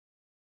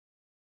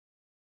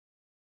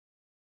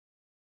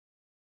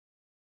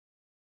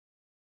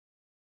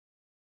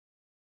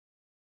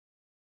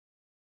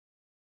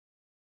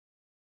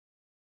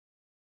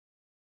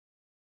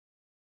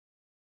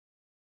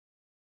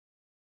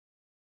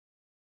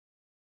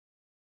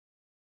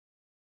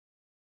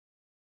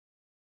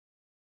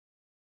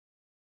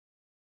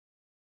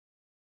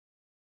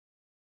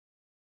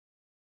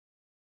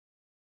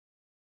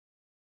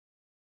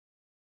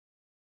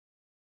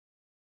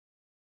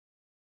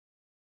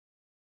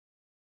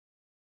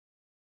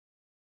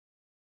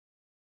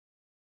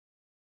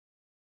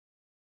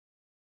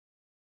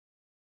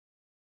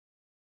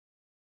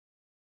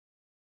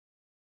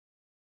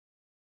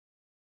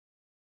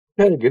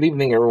Okay, good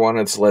evening, everyone.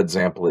 It's Led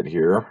Zamplet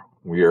here.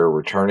 We are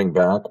returning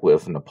back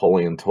with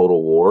Napoleon Total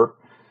War,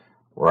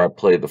 where I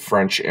play the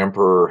French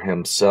Emperor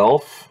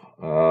himself.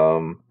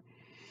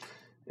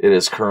 It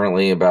is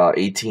currently about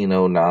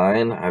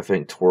 1809, I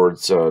think,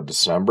 towards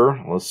December.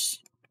 Let's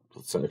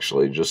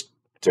actually just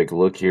take a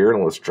look here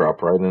and let's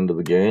drop right into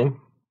the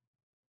game.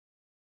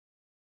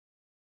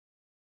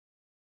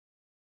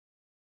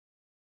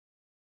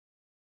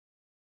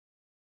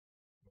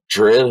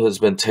 Madrid has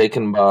been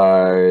taken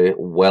by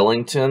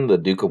Wellington, the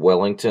Duke of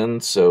Wellington,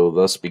 so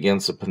thus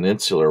begins the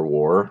Peninsular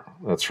War.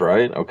 That's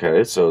right.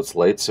 Okay, so it's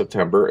late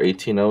September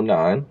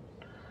 1809.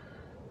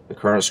 The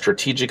current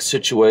strategic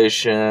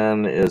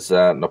situation is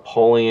that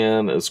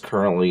Napoleon is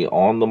currently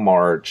on the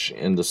march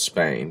into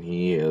Spain.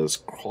 He is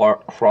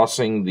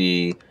crossing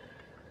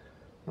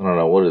I don't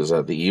know, what is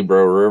that, the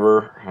Ebro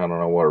River? I don't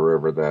know what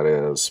river that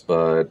is,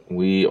 but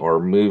we are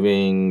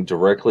moving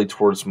directly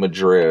towards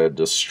Madrid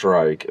to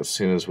strike as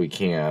soon as we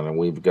can, and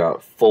we've got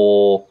a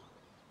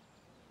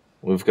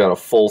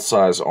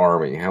full-size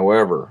army.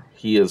 However,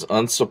 he is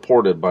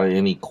unsupported by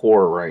any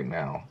corps right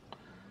now.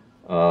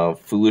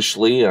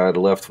 Foolishly, I had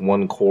left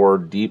one corps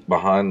deep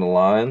behind the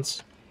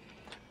lines.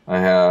 I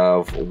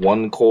have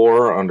one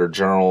corps under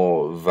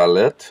General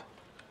Valette,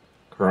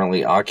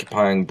 currently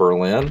occupying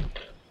Berlin.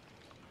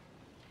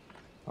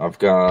 I've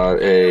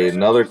got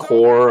another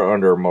corps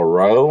under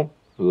Moreau,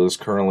 who is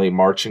currently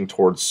marching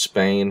towards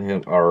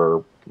Spain,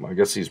 or I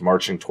guess he's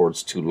marching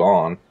towards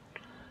Toulon.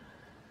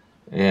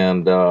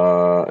 And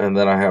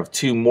then I have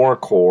two more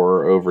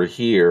corps over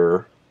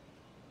here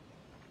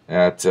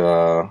at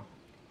Oui,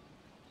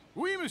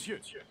 monsieur.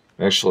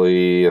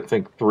 actually, I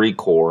think three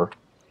corps.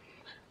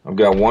 I've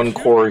got one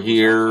corps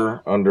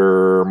here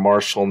under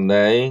Marshal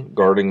Ney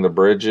guarding the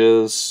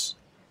bridges.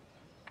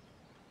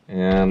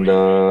 And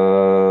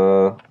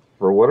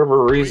for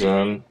whatever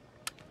reason,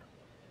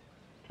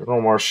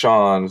 General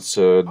Marchand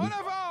said En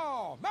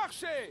avant!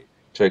 Marchez!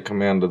 take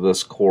command of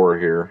this corps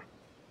here.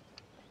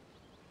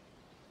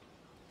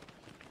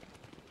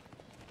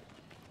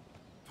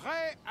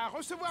 Prêt à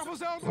recevoir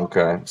vos ordres?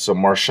 Okay, so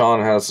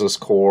Marchand has this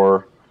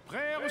corps,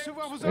 Prêt à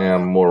recevoir vos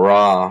and ordres?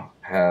 Murat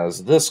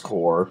has this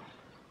corps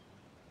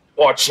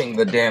watching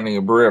the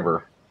Danube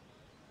River.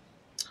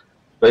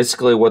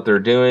 Basically, what they're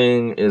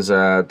doing is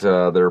that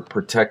they're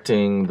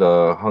protecting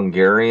the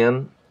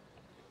Hungarian.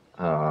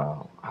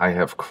 I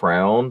have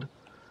crowned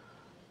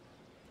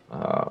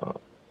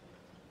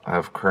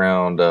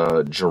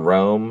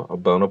Jerome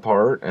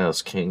Bonaparte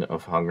as King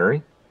of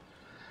Hungary,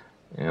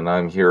 and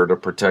I'm here to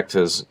protect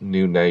his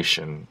new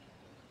nation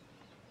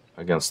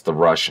against the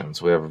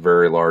Russians. We have a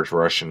very large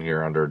Russian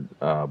here under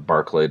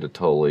Barclay de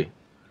Tolly.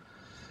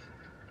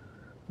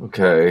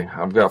 Okay,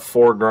 I've got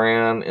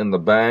 $4,000 in the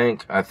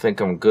bank. I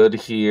think I'm good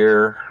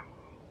here.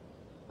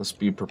 Let's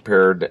be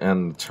prepared to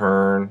end the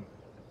turn.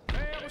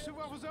 Prêt à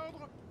recevoir vos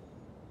ordres?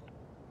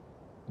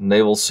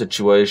 Naval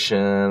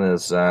situation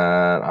is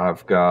that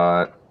I've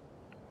got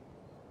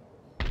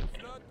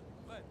Flotte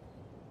prête.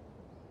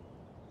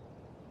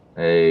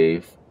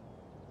 a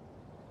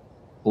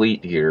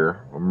fleet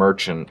here,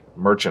 merchant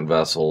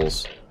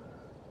vessels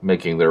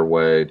making their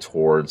way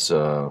towards.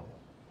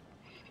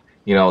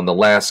 In the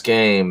last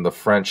game, the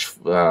French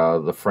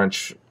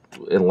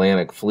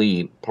Atlantic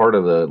Fleet, part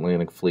of the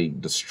Atlantic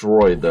Fleet,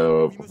 destroyed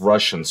the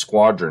Russian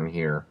squadron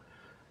here,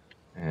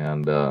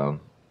 and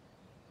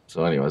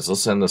so, anyways,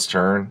 let's end this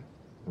turn.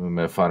 We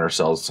may find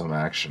ourselves some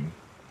action.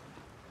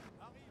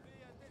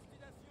 Arrivée à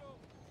destination.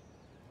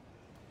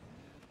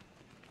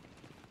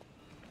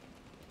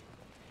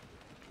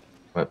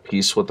 At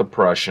peace with the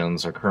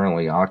Prussians, I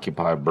currently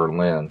occupy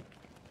Berlin.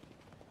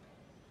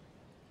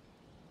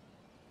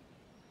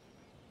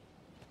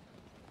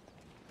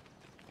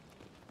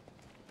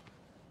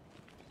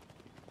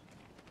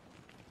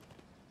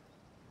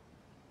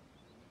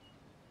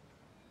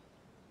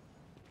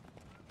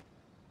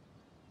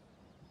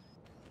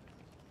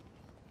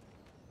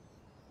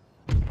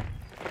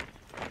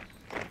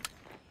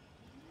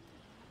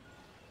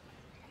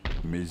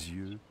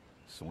 Messieurs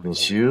sont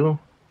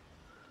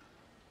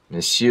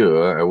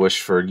Monsieur, I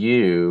wish for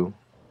you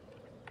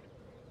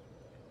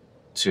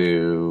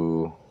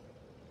to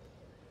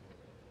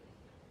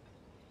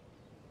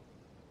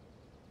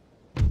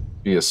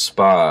be a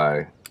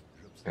spy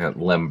at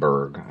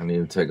Lemberg. I need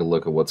to take a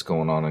look at what's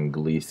going on in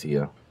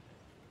Galicia.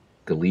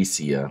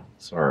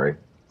 Sorry.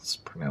 Let's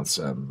pronounce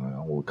that in the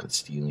old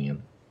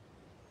Castilian.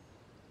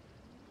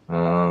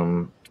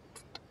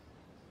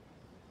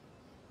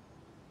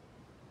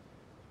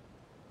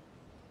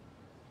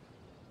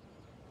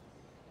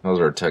 How's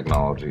our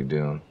technology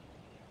doing?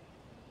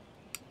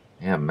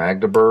 Yeah,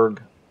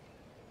 Magdeburg.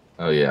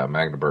 Oh yeah,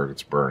 Magdeburg,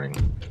 it's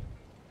burning.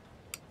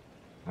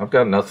 I've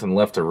got nothing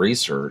left to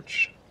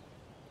research.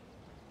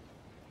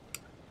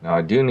 Now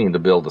I do need to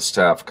build a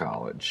staff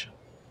college.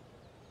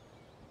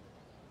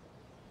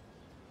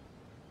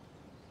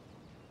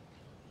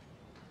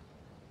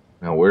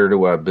 Now where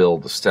do I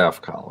build the staff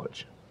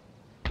college?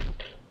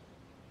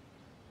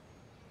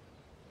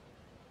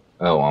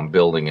 Oh, I'm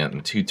building it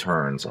in 2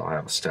 turns. I'll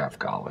have a staff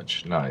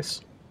college.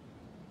 Nice.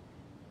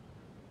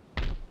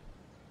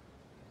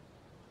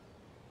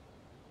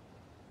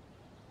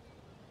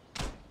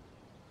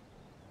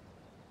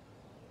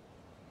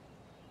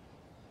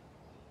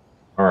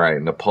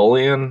 right,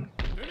 Napoleon.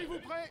 Tenez-vous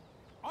prêts.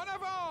 En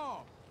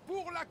avant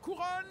pour la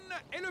couronne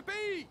et le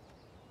pays.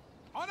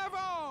 En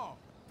avant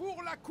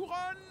pour la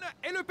couronne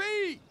et le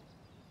pays.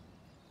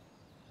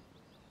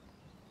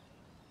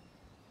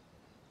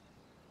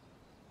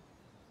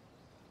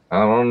 I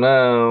don't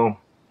know.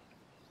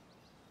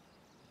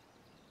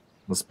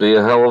 Must be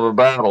a hell of a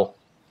battle.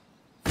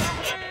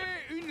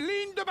 Formez une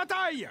ligne de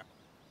bataille.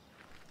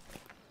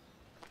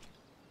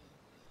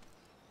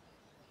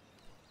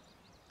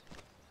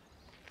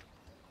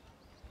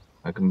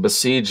 I can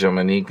besiege him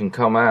and he can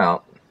come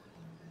out.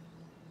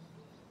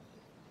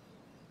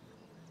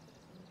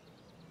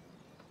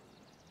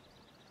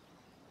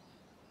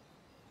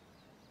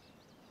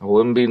 I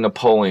wouldn't be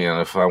Napoleon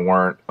if I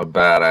weren't a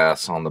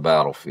badass on the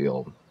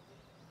battlefield.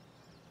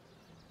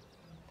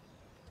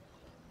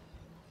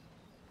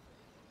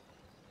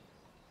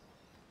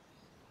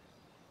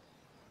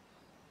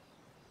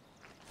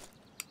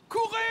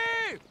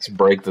 Courez! Let's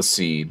break the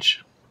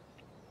siege.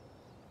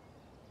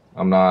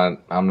 I'm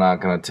not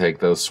gonna take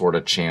those sort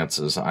of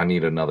chances. I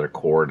need another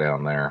corps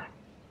down there.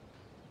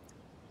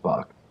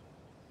 Fuck.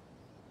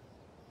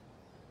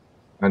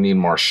 I need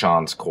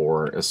Marchand's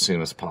corps as soon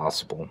as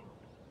possible.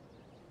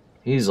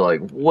 He's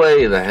like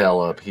way the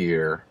hell up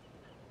here.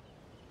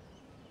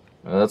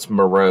 That's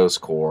Moreau's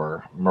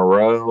corps.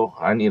 Moreau,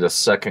 I need a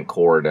second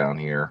corps down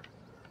here.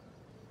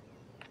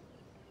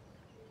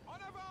 En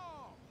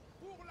avant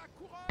pour la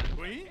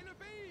couronne et le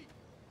pays.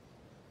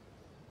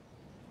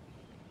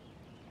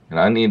 And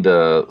I need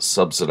to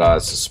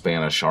subsidize the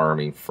Spanish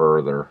army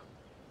further.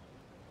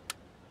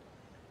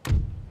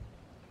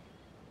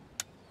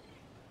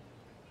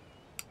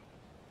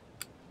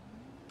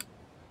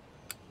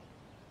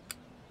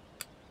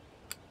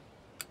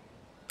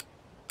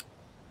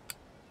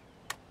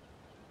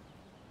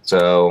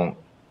 So,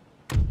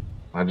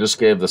 I just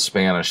gave the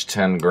Spanish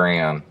 10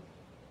 grand.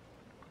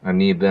 I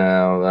need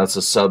that's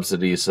a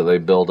subsidy so they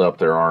build up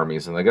their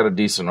armies. And they got a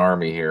decent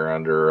army here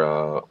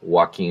under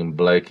Joaquin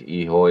Blake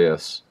y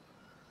Hoyos.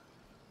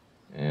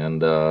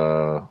 And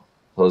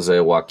Jose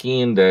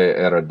Joaquin de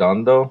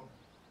Arredondo.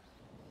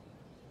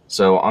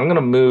 So I'm going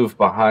to move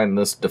behind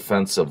this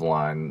defensive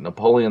line.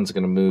 Napoleon's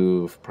going to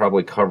move,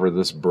 probably cover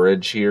this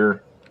bridge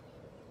here.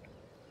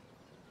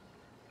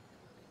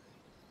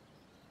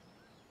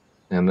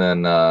 And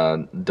then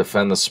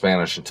defend the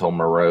Spanish until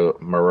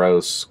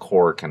Moreau's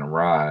corps can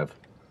arrive.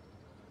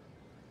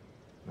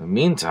 In the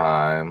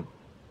meantime,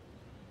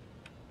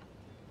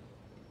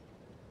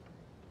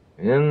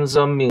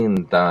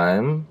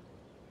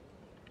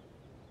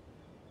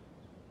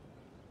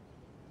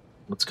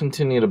 let's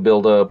continue to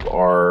build up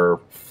our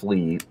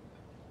fleet.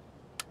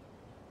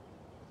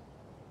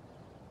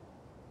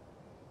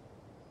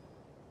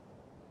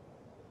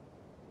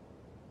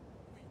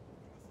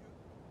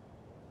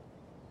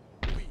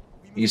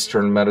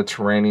 Eastern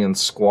Mediterranean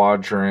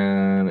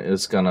Squadron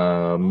is going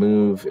to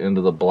move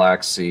into the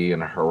Black Sea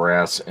and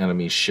harass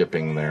enemy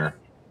shipping there.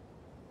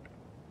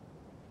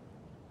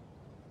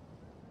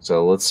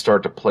 So let's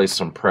start to place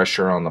some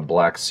pressure on the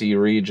Black Sea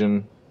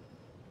region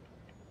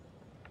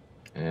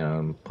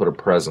and put a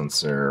presence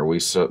there.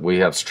 We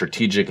have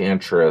strategic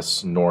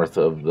interests north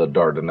of the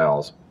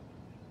Dardanelles.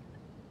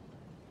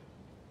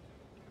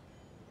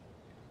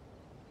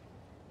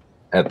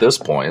 At this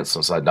point,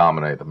 since I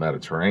dominate the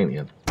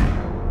Mediterranean.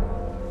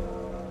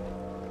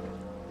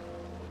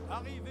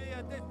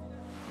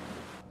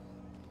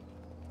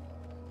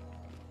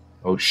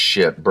 Oh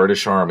shit,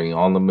 British Army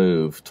on the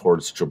move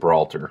towards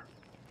Gibraltar.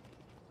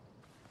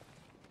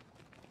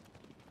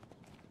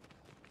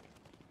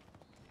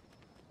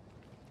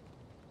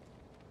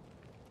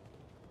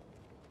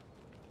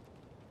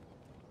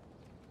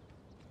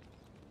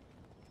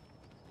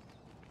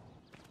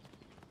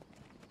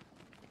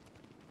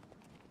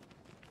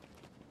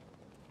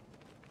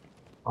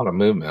 A lot of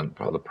movement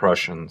by the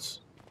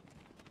Prussians.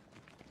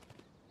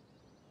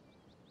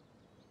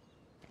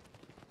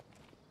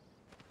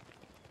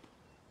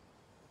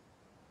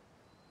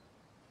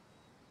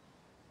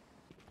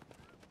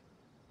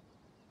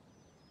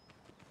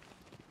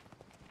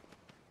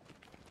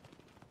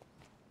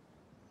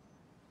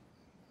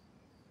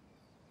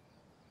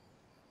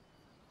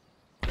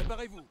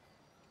 Préparez-vous.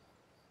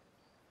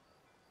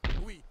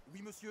 Oui,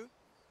 oui, monsieur.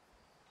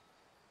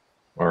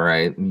 All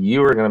right,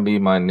 you are going to be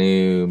my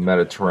new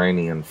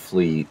Mediterranean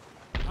fleet.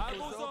 À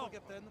vos ordres,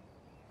 capitaine.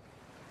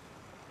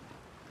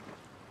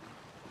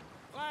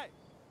 Prêt.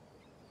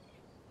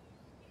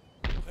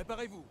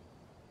 Préparez-vous.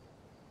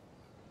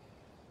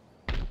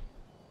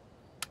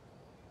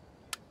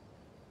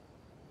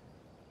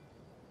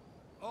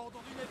 Ordre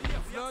du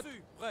navire, flotte.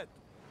 Prête.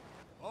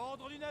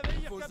 Ordre du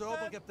navire, vos capitaine.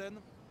 Ordres, capitaine.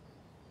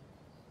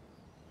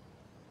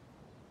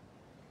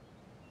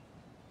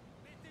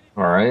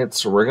 All right,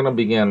 so we're going to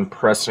begin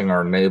pressing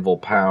our naval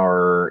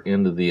power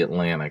into the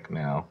Atlantic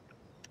now.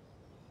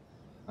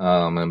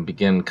 And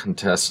begin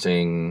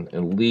contesting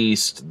at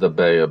least the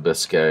Bay of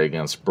Biscay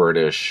against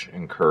British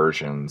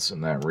incursions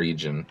in that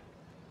region.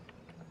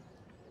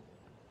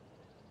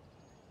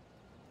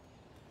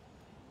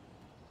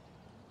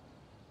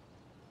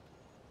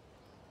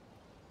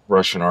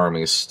 Russian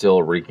army is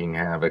still wreaking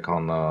havoc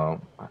on the...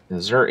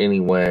 Is there any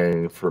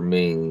way for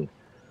me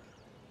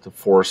to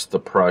force the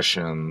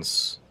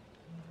Prussians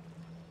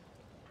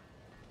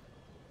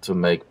to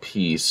make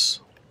peace?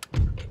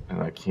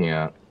 And I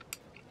can't.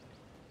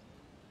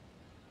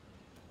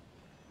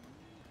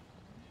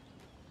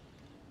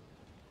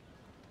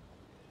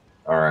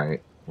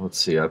 Alright, let's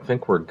see. I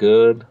think we're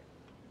good.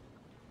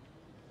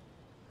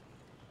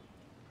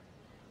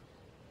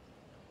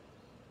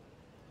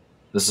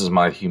 This is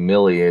my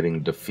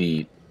humiliating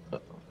defeat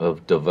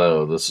of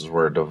Devoe. This is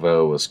where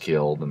Devoe was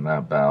killed in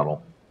that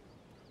battle.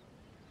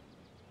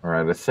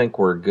 Alright, I think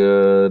we're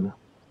good.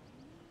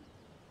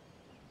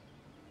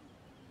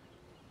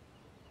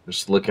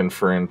 Just looking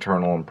for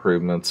internal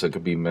improvements that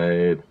could be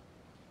made.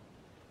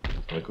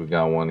 Like we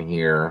got one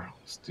here.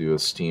 Let's do a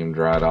steam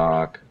dry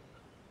dock.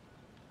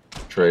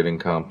 Trading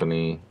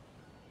company.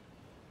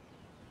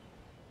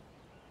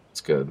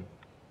 It's good.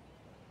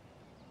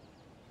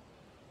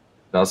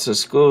 Das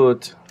ist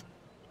gut.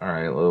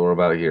 Alright, what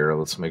about here?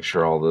 Let's make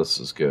sure all this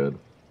is good.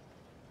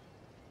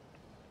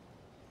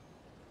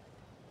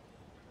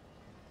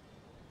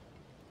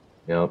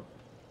 Yep.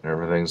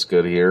 Everything's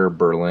good here.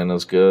 Berlin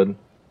is good.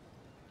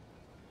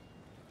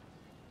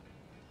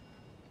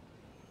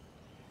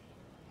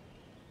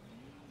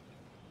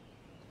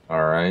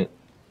 Alright.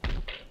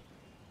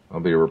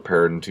 I'll be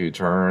repaired in 2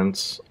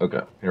 turns.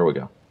 Okay, here we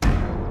go.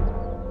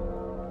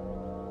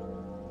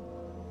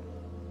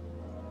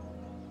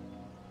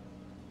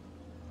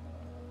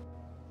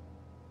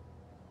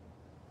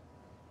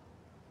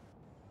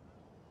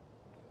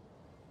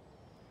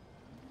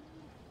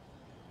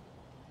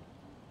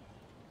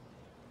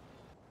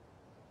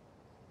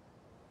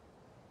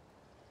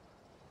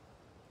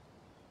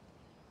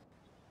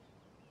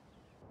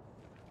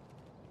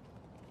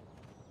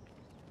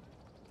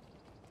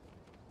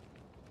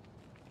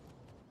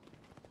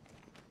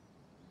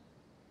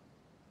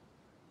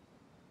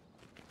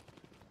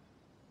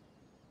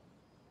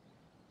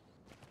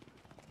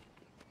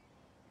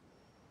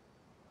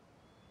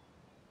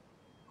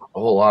 A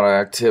whole lot of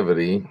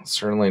activity,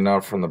 certainly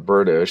not from the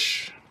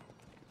British.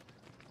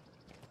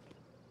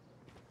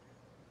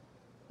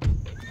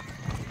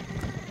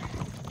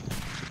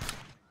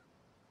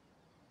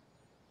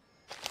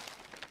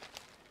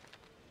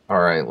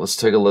 Alright, let's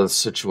take a look at the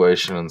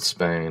situation in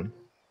Spain.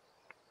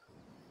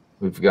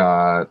 We've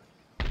got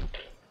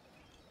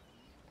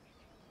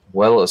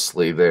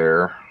Wellesley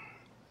there.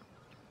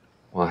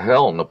 Well,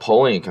 hell,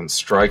 Napoleon can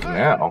strike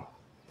now.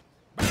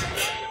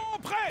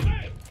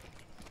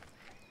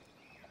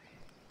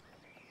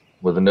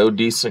 With no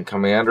decent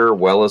commander,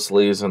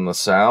 Wellesley's in the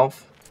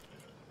south.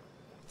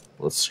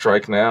 Let's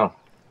strike now.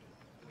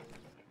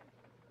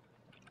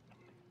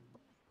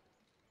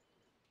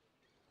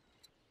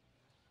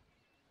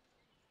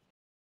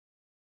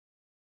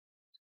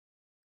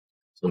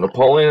 So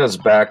Napoleon has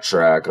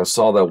backtracked. I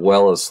saw that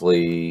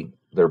Wellesley,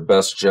 their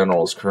best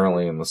general, is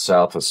currently in the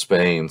south of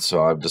Spain,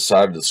 so I've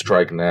decided to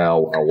strike now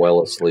while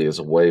Wellesley is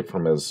away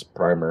from his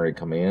primary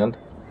command.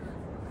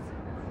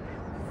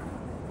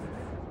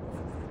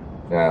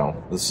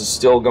 Now, this is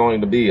still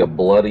going to be a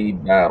bloody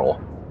battle.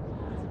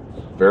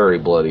 Very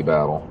bloody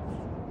battle.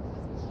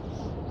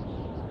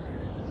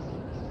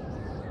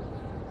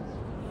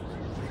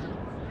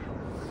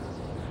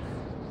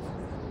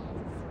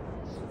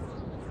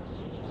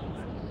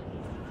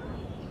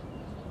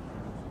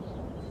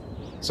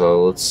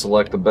 So let's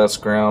select the best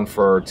ground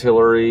for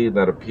artillery.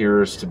 That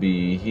appears to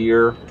be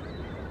here.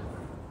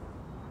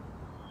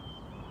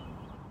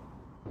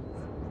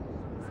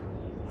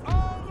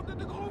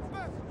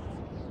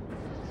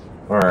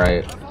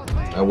 Alright,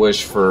 I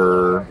wish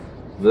for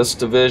this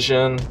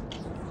division,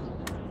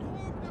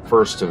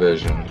 1st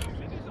Division.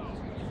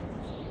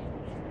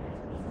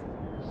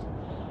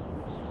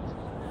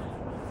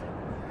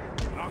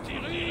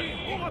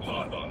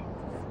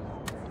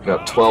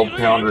 Got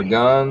 12-pounder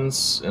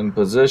guns in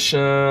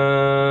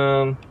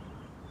position.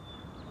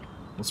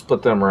 Let's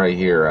put them right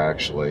here,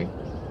 actually.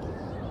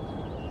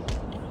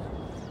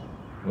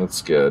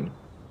 That's good.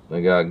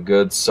 They got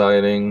good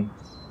sighting.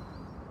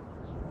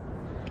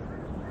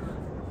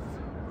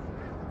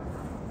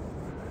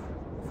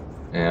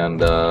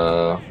 And,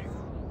 let's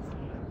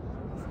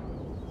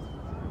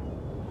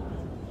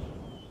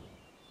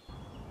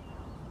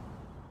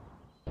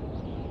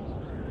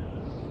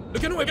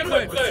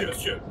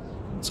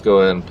go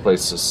ahead and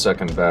place the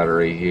 2nd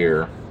battery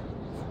here.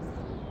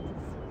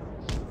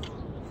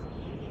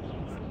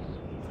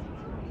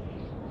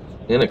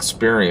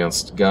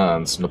 Inexperienced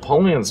guns.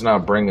 Napoleon's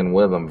not bringing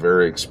with him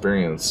very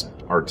experienced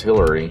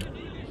artillery.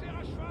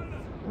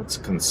 That's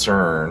a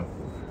concern.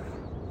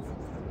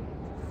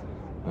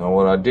 Now,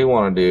 what I do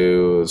want to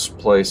do is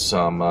place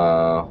some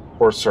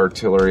horse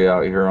artillery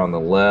out here on the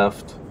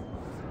left,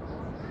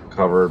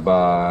 covered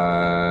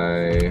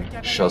by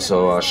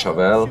Chasseurs à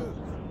Cheval.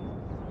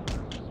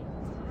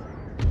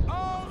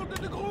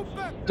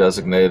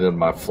 Designated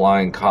my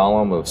flying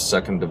column of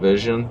 2nd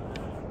Division.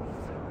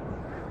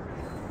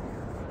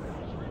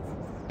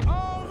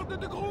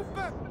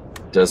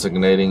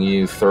 Designating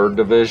you 3rd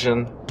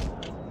Division.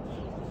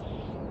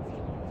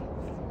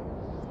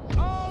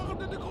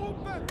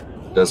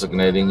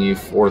 designating you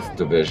 4th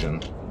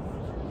Division.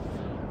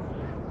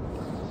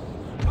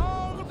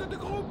 Ordre de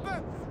groupe.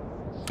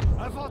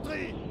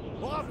 Infanterie,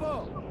 au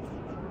rapport.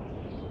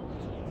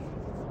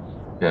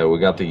 Okay, we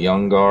got the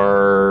Young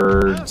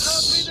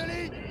Guards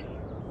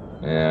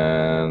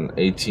and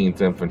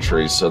 18th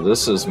Infantry. So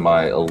this is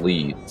my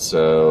elite.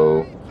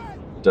 So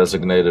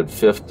designated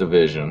 5th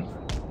Division.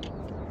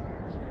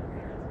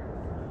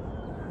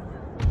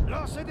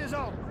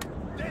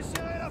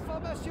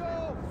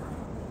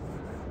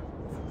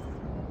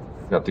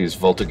 Got these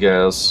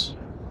Voltigaz.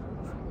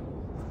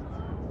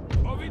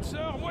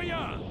 Howitzer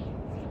moyen.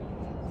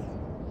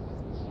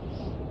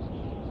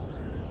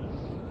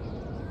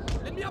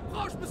 L'ennemi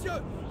approche,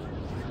 monsieur.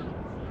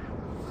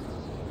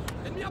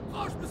 L'ennemi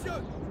approche,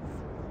 monsieur.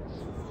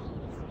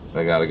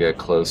 I gotta get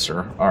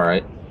closer.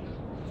 Alright.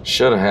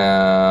 Should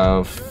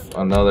have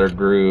another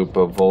group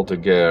of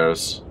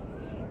Voltigaz.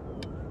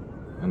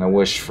 And I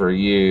wish for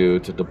you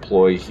to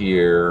deploy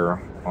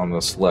here on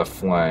this left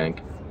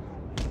flank.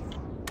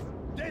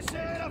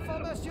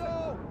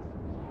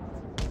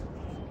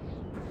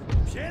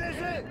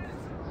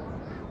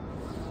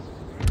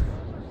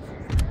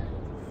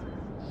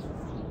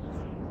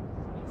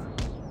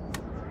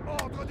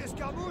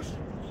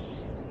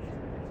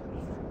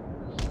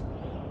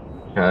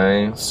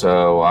 Okay,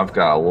 so I've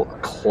got a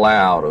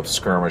cloud of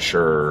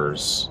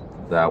skirmishers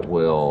that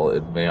will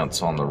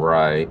advance on the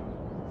right.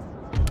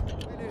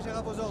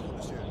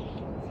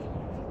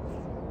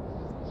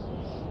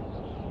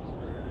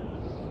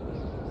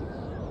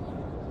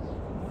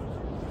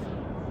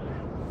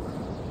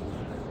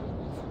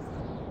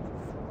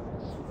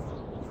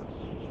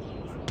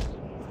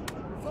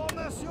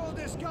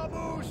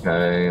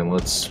 Okay, and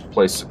let's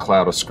place a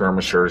cloud of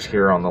skirmishers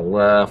here on the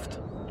left.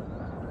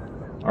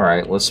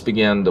 Alright, let's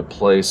begin to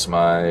place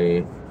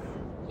my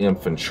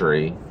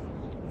infantry.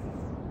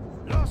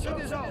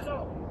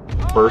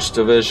 1st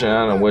Division,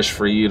 I wish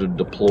for you to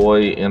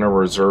deploy in a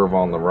reserve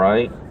on the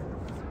right.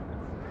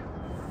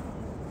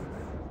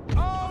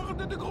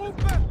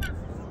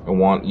 I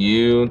want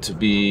you to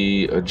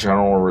be a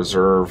general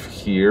reserve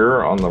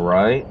here on the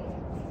right.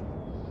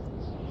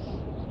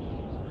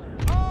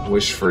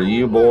 Wish for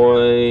you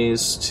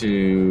boys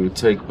to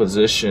take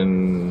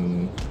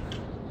position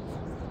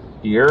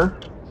here.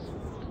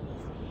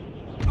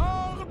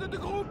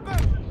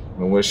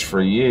 I wish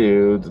for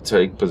you to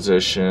take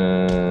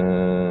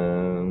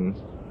position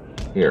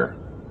here.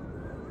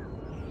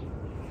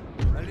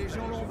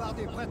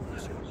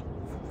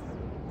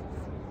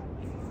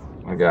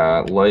 I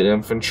got light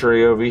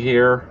infantry over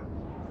here.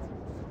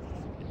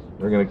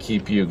 We're gonna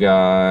keep you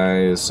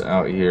guys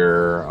out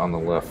here on the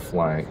left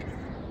flank.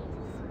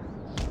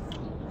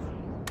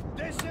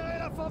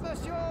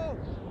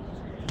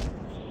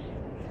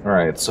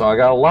 Alright, so I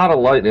got a lot of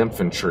light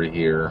infantry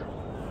here.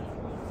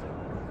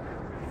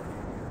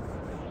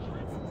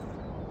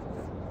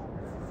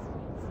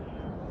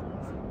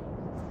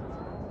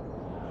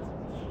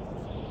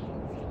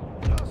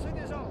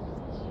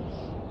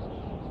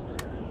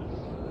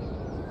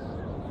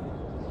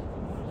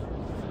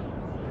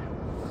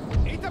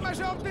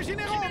 État-major des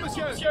généraux,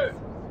 monsieur.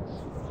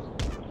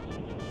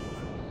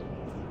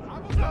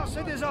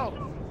 Lancez des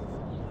ordres.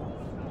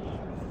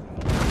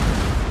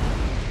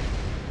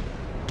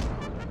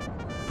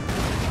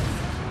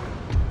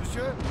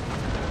 Monsieur.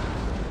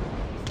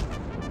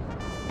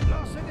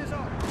 Lancez des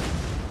ordres. Oui,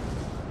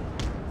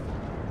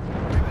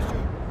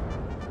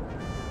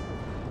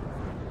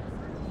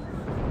 monsieur.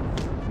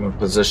 I'm going to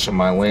position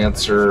my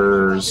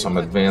lancers. I'm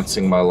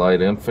advancing my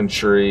light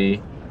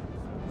infantry.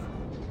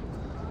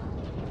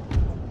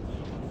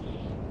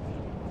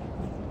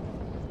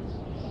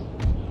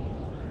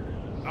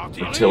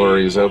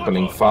 Artillery is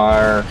opening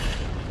fire.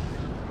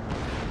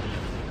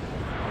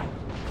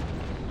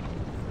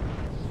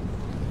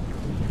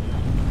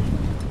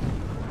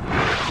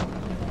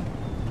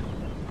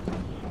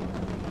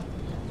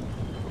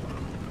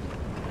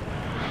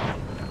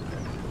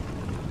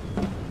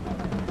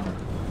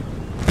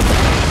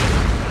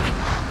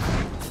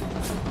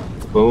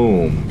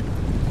 Boom.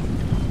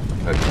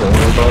 Did I kill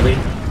anybody?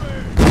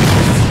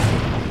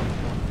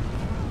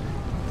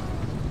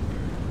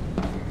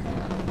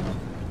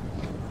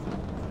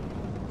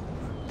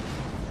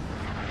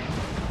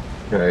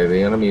 Okay,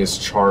 the enemy is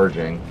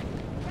charging.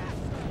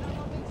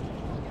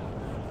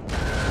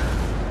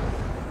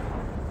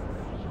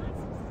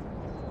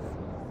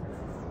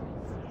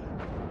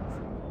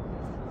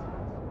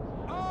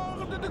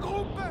 Ordre de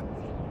groupe.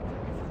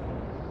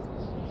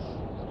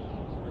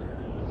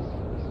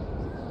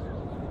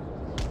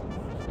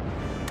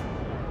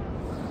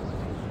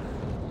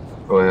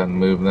 Go ahead and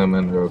move them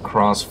into a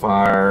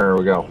crossfire.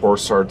 We got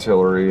horse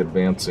artillery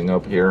advancing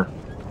up here.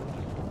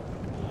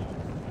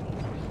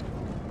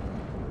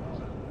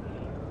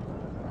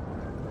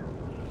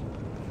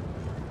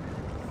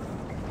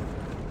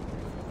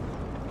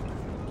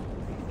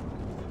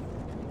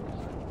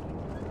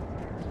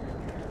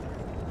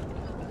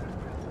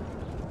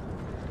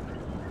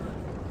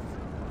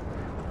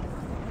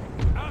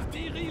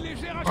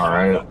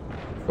 Alright,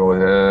 go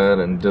ahead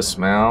and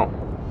dismount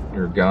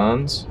your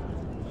guns.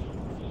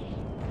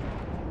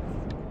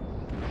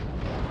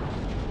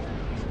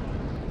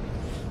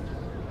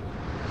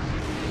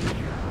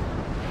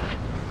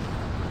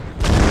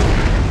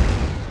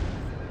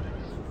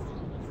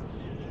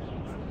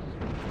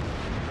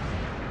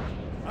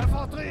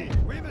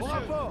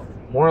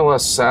 more or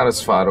less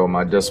satisfied with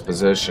my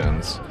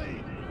dispositions.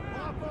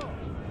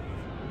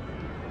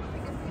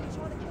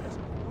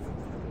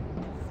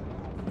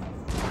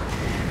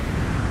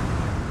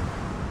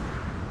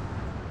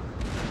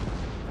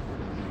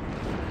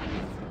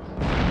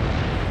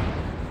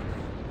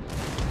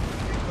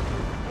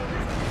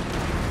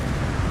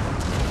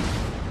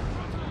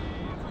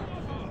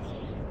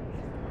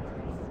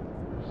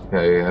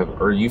 Okay,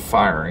 are you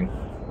firing?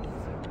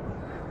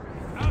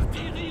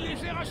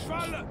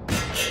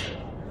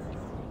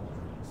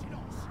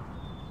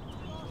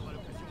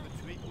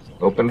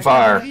 Open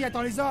fire.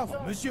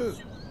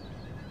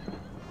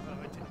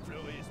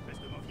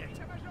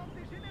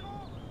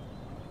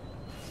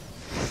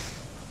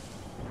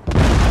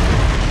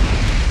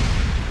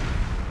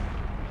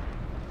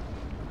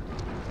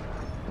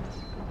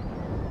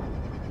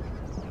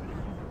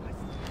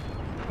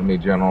 Enemy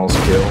generals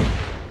killed.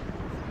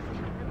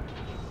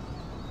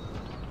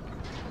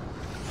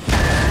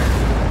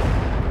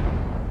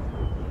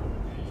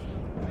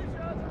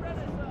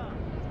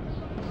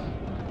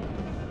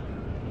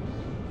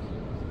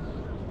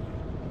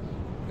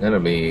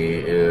 Enemy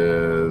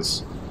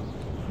is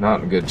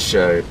not in good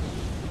shape.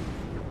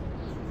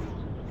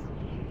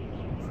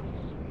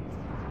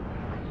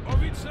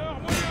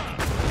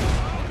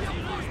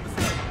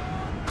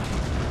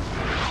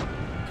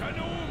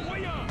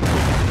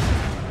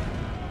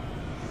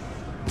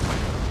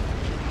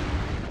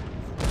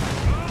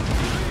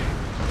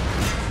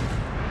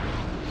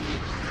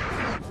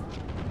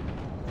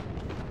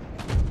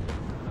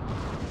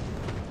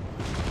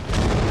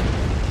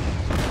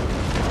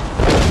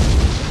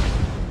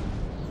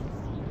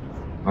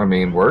 I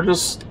mean, we're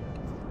just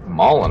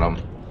mauling them.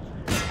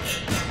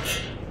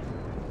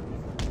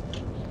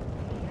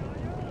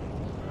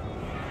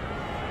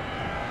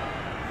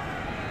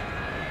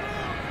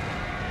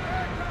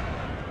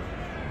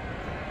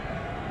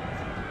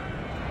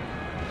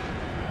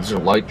 These are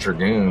light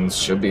dragoons,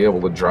 should be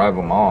able to drive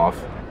them off.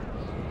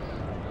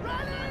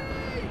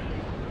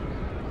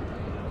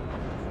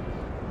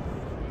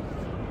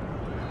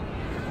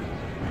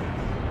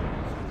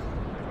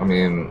 I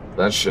mean,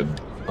 that should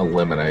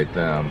eliminate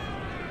them.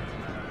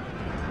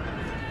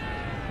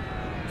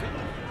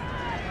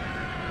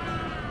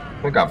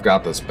 I think I've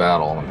got this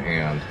battle in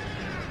hand.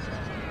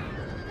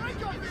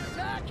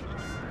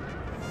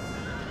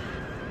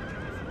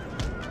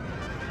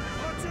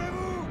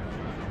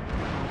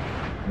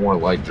 More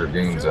light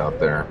dragoons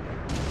out there.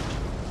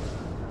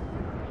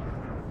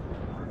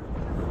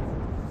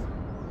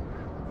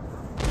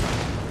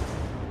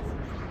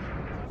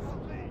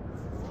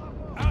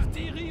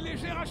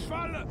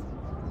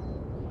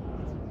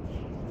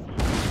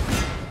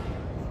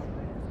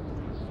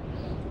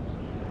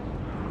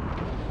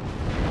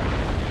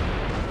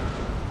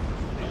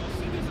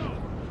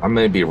 I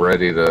may be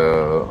ready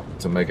to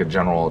make a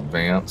general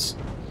advance.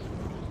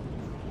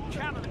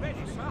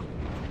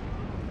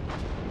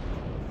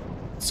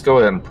 Let's go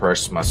ahead and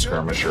press my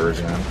skirmishers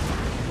in.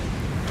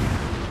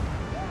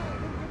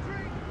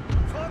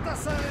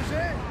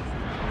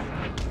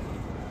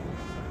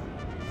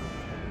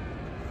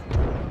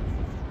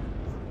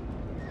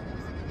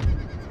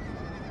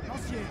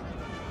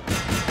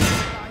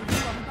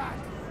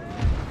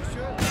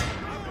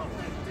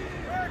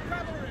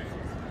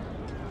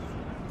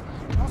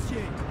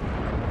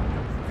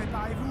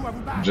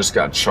 Just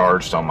got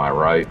charged on my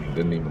right and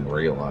didn't even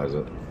realize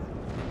it.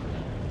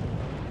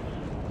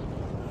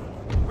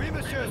 Oui,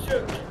 monsieur.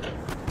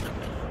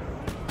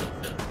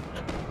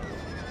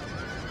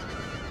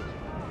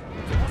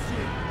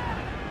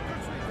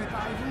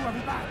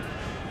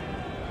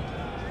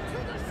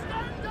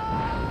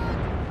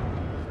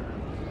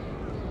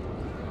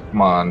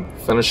 Come on,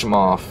 finish him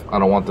off. I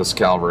don't want this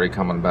cavalry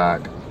coming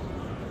back.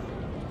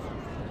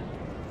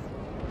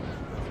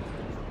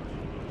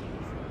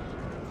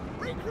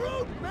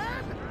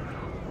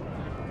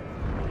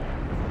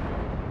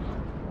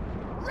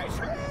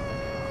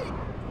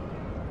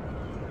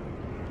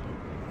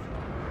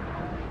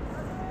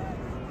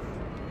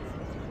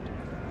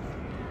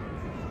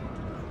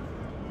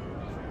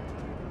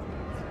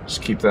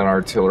 Just keep that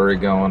artillery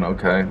going.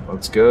 Okay,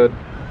 that's good.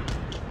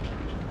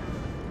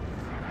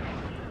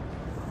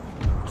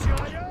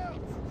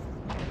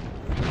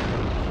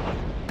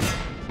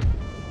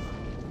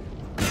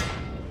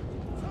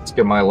 Let's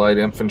get my light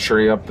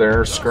infantry up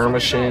there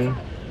skirmishing.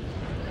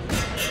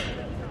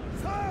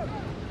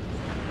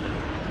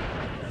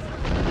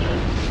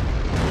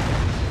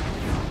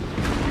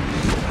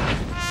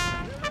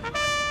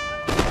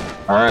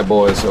 All right,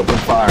 boys, open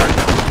fire.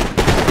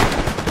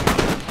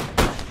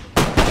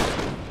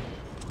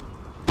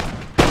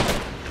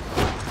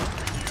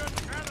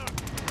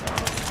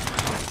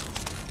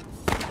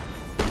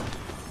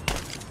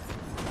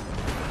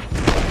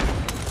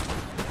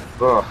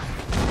 Ugh.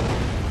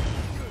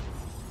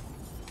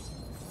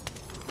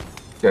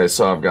 Okay,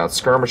 so I've got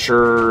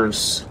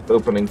skirmishers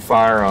opening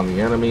fire on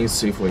the enemy,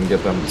 see if we can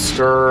get them to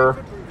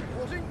stir.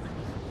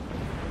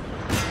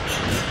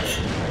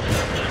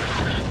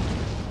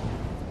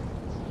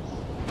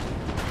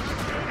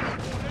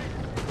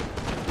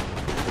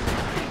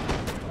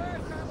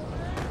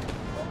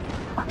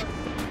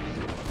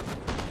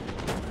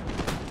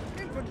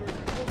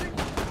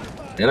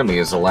 enemy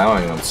is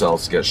allowing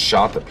themselves to get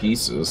shot to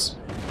pieces.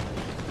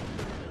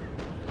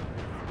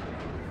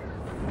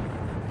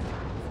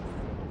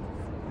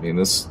 I mean,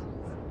 this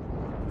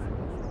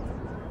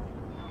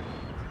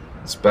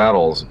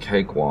battle is a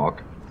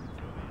cakewalk.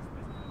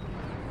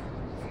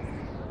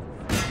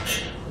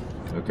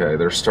 Okay,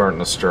 they're starting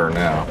to stir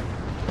now.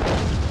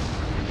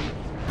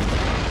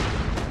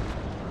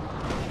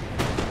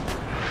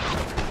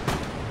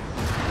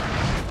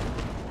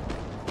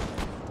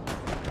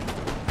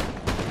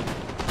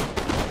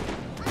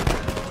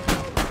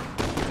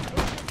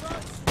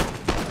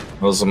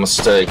 It was a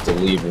mistake to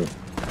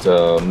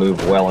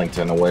move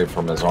Wellington away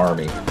from his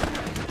army.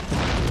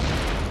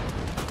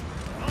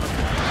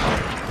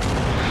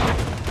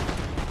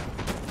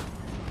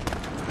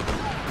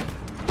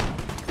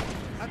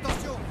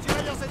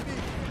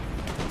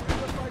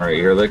 Alright,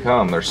 here they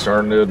come. They're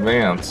starting to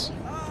advance.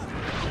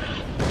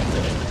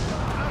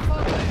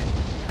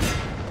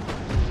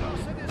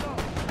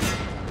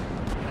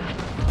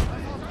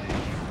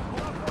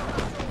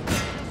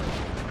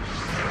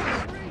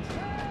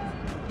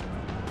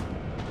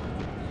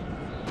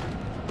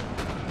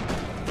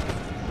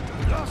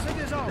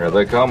 Here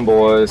they come,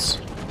 boys.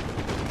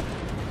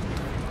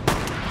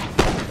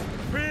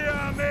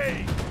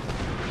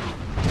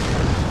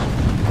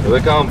 Here they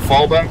come.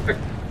 Fall back.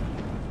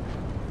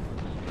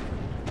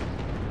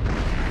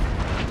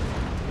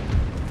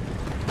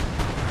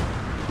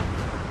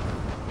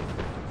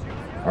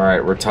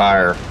 Alright,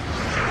 retire.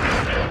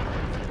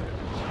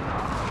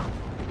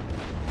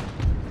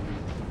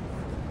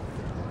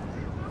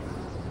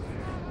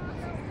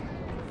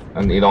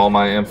 I need all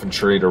my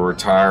infantry to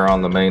retire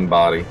on the main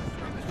body.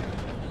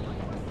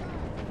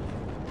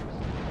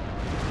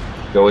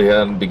 Go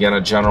ahead and begin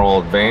a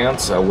general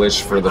advance. I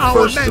wish for the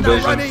 1st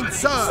Division. Running,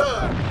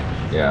 sir.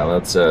 Yeah,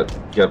 that's it.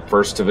 Get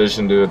 1st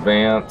Division to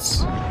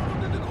advance.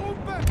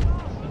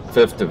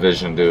 5th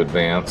Division to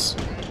advance.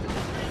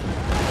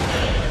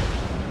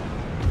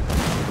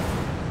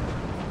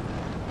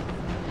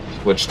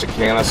 Switch to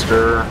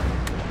canister.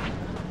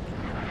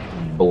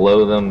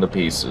 Blow them to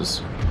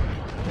pieces.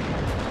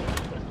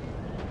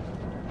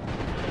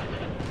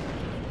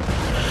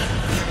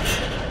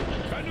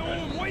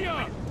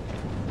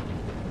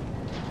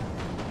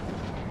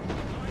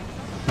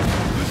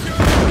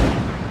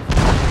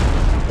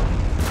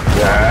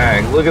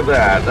 Dang, look at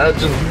that.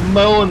 That's just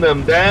mowing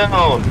them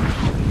down.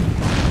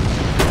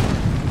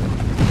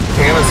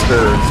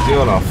 Canister is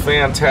doing a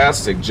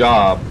fantastic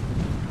job.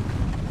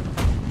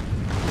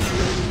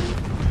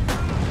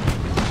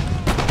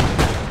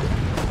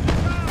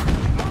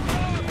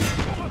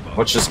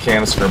 Watch this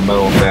canister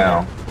mow them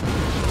down.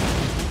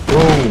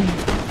 Boom.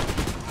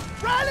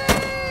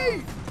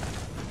 Rally!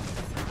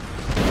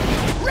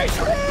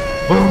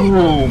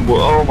 Boom!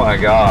 Oh my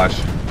gosh.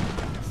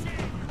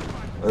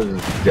 This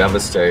is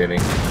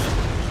devastating.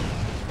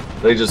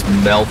 They just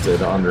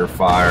melted under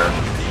fire.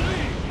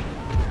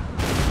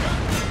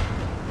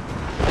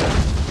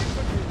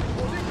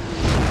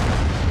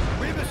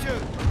 Oui, monsieur.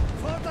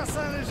 Front à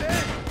Saint-Léger.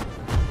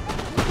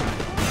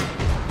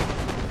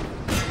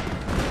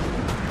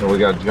 So we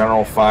got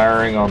general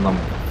firing on the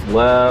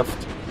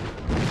left.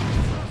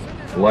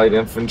 Light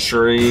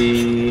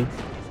infantry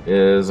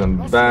is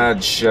in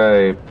bad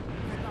shape.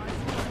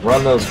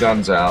 Run those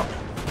guns out.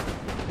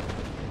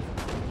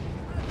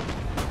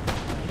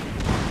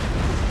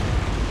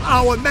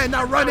 Our men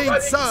are running,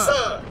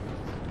 sir.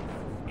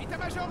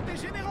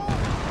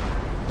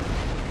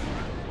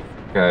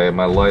 Okay,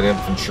 my light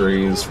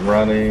infantry is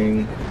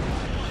running.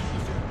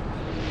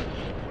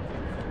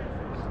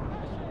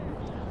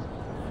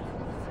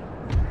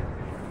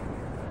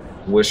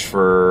 Wish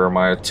for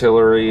my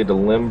artillery to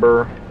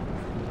limber.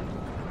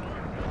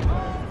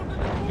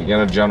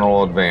 Begin a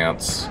general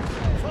advance.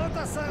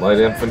 Light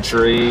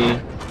infantry,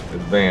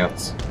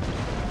 advance.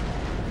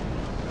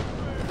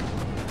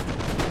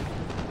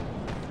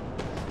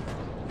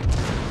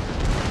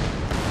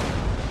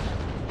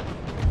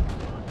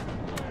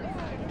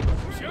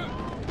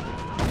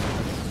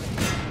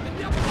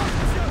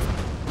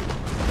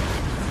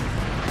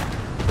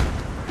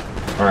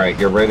 Alright,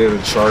 get ready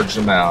to charge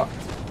them out.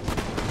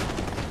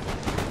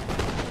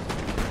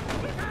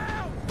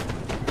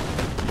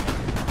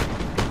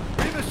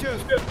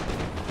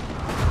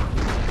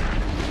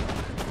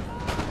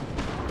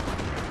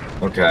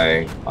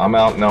 Okay, I'm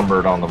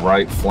outnumbered on the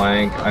right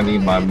flank. I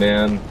need my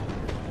men.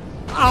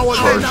 Our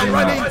men are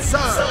running, out.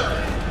 sir.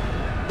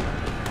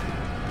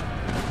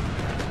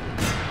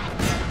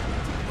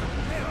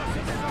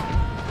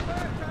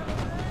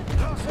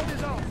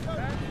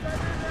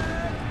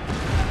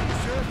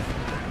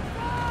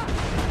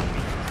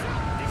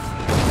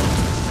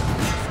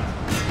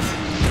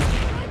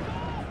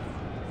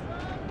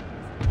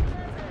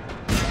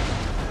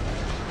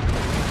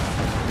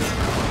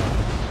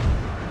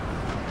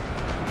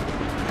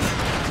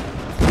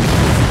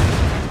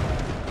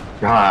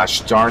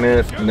 Gosh darn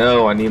it.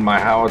 No, I need my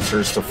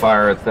howitzers to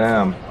fire at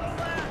them.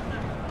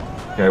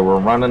 Okay, we're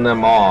running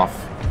them off.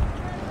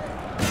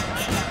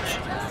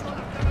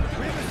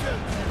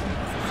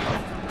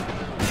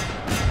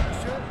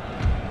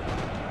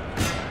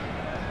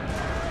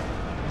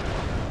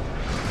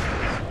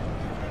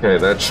 Okay,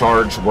 that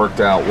charge worked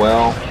out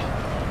well.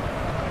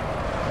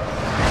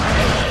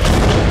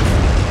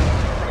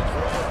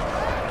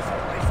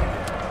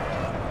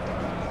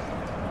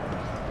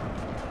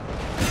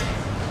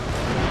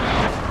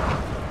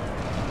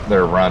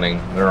 They're running.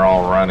 They're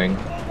all running.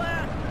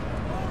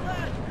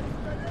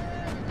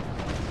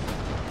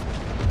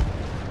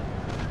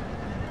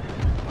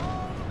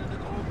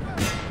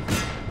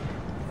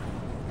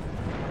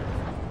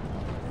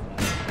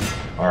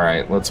 All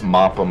right, let's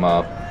mop them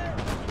up.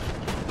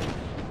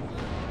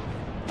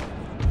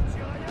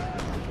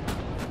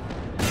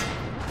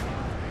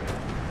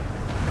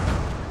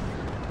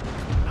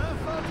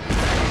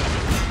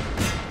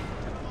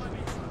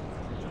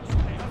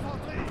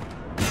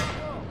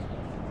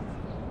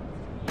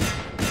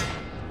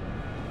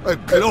 A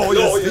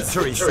glorious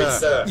victory,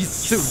 sir, is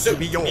soon to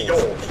be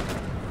yours.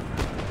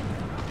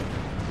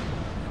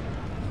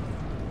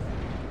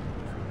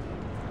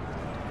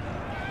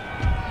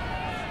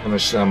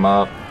 Finish them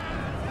up.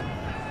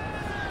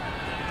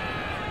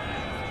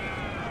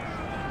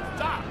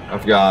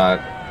 I've got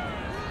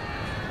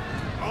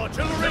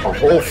a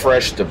whole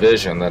fresh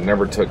division that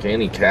never took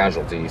any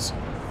casualties.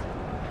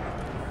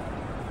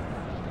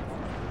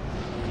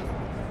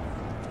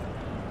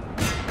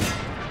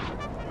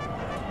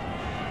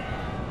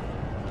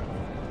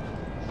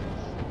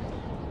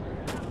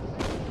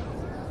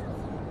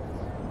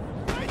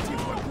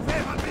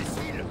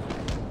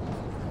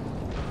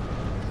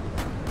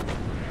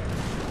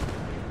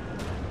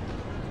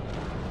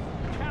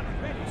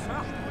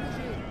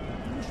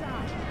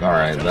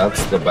 Alright,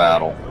 that's the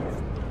battle.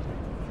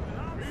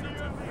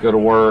 Good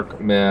work,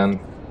 men.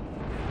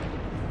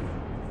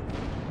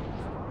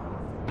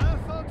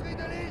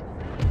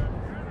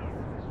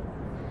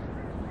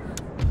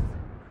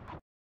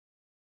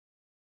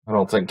 I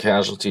don't think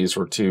casualties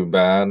were too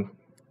bad.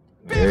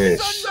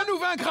 Ish. I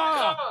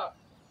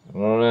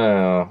don't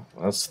know.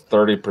 That's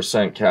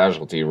 30%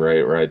 casualty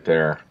rate right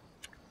there.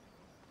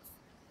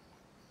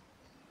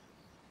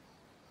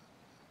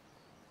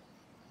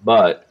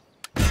 But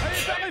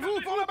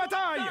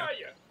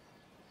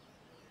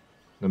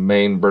the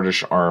main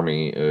British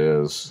army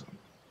is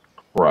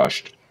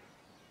crushed.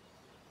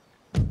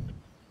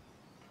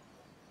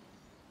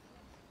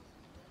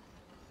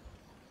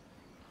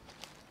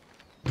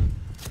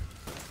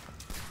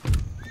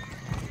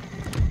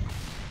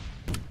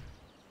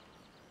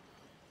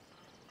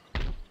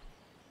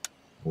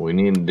 What we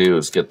need to do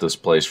is get this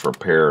place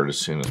repaired as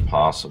soon as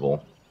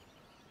possible.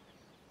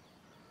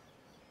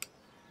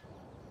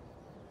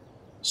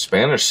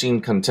 Spanish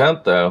seem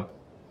content, though.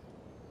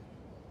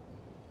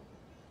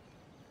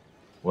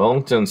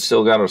 Wellington's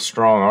still got a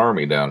strong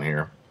army down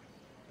here.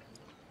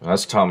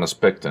 That's Thomas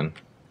Picton.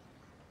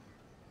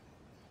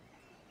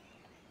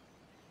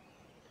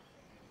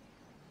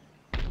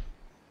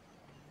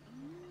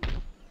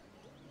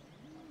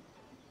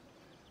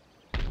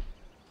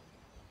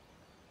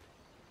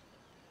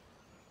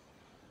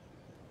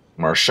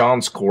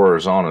 Marchand's corps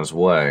is on his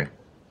way.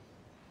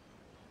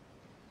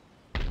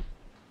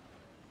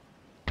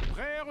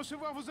 Prêt à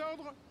recevoir vos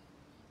ordres?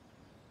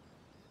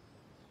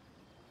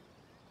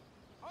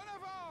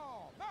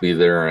 Be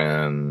there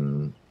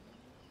in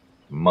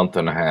a month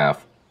and a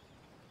half.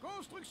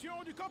 Construction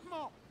du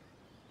campement.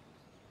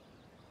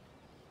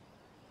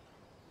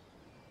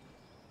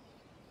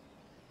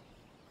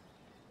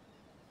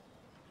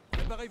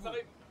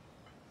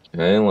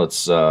 Okay,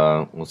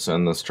 let's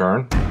end this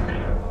turn.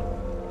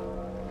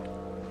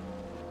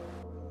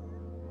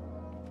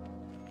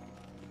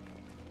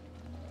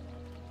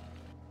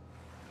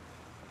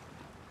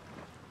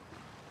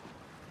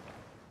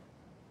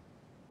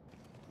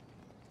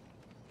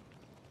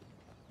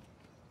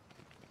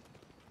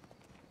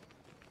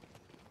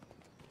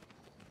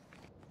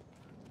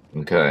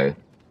 Okay.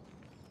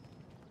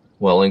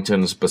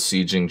 Wellington is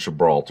besieging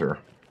Gibraltar.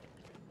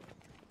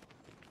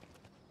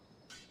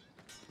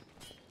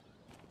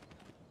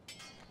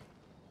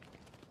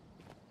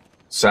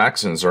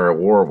 Saxons are at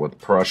war with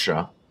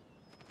Prussia.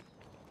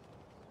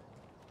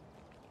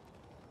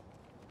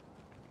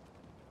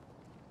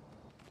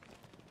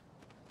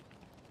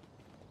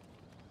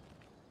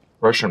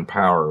 Prussian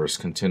power is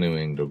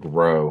continuing to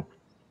grow.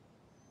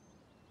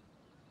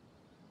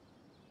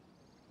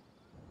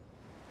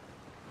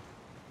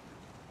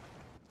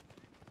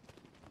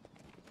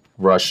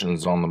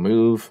 Russians on the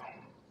move.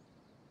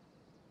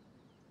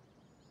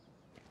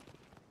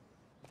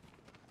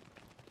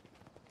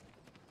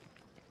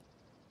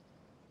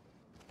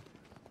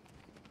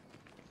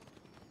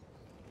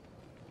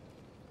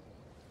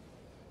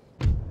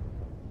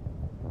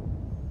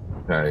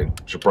 Okay,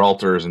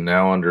 Gibraltar is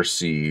now under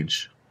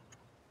siege.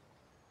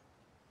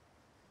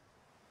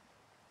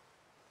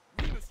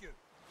 Okay,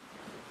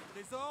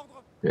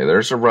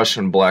 there's a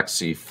Russian Black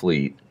Sea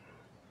fleet.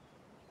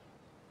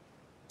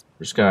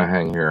 We're just gonna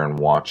hang here and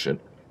watch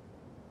it.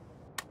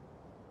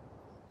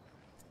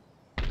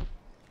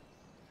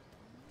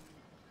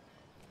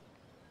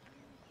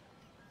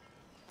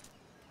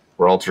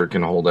 Gibraltar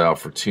can hold out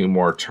for 2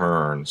 more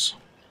turns.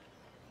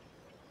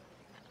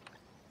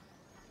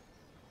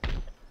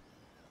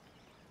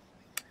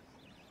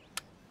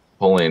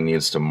 Napoleon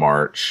needs to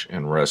march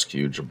and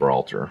rescue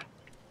Gibraltar.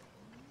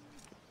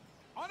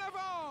 En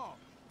avant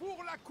pour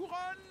la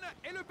couronne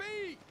et le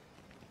pays.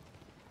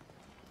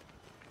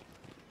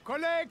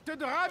 Collecte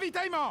de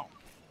ravitaillement.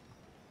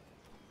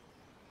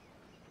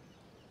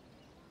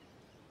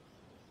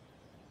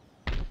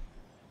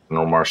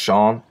 General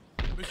Marchand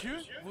Monsieur,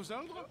 vos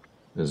ordres?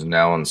 is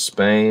now in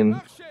Spain.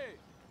 Marchez.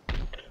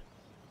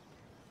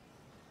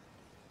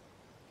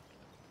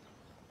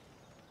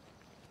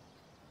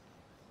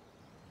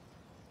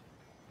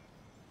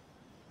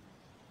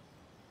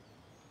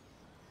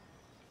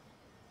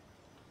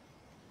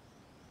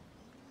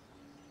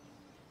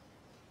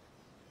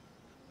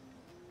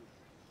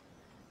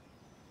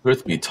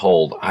 Truth be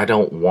told, I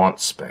don't want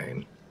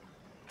Spain.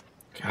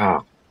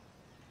 God.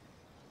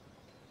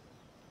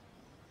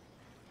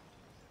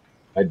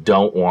 I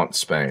don't want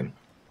Spain.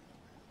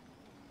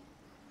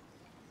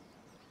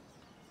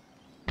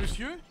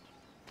 Monsieur?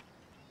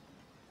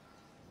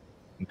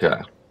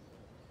 Okay.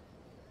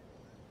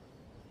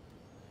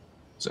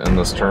 Let's end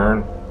this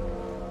turn.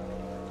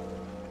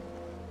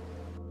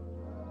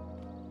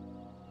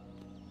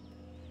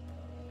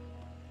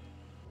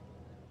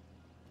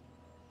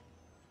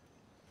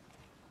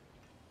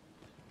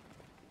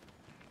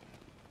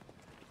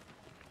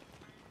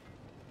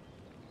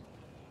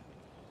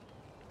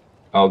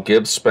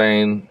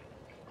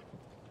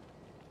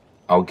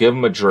 I'll give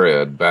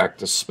Madrid back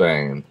to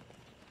Spain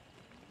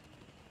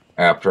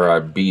after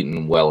I've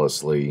beaten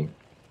Wellesley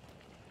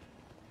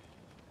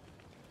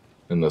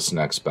in this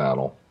next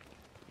battle.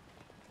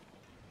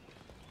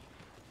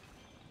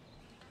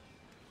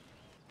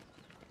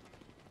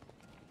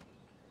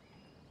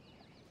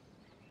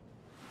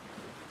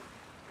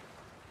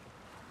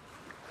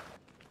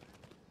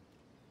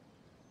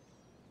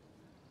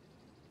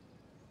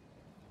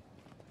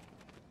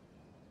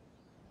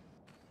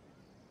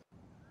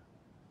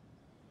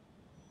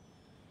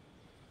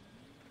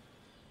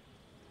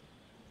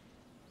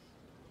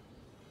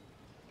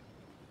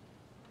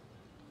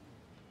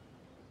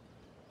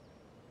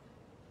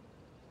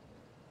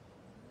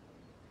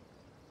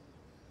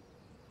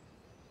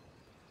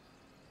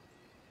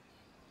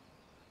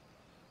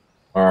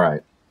 All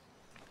right.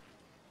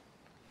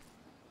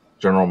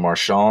 General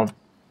Marchand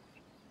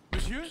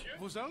Monsieur,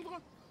 vos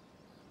ordres?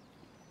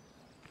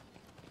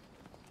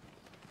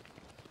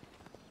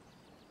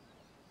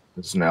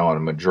 is now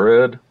in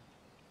Madrid.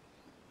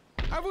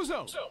 À vos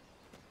ordres.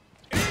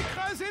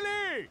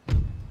 Écrasez-les!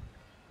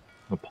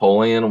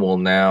 Napoleon will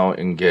now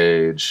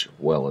engage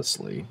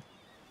Wellesley.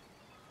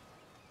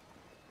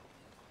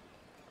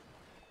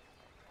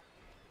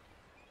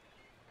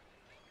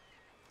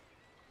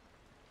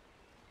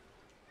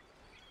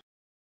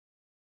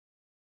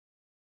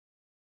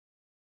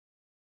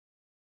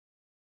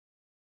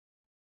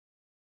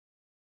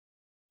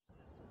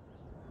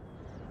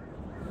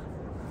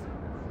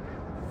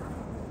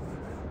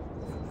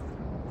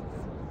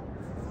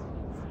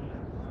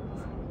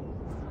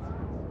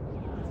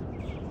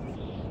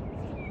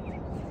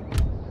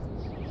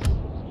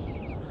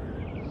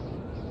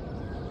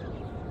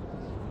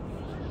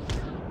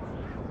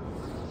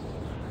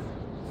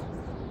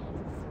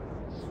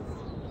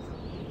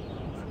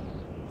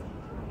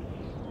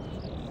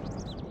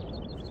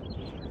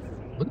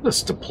 Look at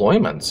this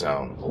deployment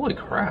zone. Holy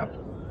crap.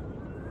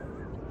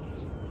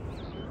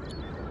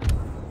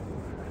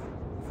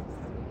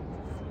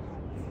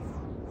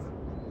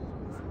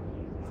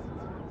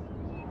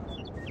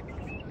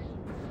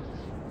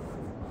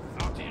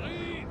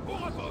 Artillerie, au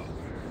rapport.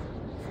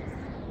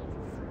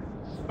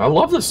 I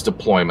love this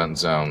deployment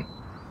zone.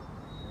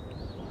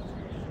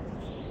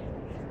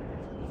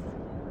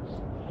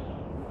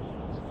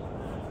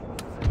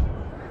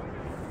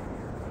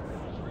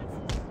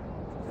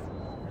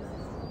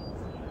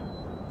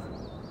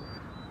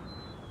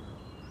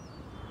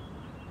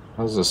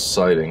 How's this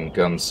sighting?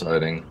 Gun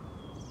sighting.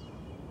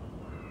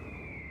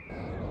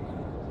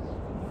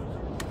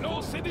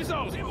 Lancez des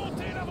ordres et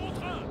montez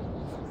l'avant-train.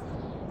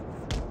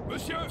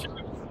 Monsieur.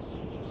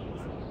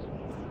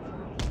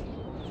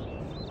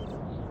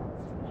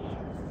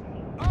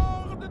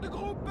 Ordre de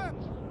groupe.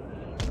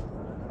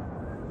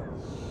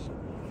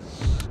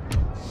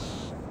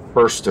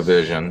 First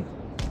Division.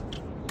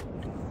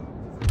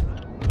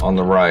 On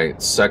the right,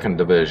 Second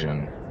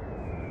Division.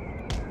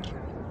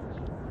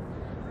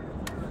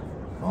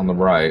 On the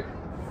right,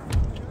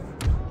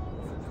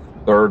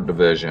 Third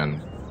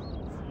Division.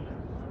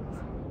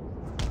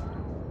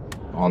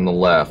 On the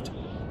left,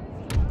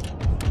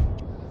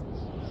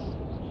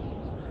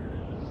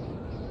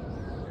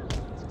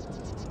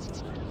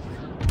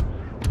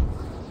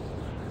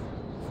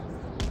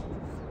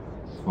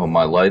 oh,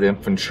 my light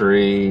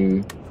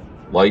infantry,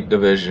 light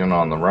division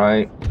on the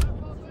right,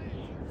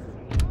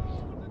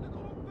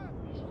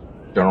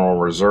 General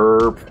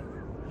Reserve,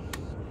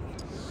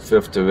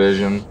 5th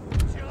Division.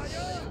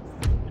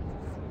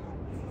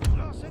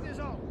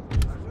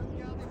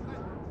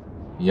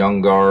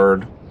 Young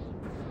Guard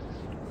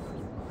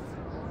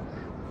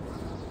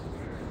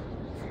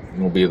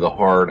will be the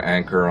hard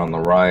anchor on the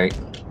right,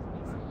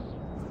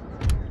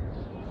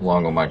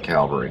 along with my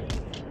cavalry.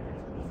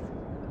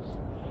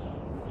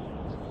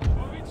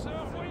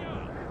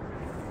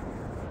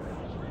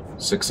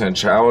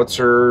 6-inch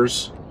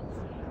howitzers.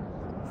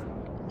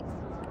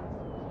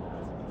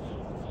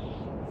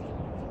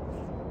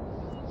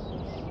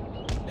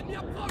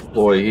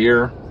 Deploy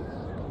here.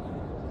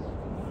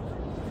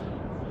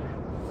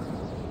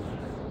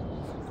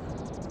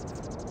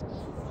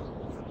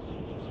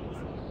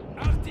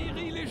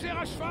 Artillerie légère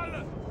à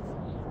cheval.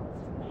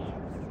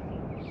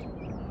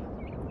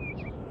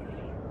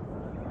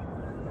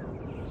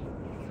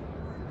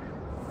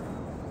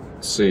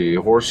 Let's see,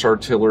 horse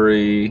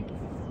artillery.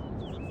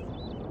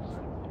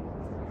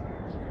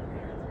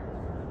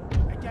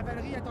 La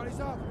cavalerie attend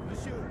les ordres,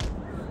 monsieur.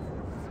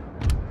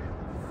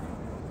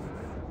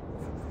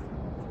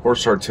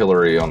 Horse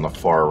artillery on the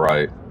far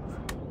right.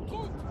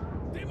 Troupes,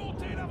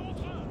 démontez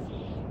l'avant-train.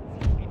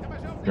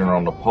 État-major.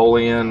 General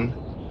Napoleon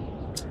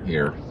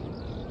here.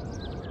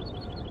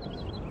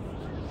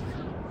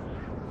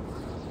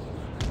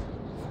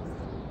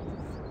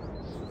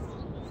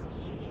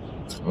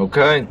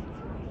 Okay,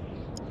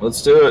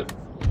 let's do it.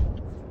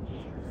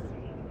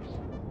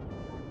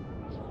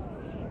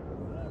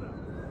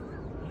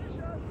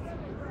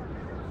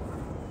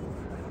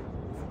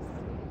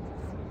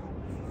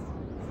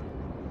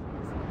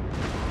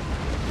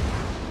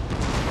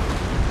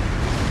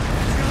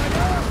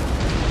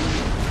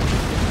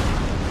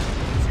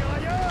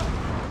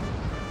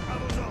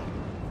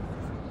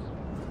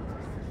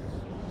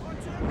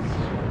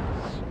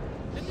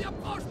 L'ennemi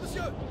approche,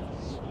 monsieur.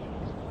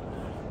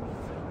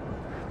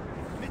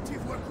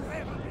 Mettez-vous à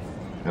couvert.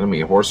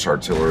 Enemy horse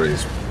artillery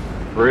is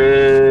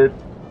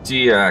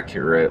pretty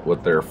accurate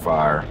with their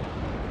fire.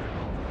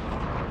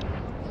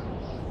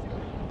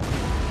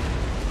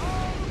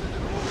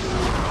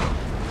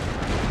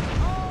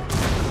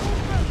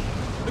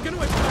 Le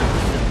canon est prêt.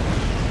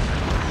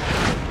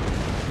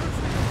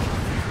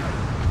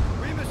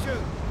 Oui, monsieur.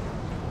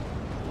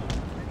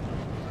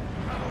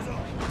 À vos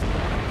ordres.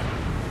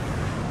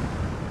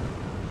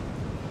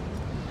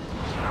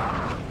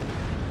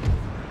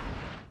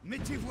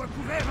 Mettez-vous à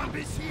couvert,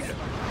 imbécile.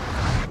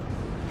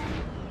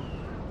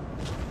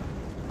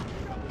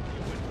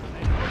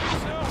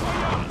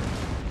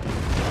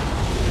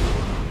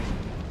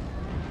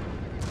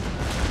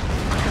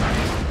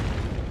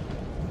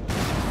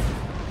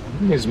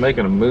 He's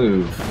making a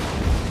move.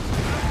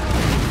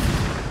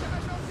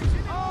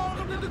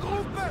 Ordre de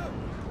groupe.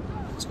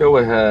 Let's go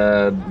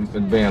ahead,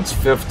 advance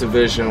 5th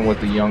Division with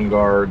the Young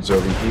Guards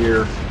over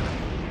here.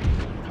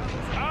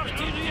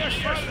 Artillerie à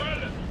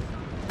cheval.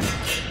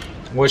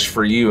 Wish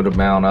for you to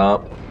mount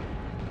up.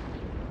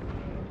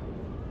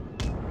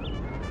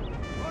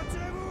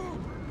 Retirez-vous.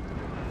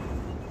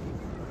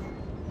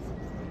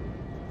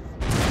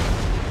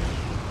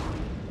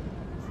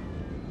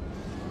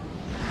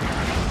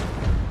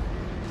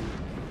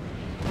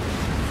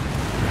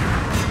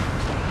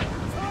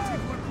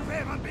 Mettez-vous à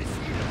couvert,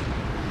 imbécile.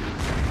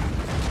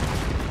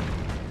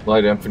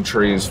 Light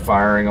infantry is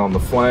firing on the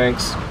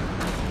flanks.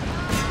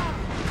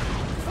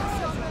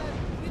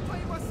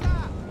 Nettoyez-moi ça.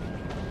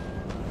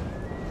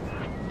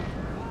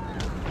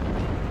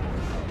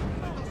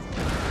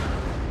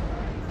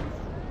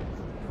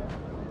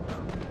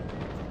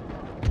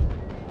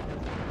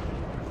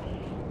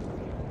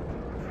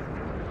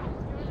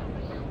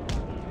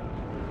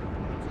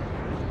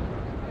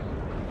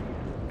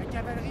 La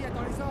cavalerie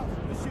attend les ordres,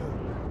 monsieur.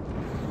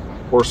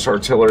 Horse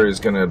artillery is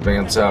going to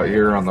advance out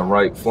here on the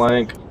right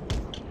flank.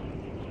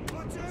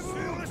 Retirez-vous.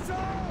 Sur le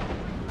champ.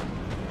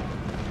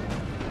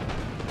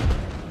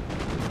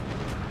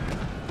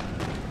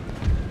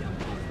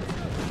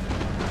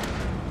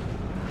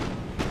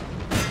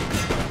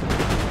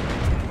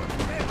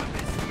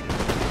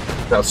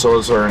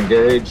 Hussars are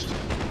engaged.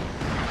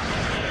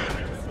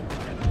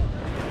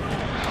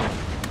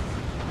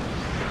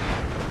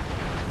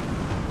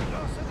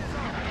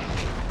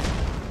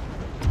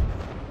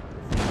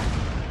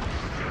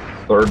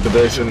 Third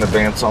Division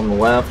advance on the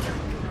left.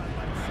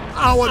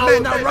 Our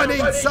men are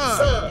running,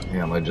 sir!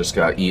 And they just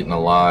got eaten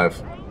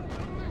alive.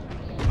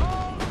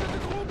 Ordre de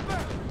groupe.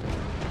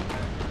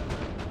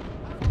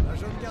 La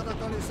jeune garde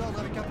attend les ordres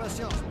avec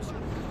impatience, monsieur.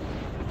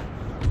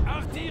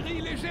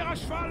 Artillerie légère à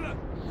cheval.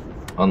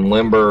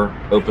 Unlimber,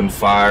 open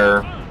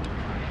fire,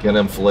 get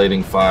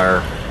inflating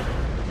fire.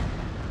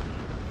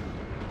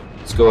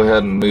 Let's go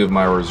ahead and move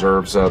my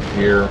reserves up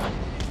here.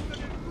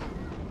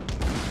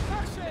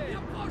 Marchez.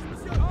 Approche,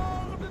 monsieur.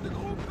 Ordre de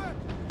groupe.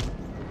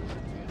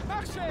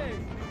 Marchez.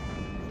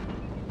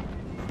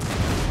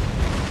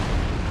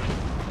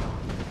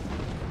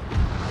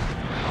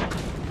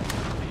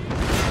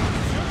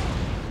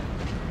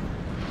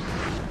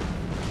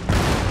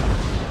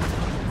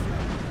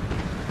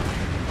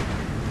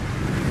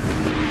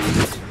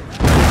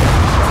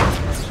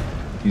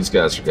 These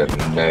guys are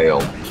getting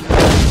nailed.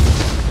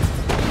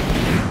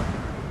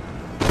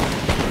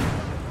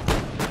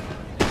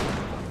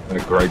 And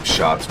a grape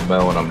shot's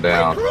mowing them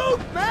down.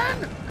 Group,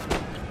 man!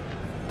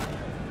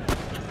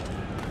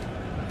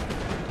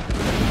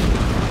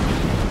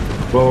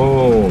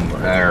 Boom!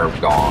 They're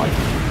gone.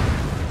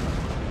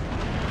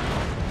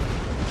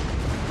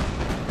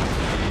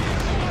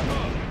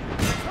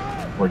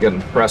 We're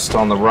getting pressed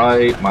on the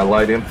right. My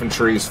light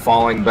infantry is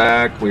falling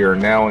back. We are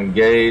now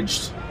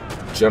engaged.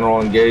 General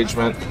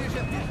engagement.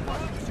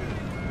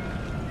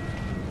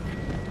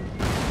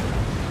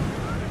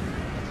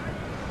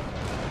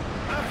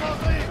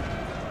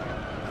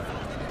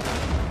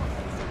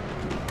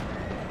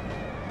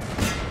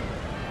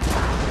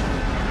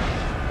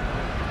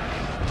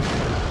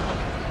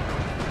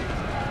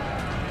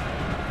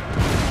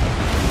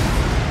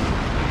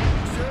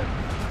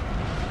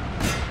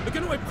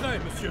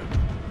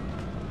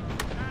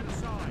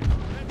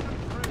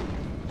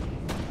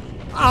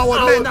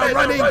 Our men are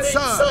running,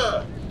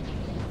 sir!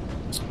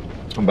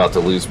 I'm about to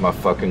lose my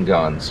fucking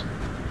guns.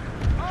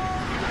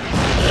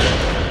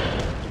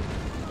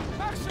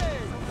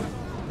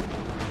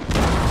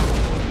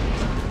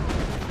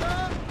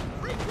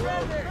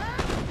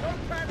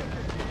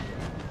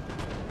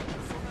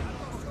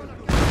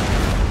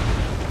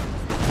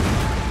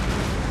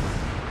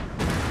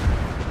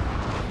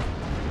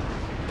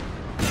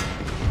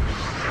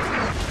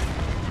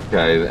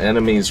 Okay, the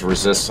enemy's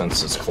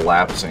resistance is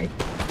collapsing.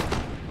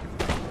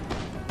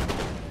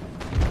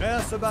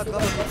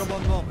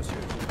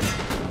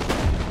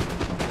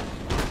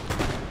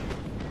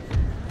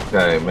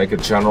 Okay, make a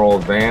general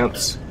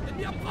advance.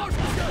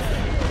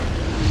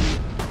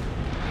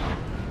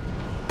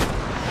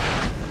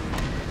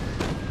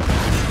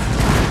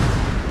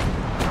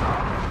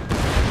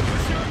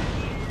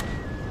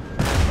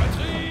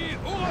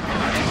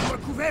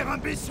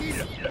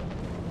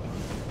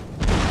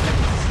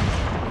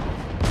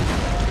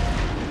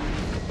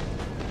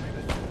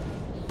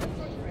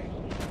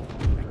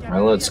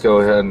 Alright, let's go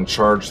ahead and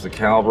charge the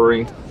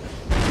cavalry.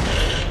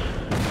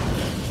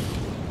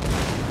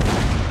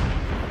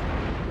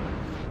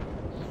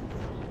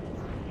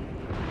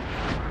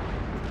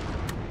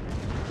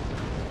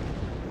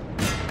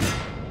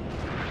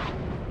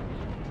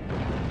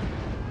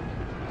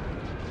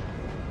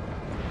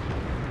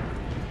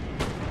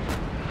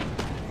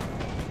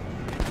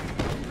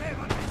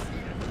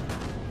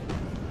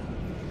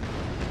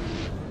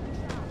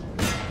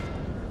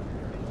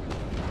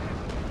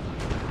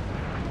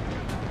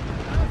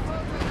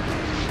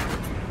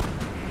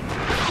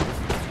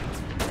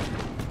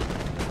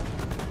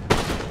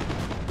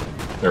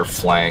 They're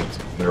flanked.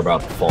 They're about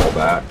to fall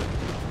back.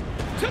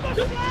 To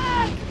the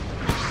flag!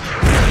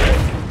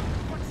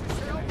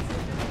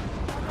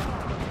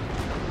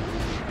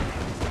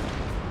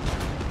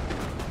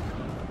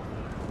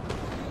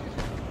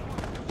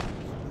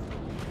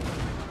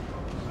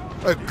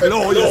 A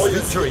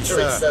glorious victory,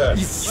 sir,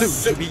 is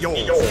soon to be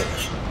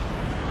yours.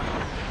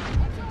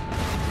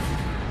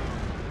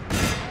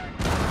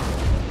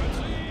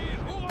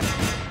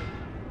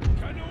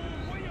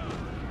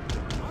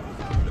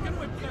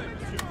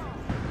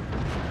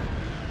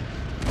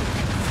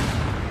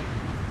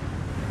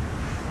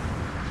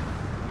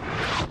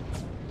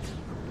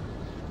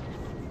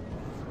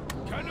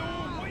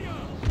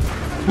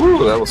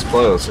 Woo, that was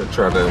close. I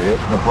tried to hit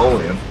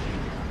Napoleon.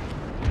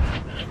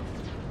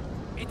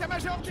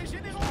 État-major des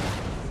généraux!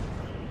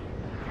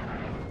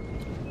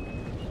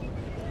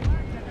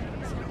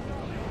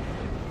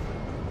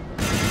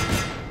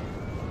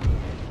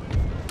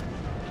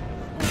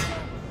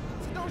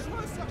 C'est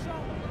dangereux,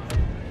 sergent!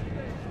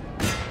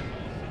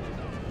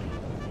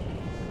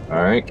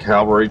 Alright,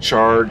 cavalry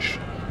charge.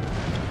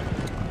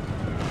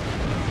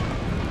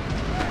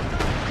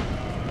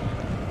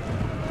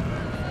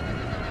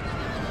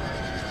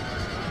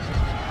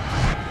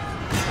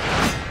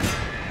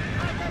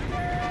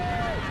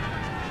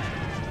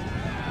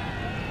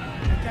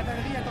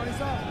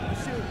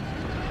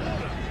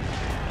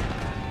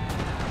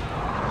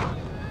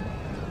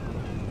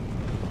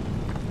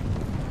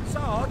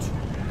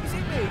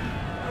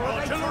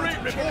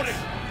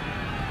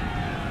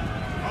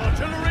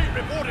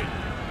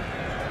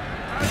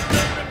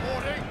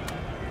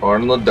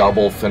 On the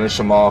double, finish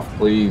them off,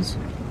 please.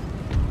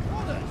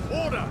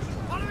 Order!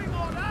 Following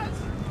orders!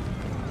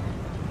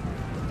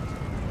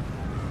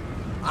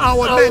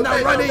 Our men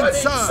are running,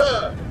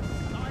 sir!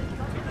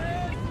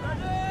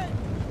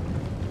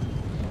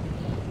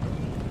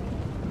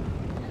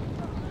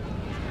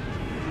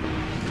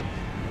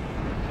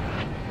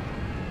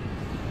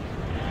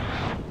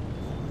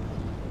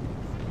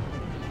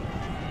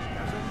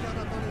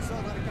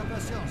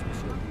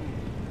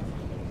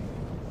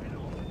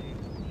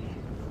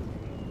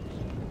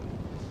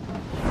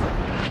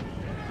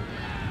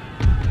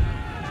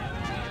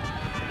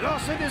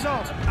 Lancez des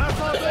ordres!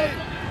 Infanterie!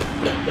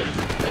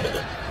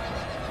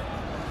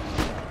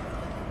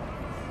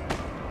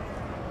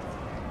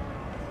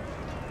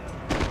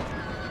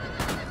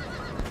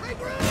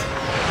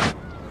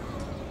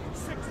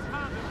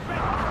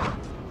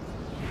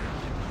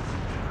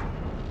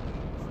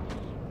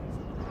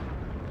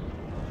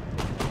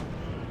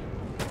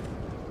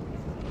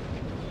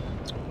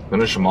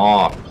 Finish them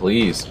off,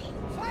 please.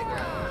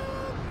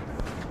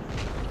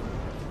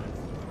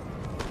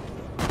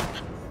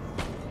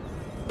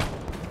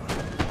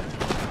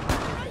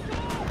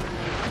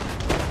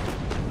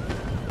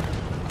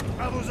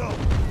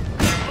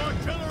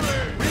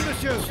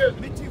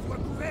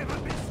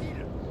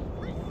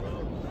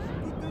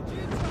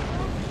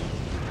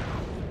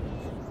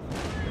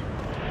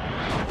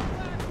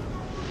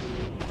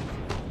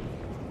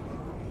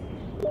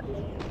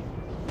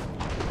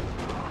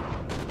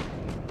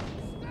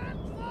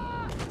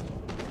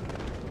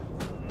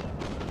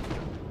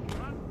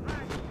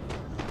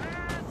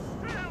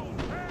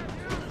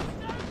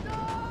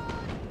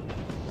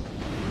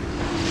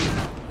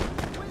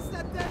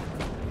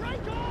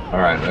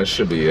 Alright, that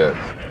should be it.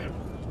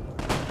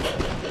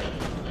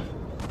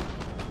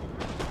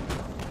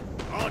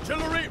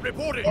 Artillery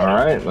reporting.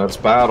 Alright, that's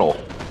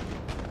battle.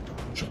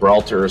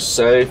 Gibraltar is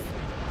safe.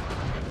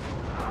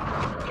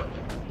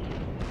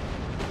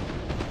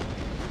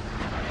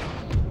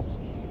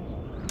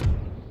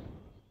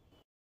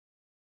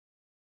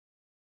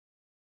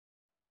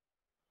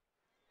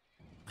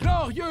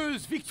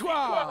 Glorieuse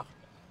victoire.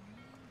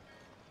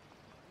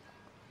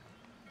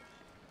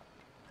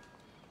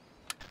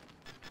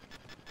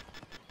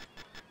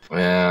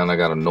 And I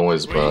got a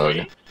noise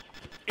bug.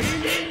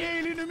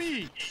 Éliminez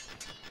l'ennemi.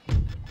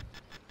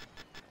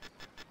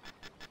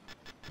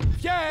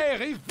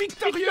 Fier et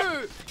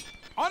victorieux.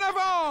 En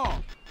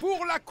avant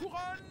pour la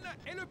couronne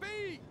et le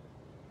pays.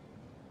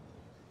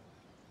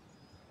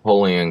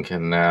 Napoleon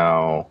can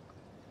now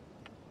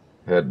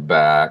head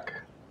back.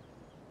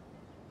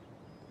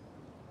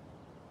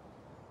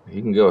 He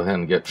can go ahead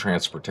and get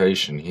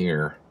transportation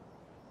here.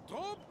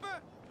 Troupes,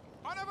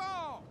 en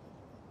avant.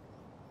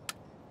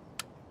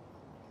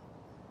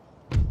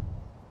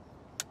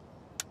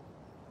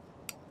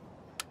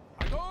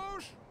 À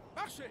gauche,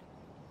 marchez.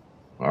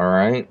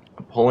 Alright,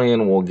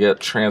 Napoleon will get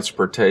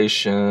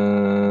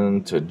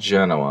transportation to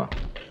Genoa.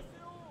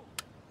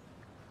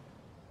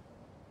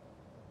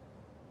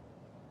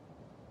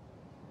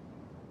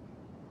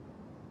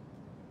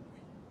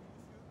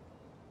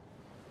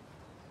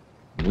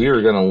 We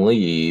are going to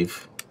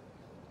leave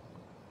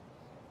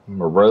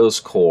Moreau's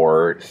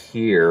Corps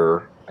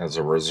here as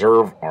a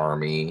reserve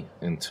army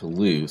in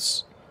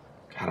Toulouse.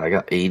 God, I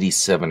got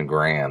 87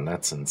 grand.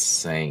 That's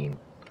insane.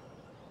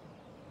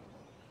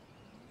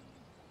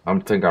 I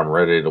think I'm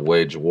ready to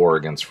wage war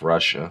against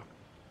Russia.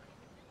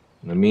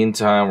 In the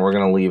meantime, we're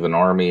going to leave an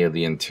army of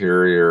the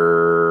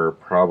interior,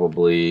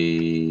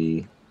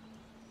 probably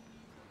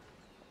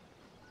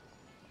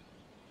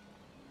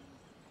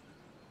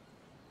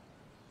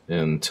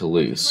in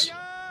Toulouse.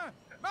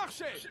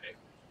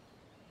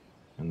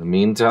 In the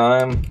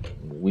meantime,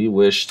 we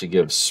wish to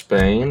give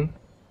Spain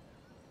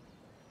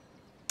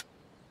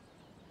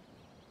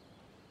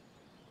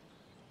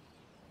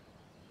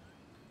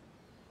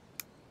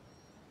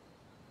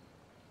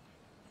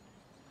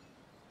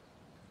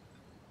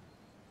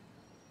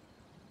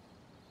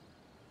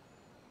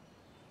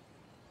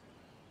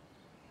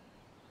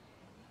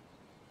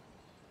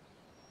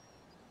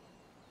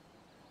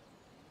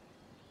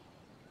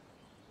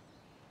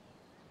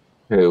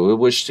Okay, we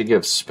wish to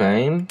give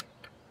Spain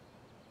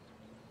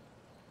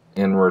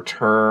in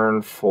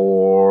return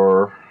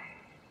for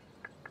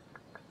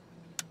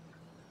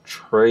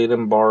trade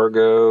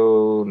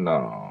embargo.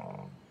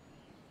 No.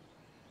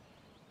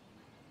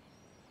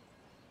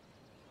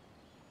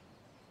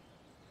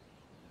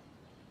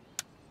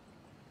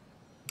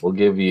 We'll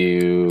give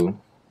you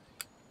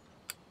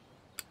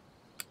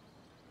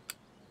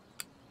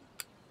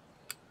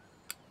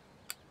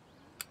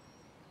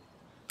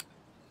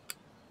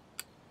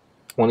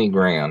 $20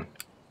 grand.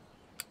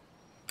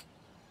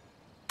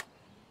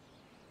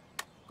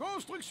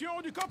 Construction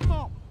du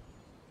campement.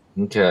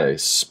 Okay,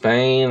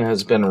 Spain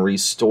has been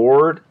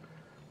restored.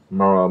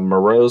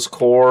 Moreau's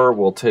Corps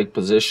will take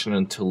position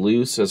in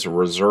Toulouse as a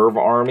reserve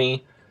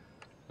army.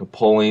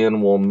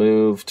 Napoleon will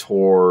move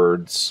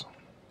towards...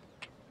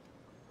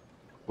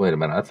 Wait a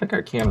minute, I think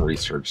I can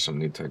research some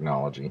new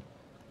technology.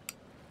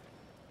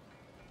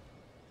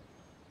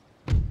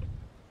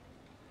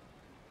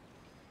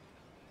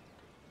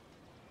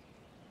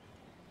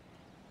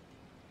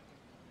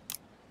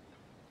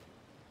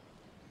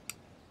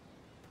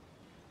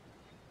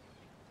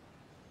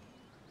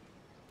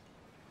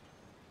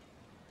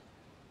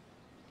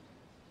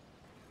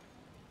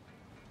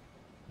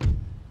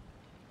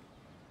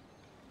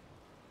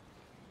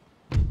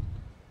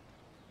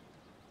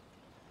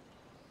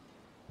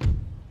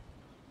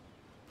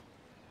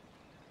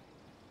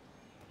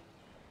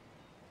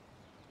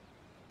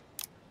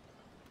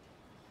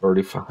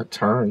 $35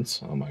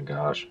 turns. Oh my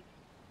gosh.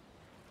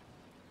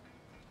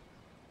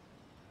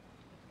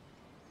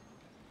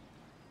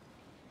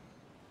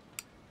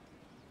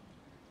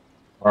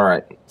 All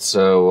right.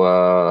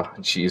 So,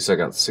 geez, I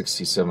got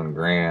 67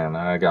 grand.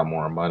 I got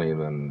more money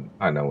than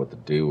I know what to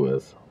do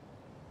with.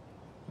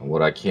 And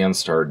what I can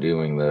start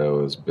doing,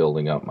 though, is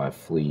building up my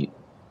fleet.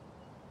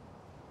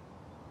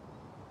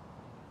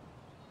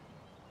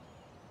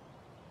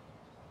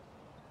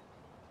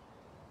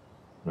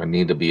 I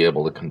need to be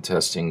able to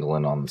contest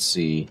England on the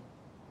sea.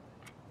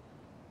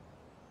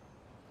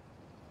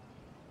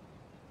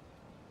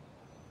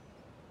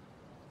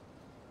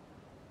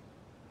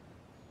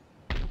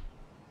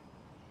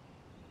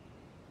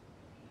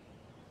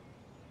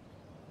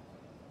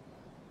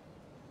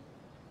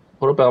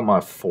 What about my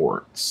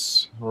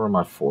forts? What are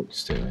my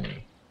forts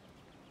doing?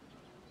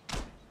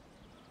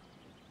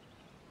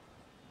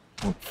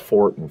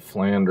 Fort in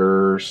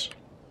Flanders.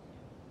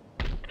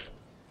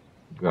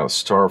 Got a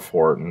star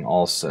fort in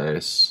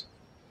Alsace.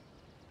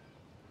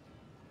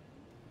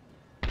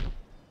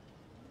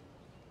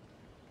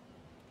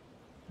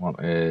 Want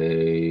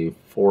a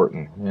fort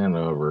in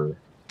Hanover.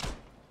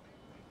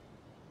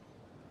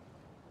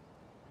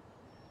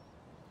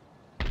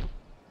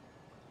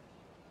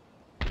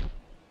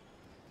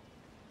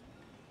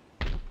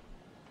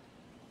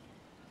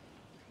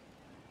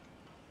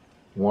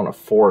 Want a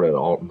fort at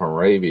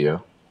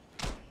Moravia.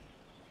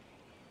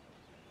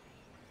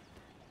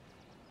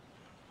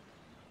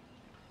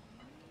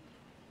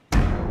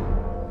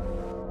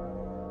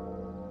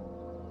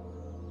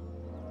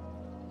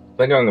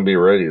 I think I'm going to be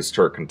ready to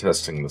start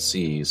contesting the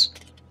seas.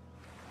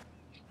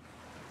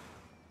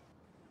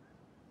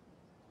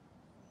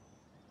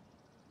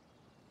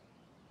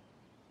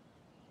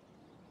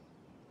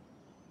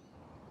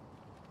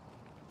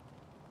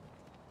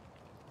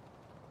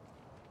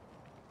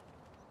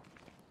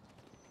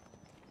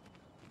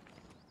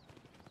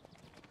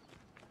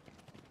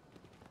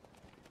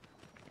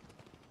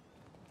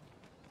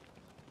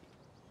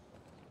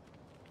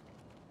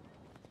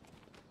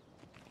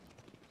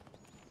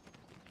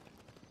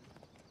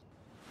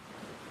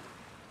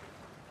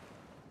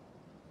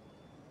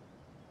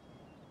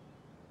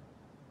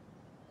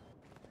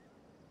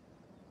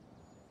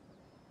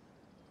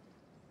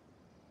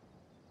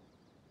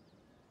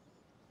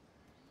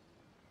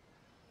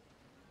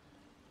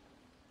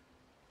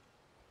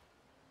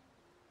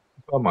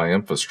 About my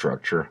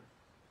infrastructure.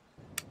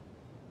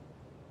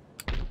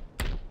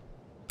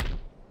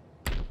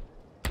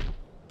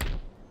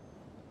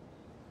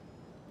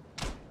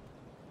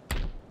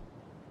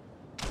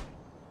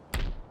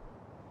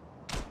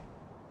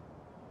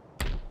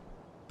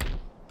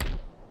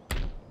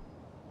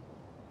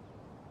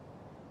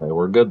 Okay,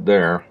 we're good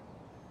there.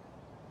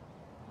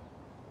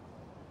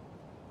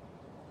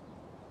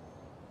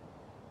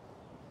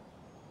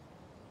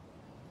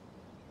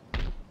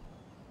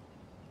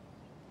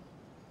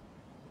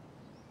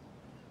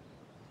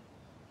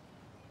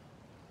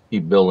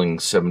 Keep building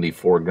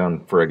 74-gun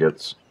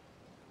frigates.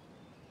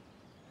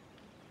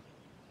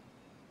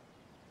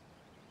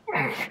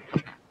 What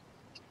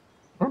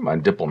are my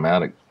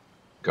diplomatic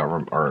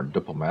government or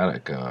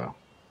diplomatic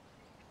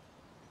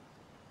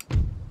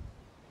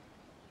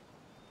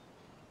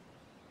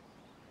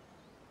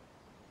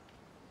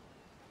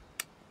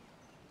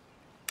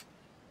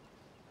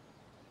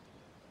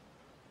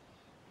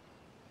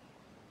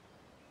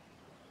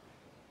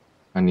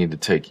I need to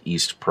take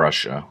East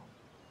Prussia.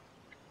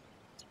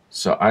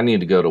 So I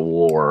need to go to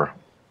war.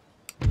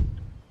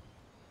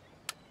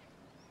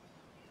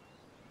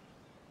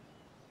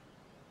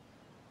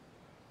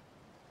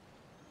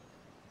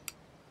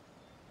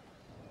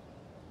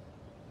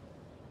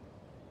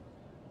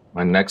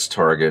 My next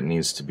target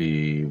needs to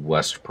be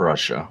West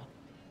Prussia.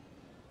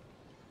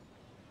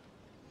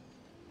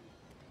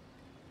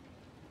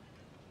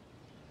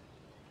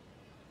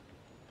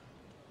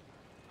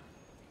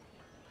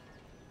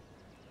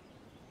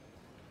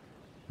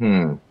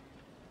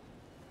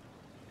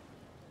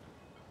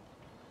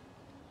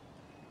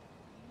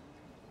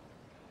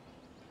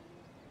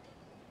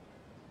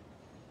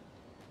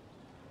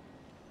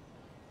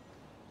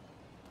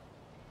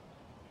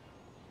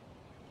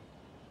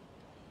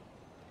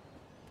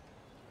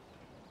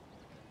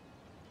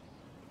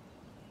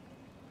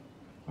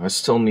 I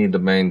still need to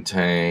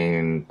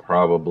maintain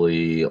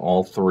probably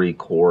all 3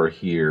 corps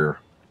here.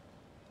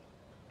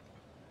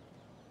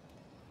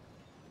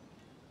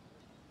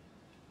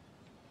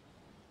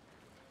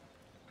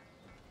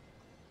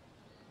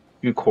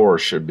 2 corps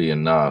should be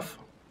enough.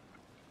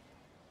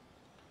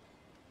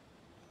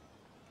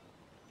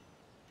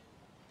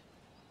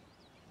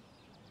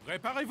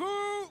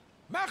 Préparez-vous!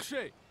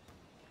 Marchez!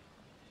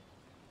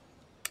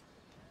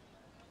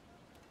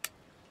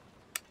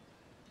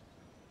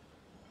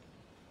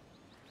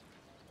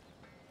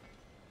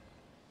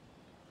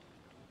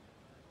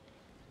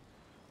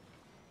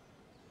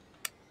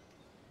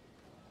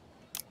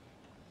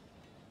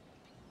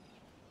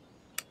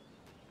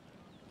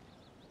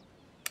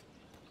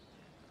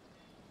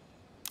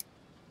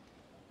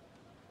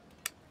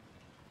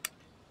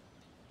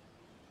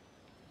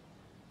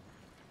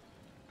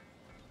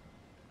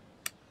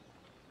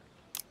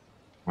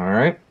 All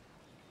right.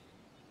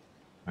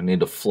 I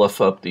need to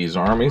fluff up these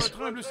armies.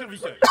 Votre humble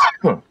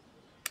serviteur.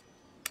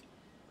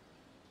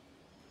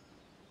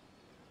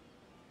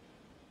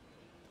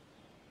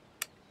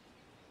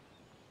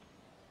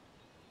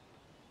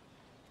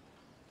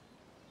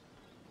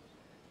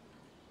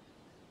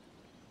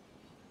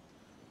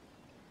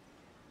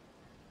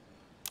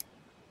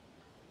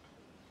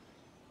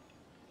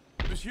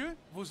 Monsieur,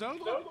 vos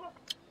ordres?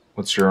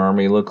 What's your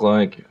army look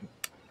like?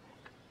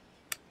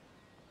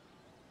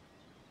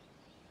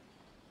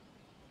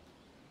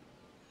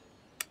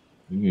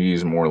 You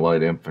use more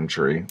light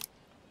infantry.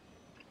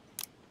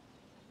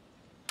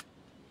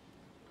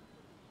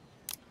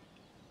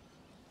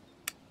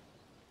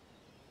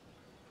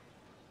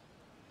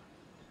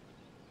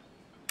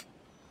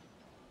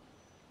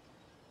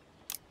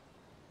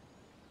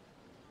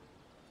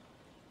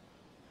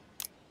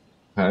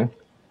 Okay.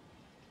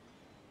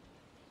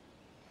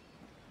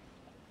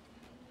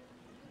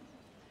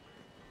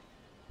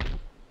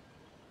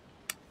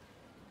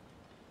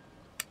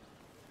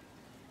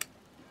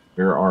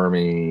 Your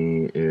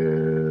army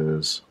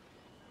is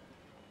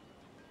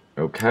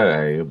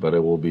okay, but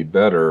it will be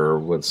better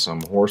with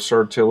some horse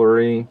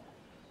artillery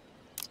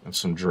and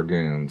some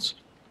dragoons.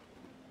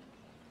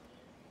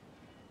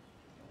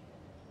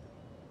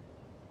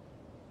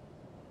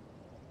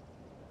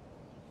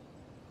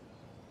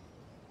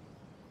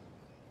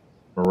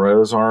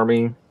 Moreau's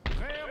army.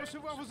 Prêt à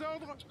recevoir vos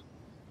ordres?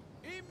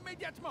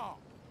 Immédiatement.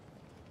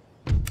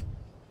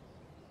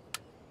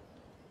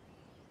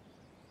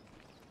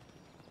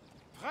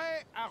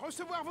 Prêt à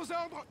recevoir vos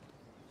ordres?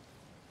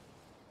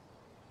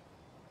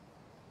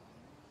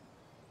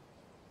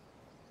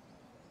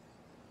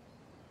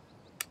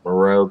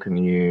 Moreau can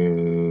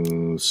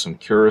use some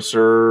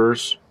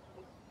cuirassiers.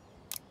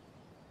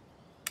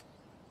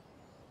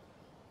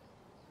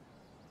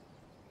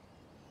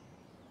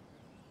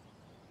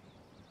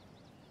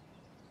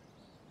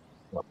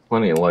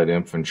 Plenty of light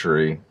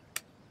infantry.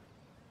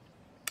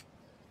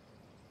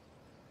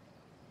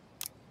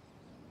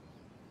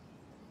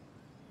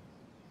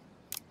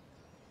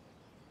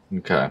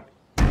 Okay.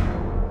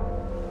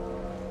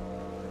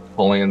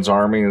 Napoleon's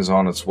army is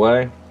on its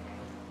way.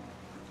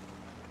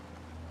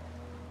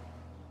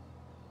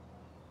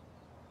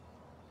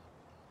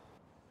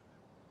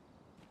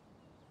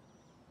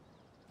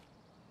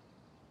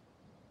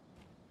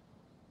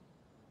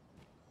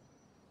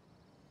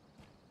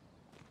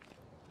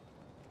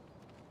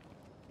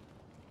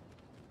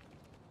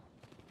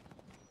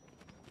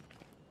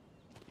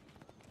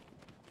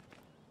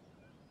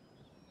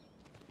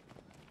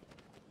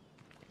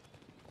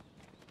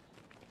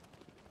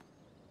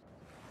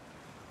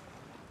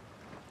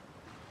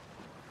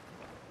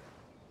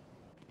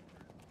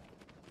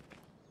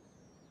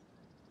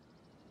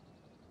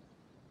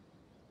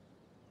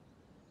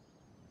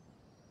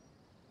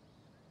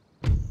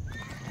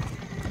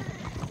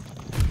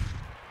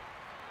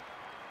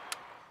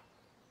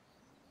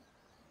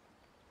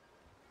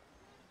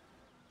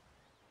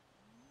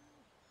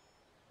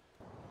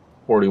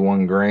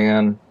 $41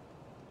 grand.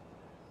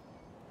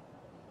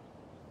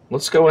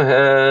 Let's go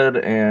ahead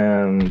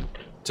and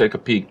take a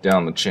peek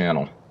down the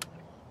channel.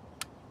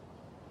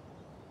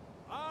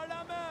 À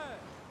la mer.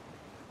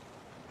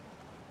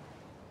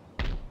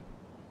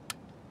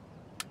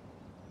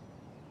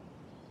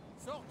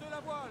 Sortez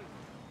la voile.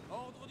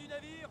 Ordre du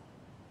navire.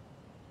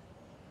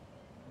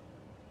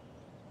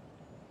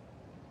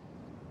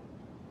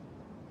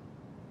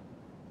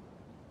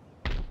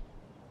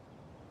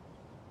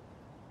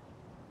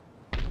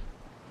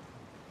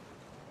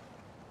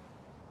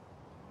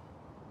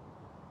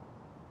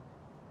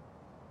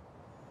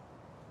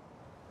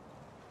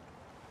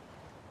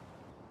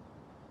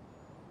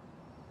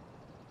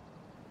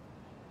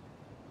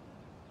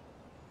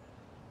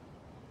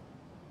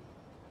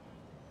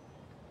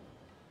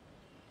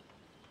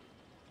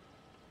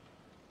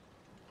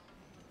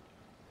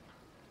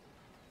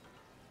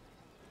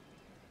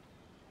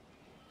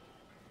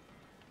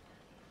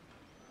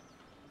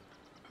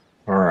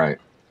 Alright,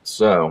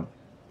 so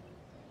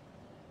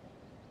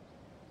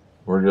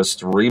we're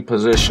just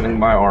repositioning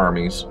my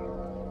armies.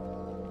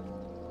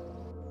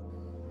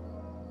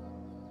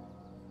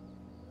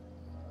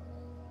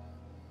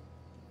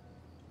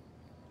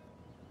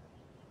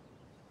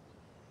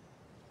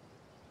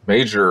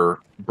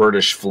 Major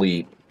British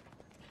fleet.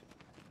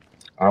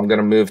 I'm going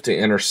to move to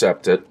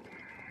intercept it.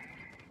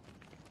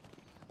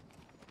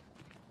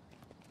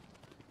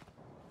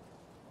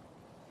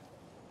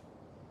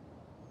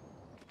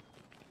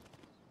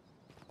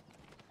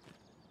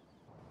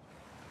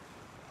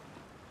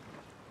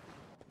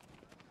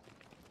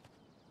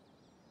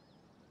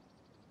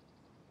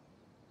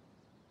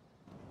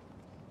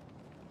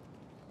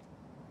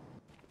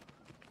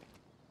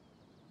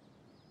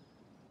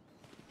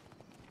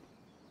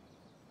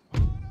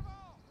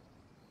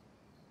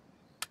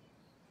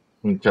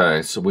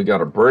 Okay, so we got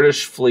a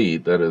British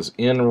fleet that is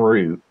en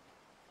route.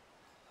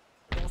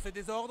 Lancez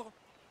des ordres?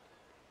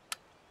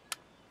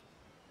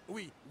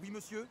 Oui, oui,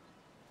 monsieur.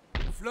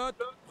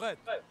 Flotte, prête.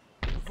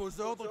 Vos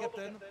ordres,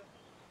 capitaine.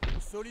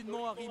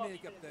 Solidement arrimé,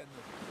 capitaine.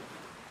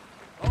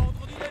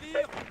 Ordre du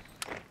navire.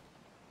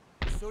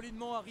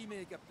 Solidement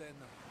arrimé, capitaine.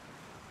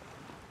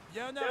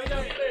 Bien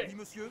arrimé. Oui,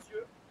 monsieur.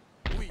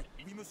 Oui,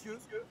 oui, monsieur.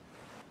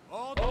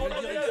 Ordre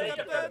de direction,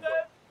 capitaine.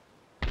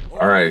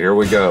 All right, here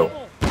we go.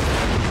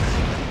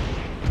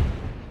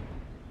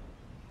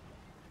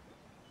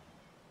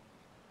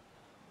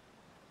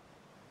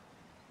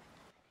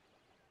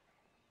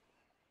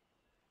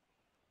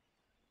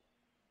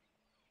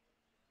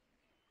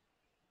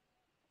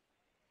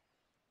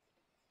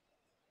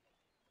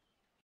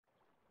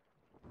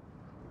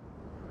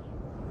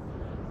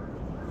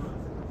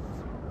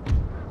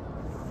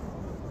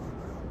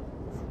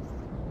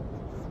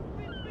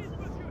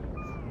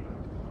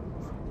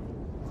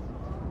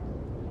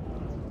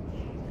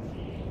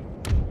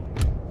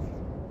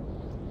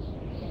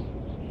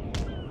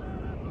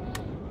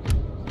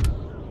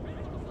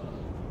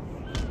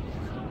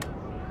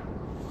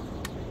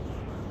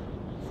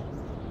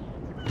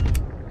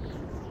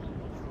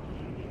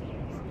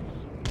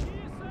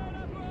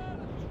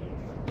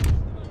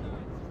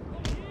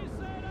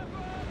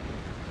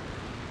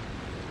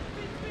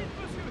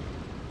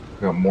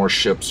 Got more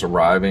ships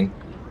arriving.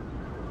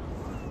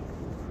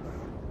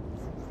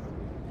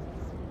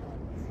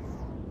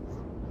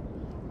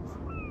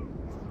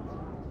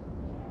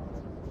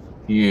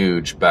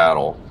 Huge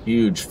battle.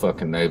 Huge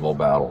fucking naval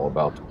battle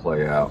about to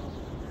play out.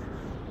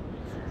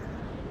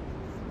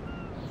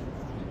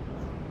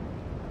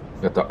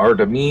 Got the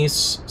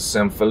Artemis,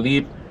 Saint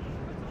Philippe,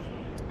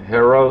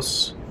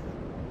 Heros,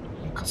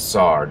 and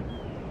Cassard.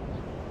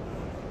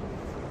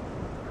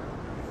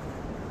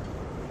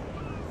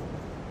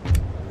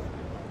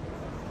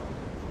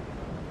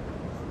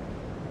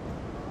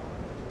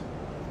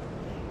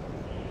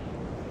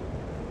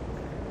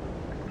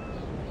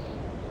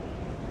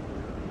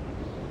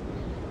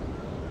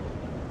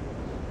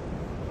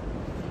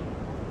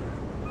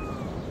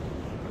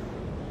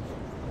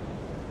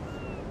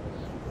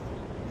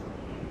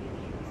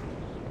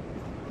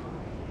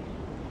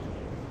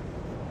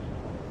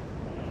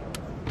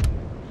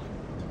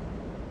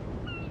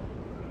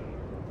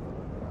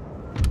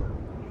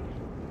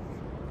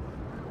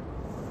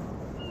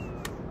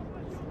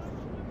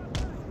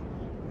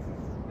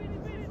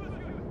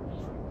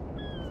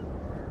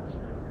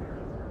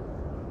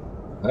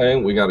 Hey,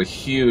 we got a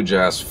huge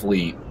ass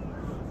fleet.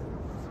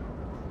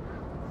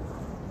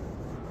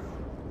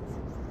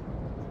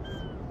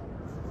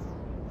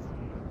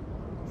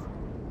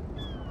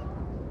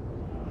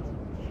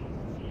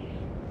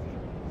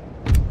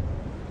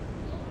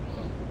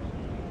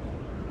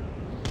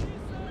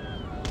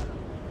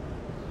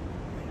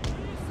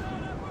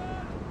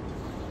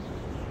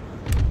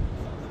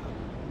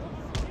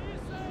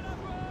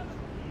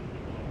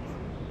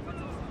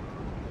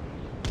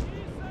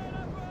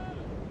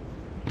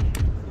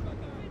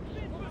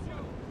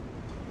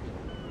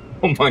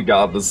 Oh my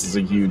god, this is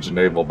a huge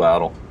naval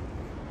battle.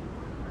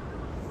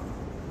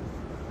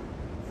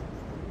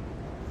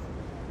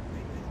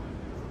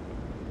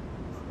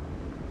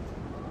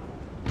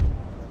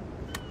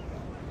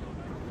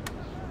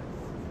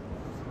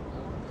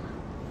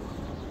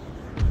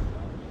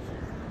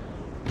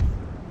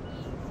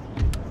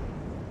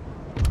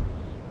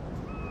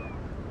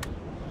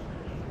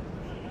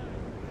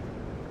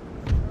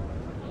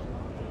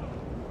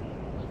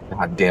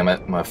 God damn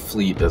it, my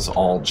fleet is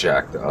all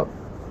jacked up.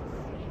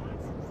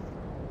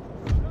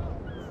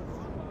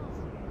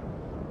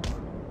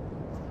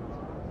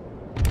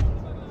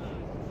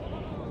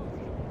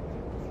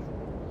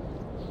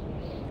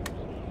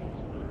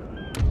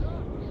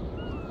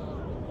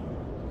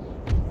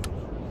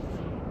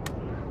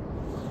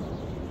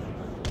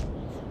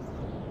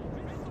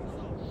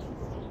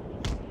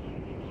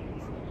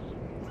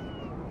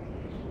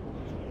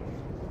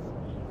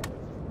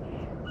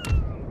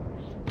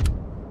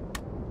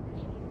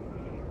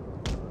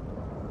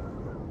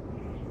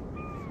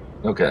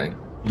 Okay,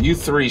 you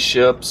 3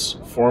 ships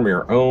form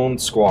your own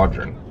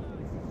squadron.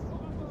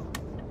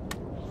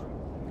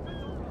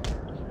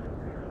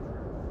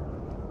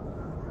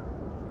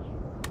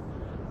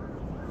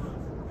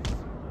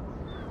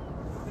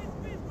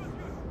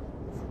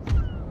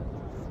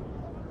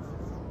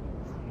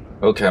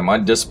 Okay, my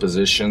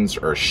dispositions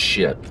are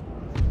shit.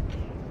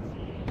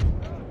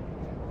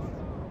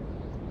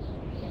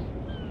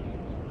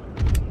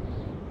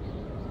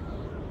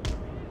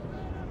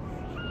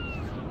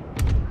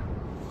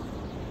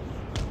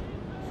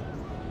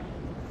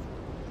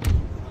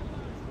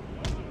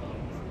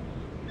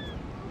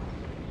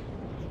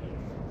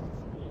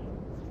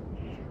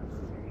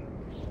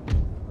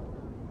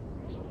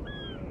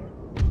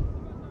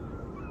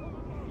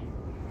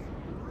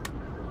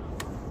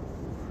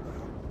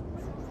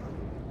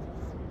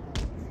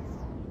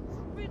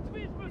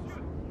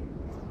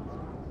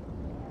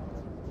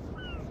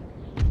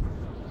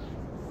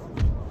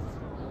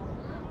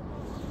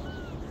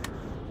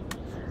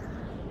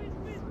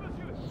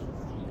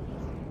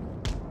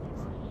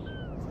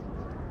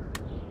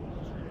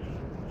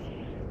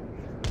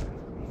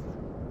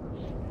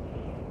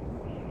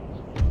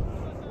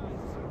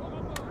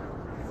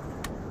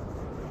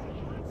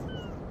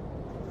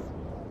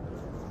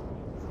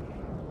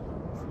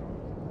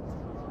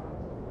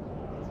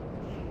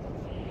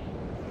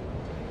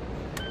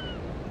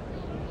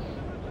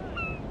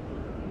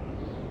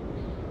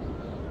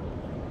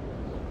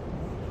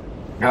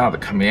 God, the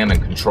command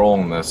and control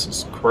on this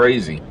is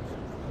crazy.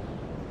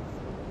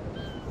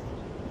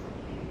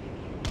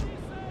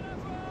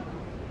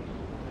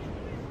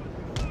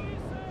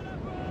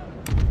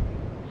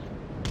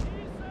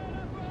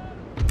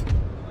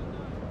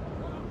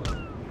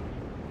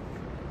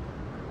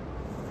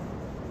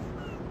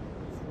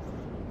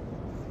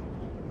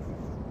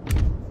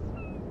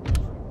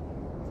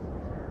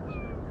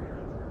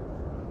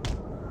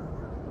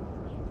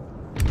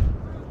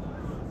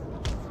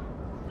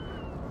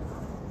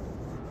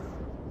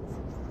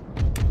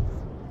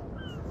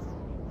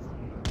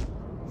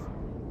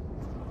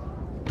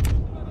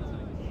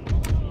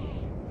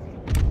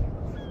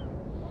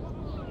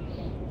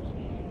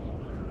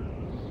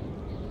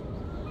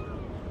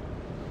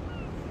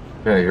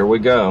 Okay, here we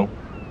go.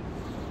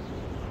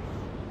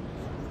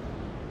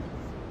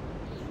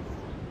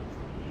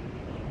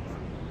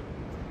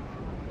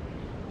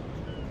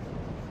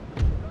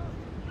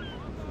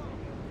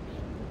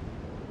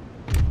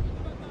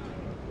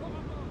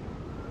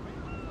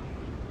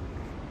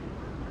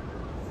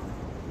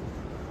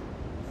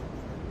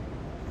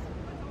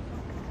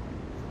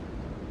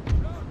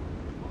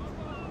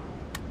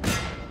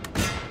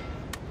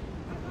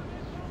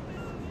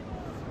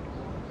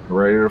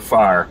 Ready to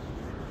fire.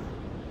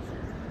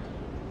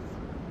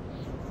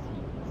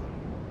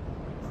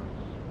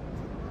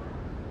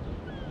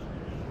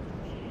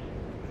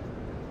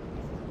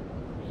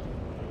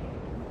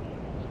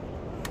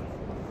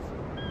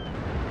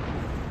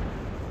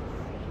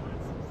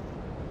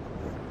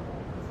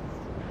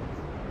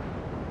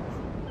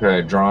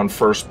 Okay, drawn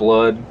first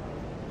blood.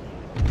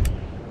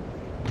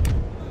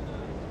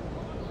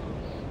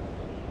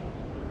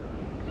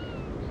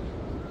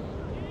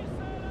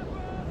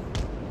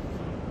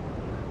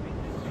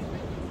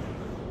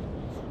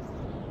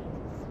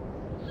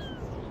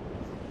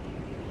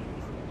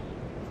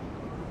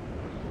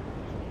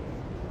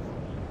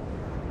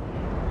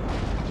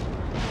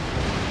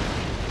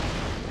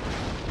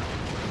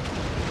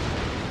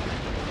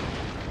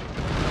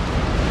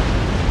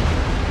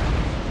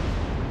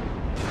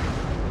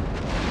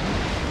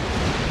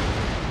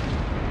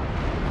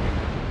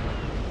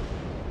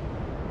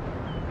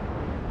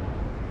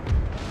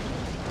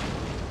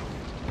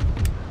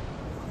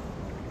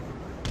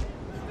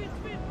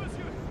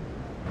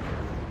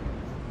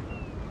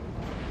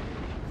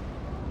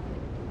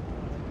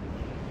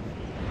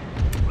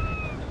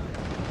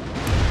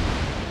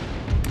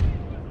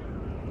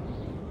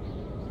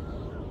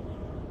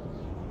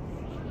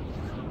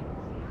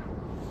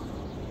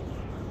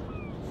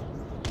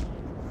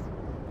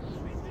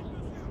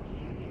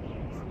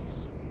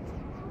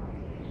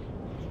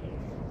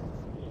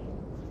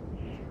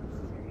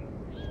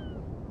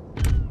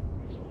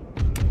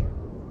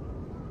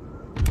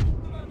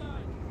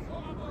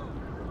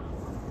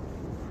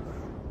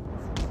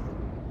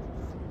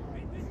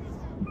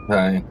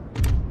 Okay.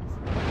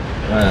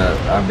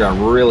 I've got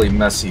really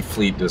messy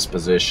fleet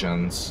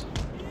dispositions.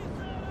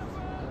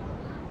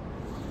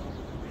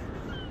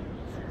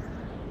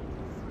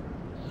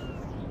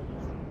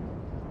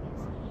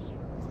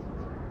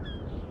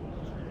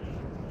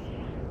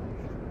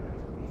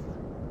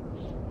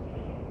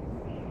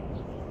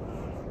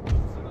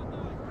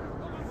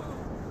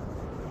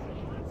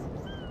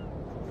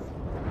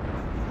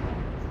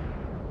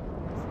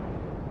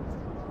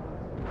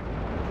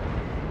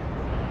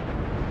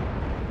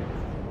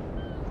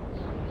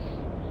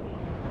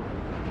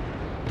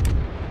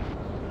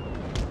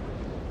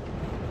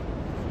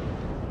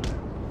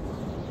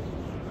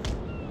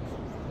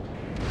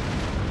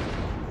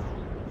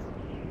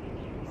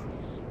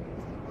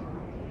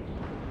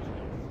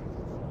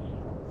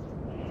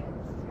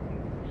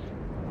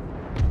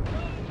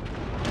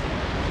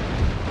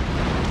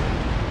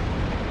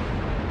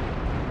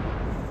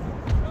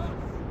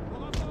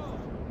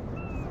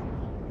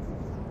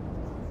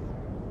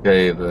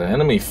 Okay, the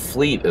enemy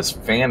fleet is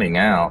fanning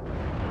out.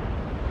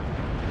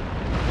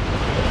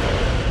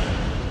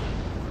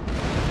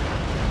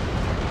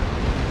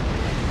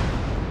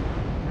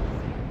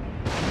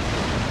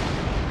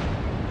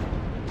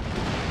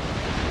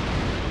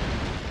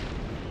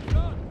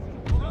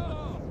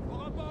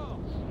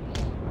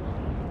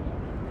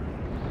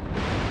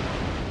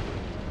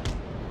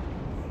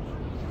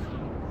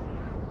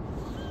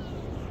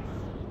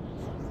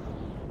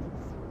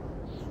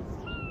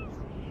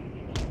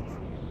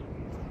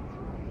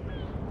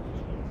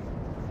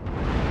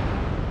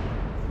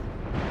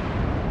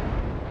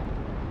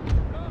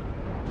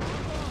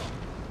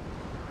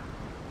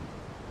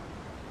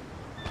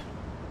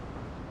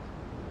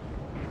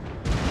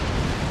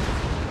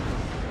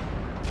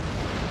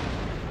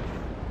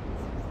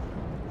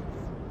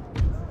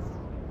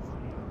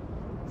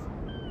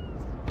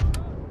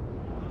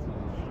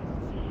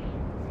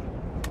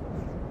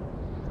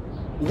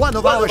 One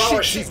of our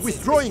ships is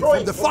withdrawing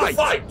from the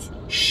fight!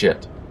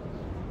 Shit.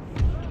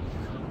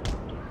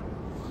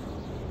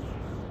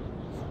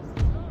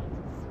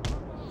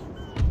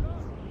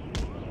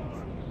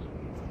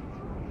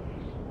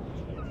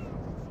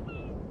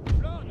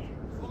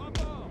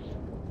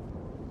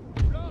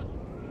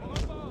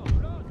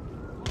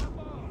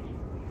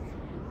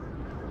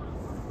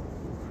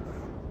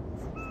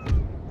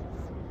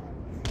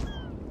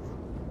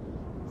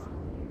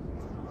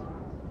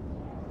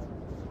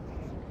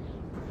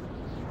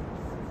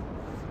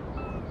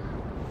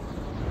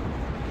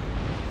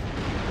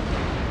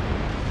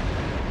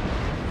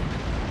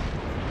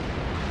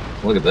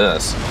 Look at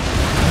this.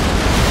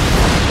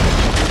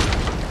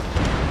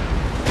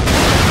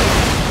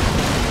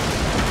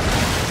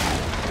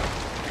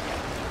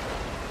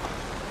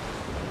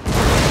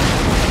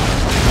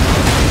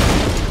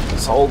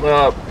 Let's hold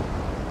up.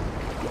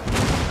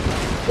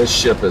 This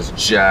ship is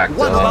jacked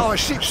One up. of our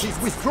ships is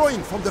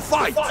withdrawing from the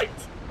fight!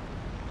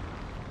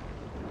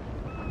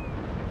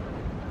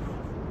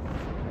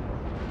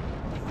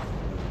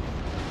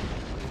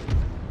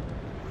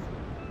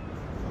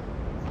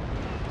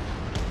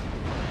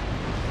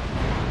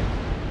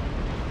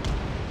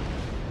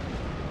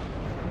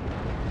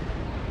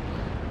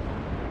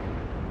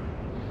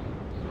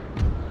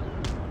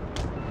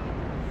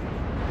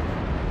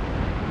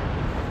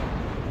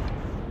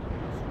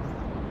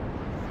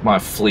 My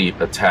fleet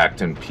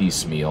attacked in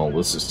piecemeal.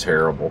 This is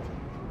terrible.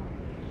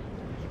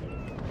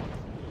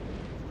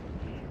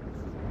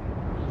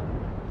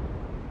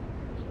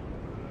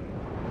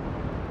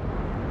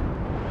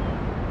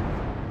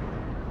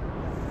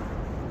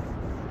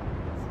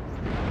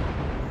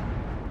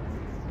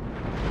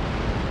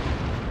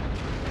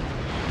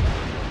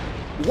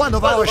 One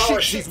of our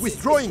ships is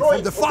withdrawing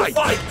from the fight!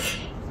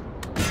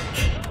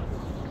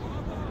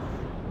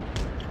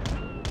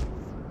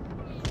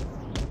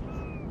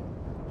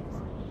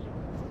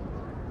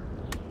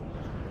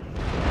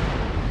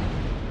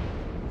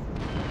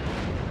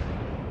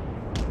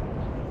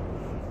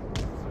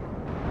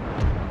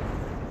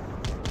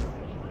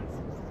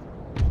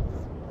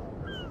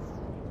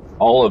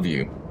 All of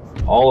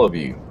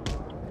you,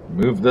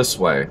 move this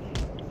way.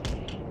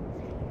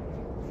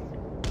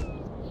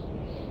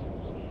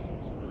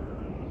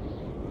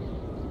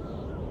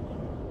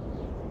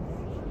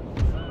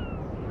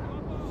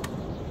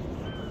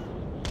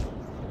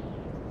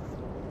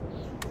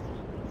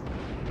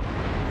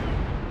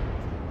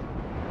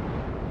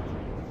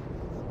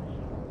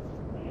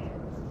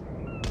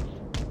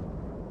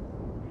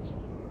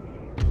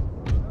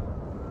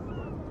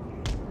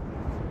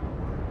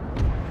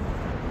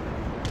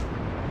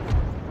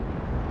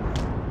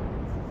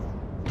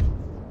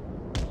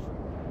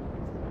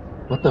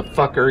 What the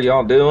fuck are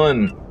y'all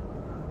doing?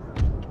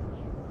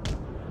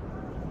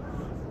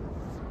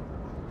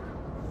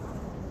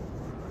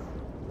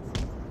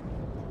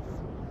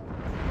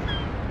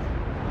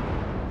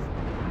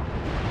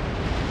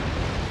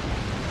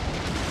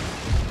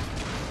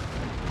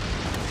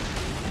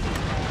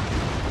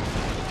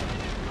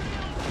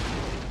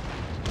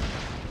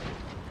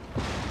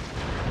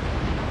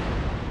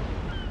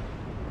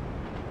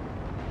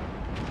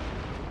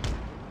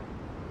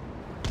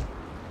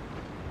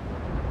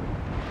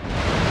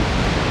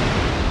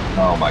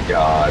 Oh my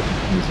god,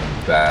 he's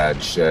in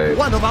bad shape.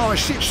 One of our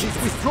ships is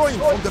withdrawing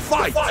from the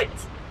fight!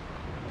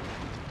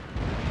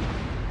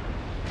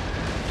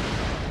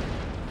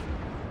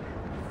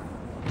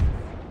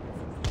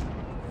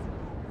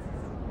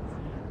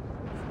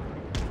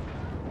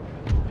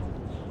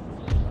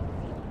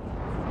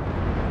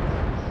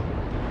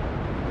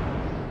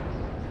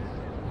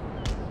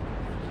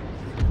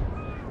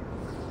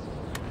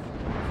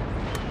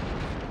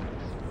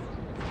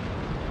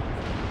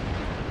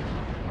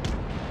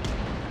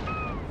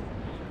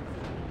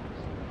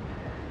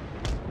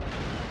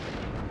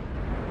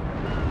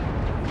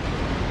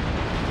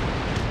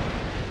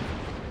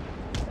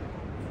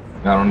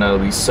 I don't know,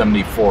 these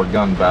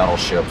 74-gun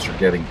battleships are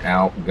getting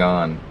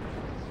outgunned.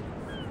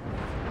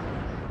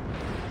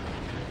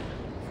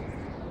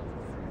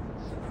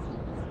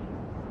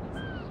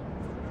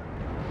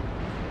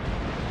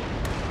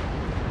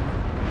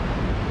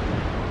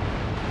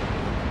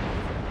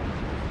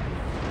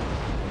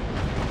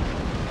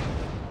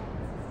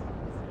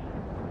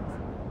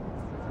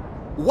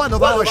 One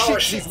of our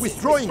ships is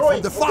withdrawing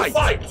from the fight!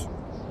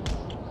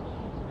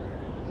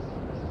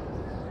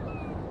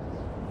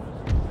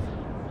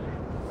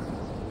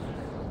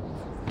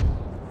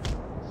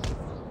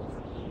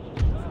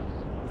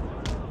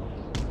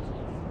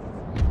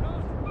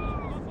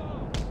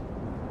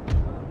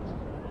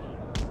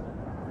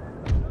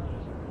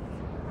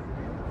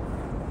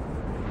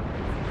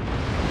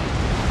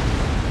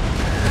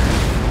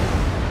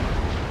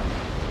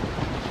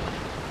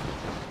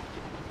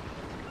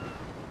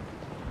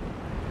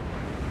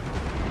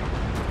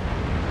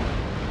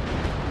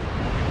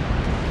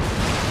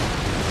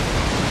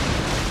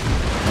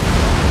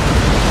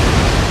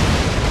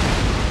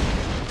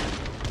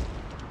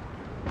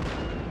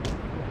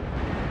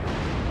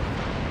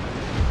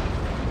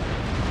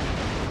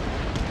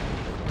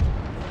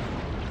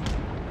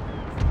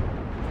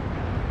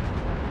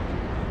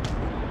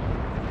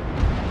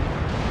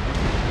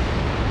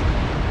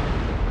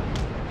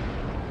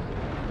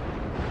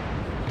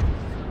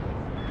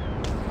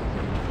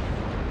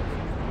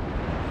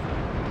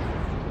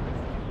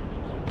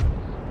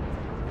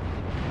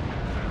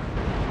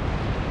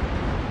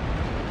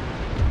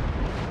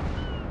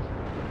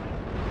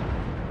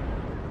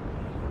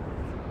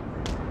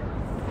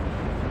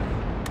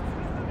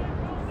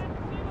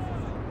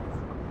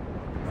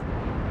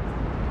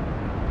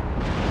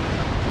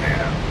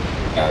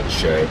 Bad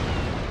shape.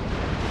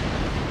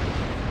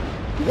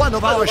 One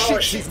of our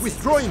ships is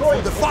withdrawing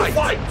from the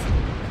fight!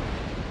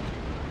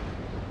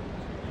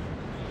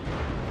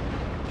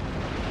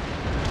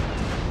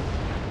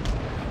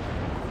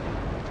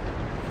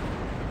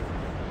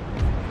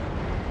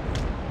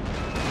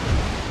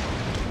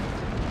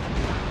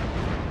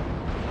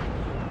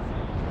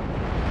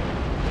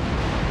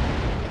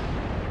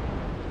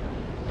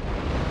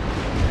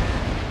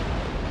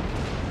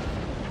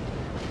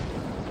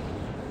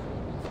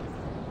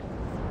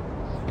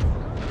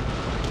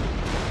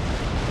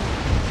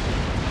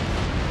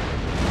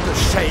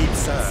 Shame,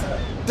 sir!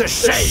 The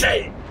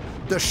shame!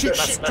 The ship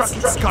has struck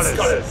its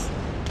colours!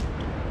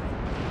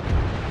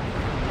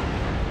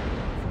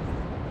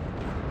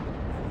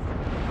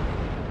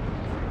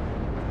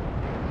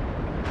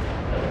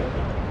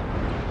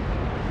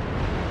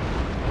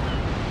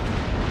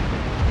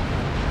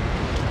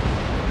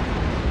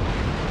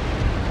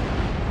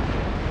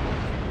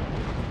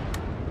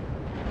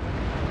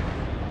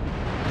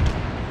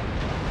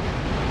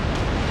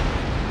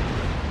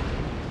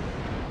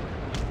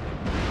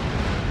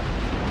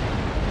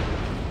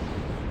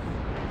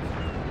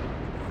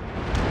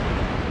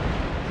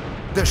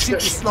 The ship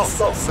is lost,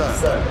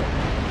 sir.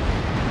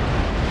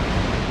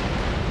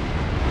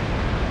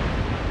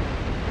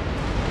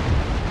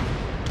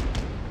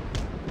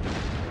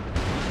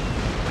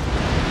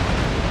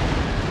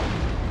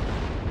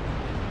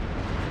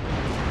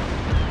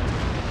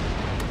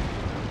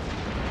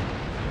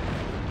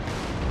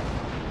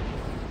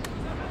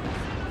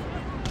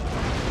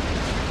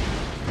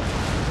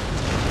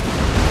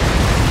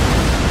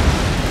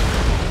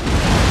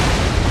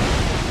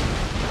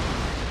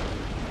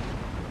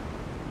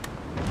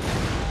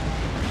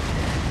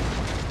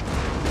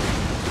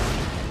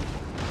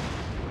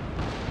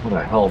 What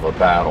a hell of a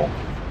battle.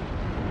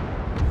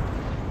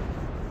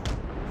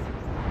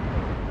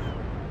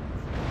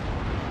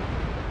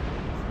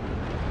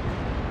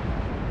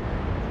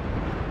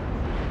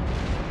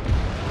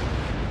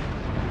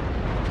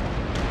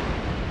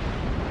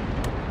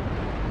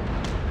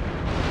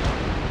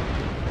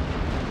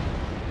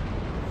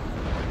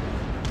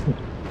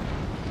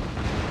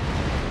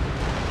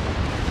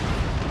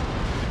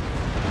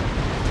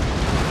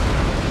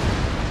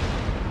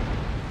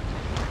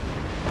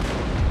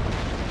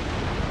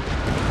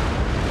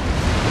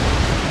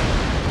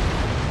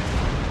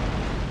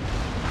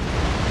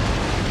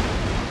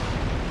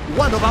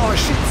 One of our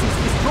ships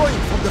is withdrawing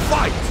from the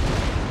fight!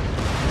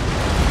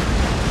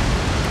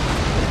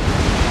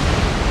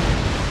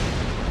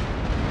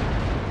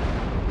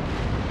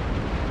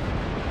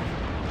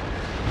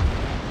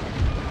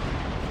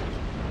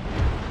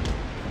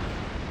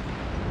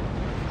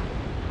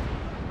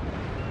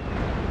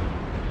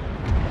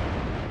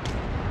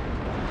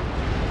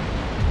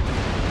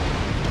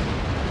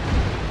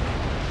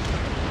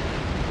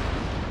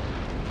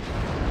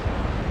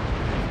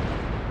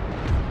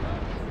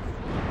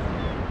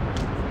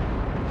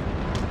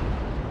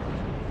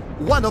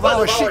 One of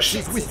our ships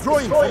is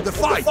withdrawing from the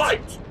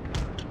fight!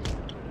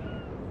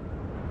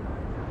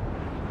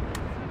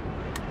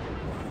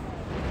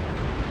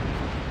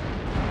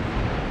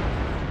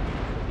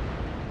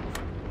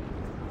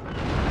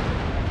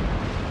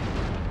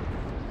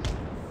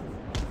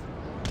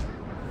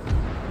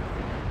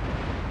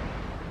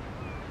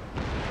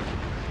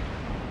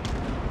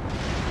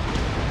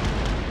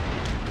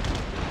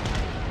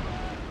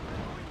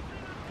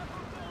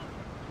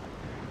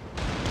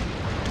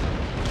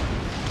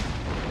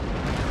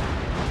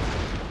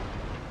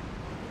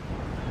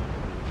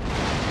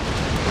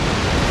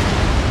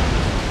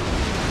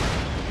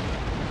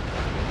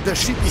 The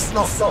ship is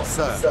lost,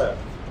 sir.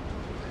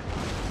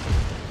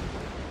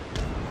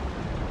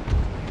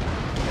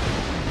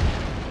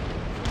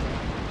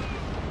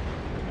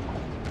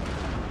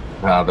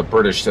 The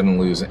British didn't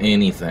lose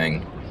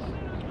anything.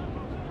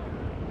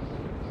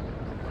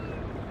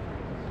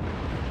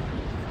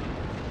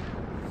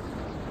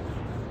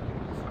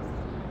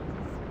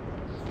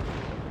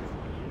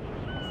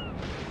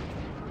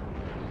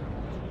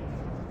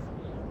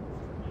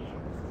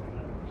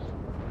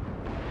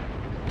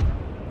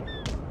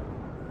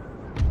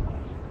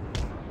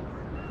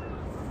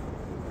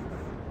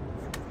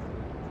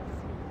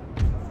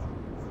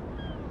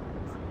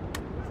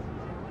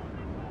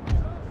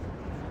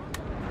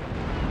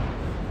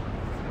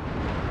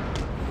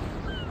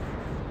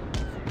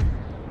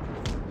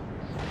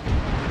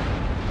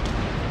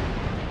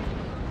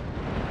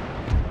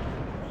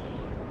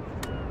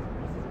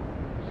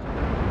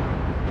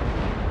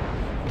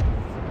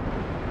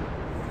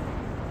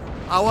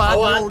 Our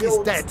admiral is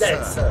dead,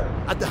 sir.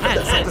 At the hands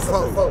of the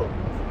foe.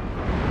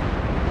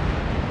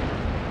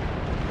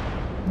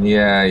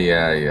 Yeah.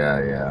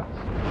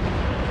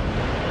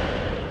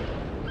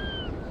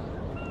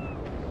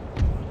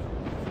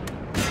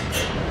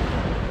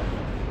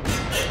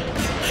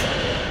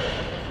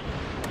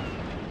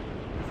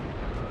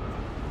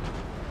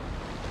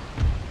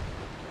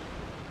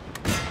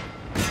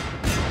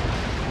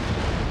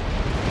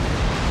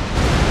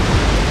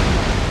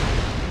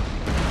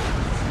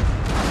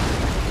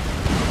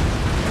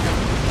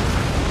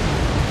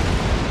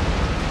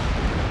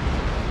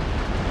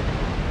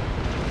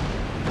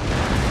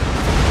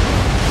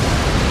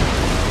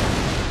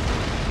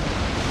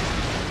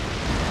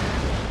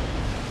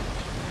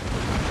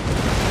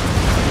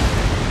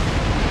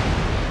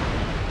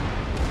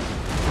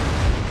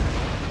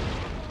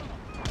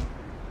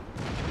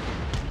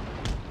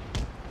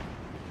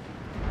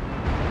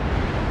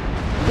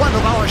 One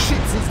of our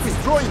ships is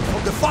withdrawing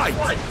from the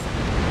fight!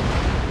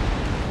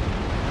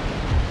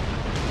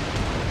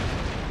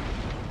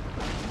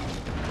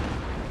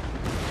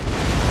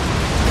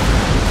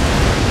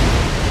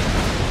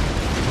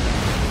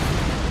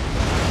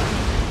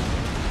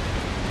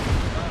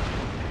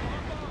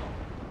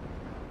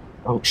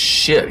 Oh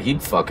shit, he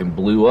fucking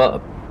blew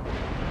up.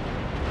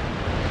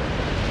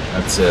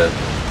 That's it.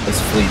 This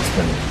fleet's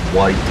been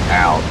wiped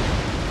out.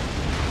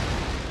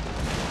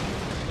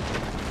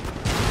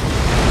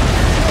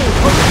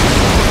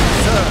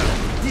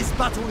 Sir, this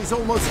battle is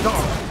almost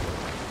done.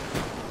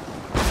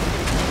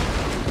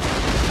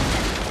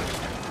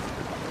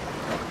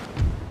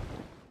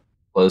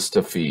 Close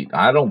defeat.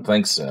 I don't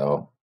think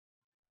so.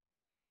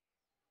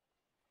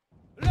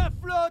 La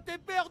flotte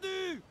est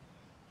perdue!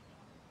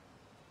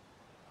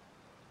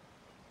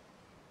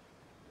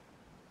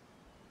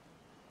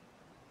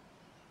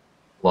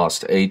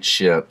 Lost 8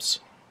 ships.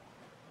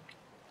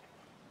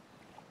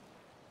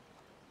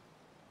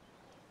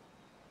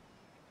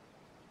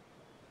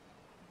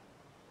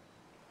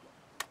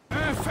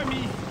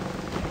 Infamie!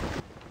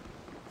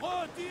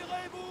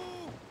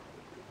 Retirez-vous!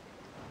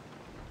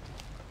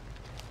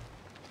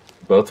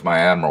 Both my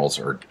admirals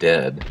are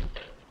dead.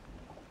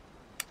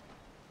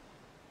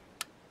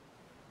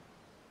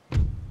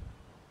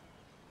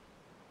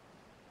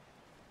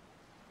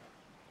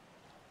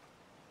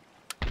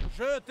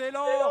 Jetez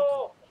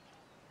l'encre!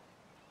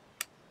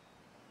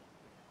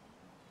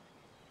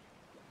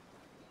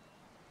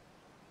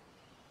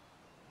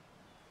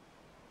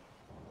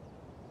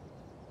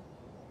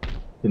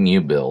 Can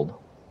you build?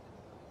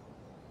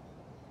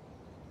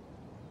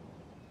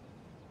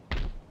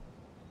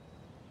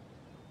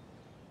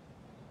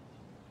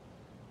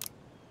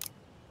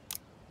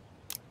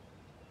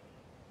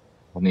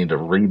 I need to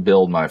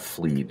rebuild my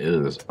fleet. It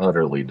is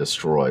utterly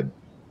destroyed.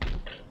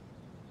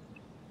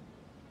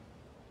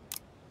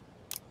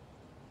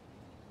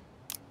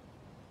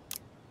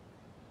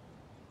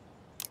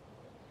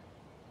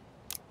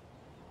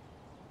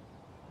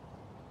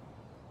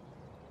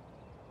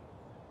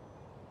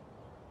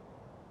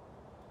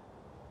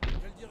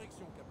 Quelle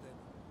direction, capitaine?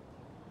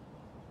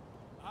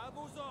 À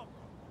vos ordres!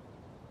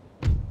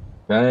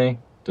 Okay,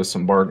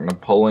 disembark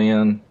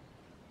Napoleon.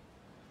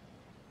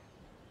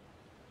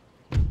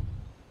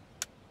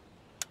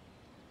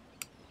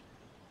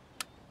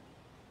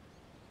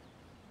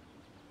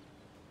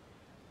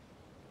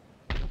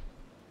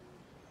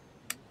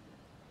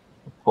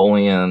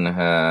 Napoleon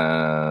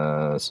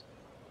has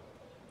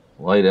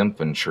light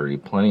infantry,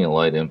 plenty of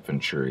light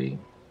infantry.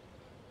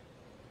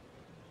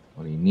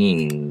 What he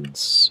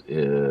needs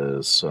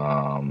is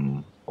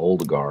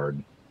old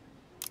guard.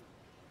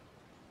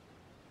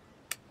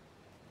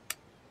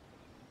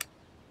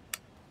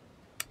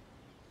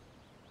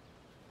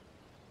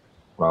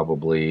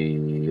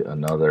 Probably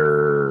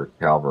another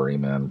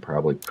cavalryman,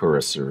 probably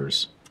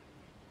cuirassiers.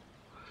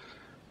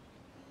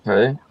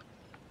 Okay.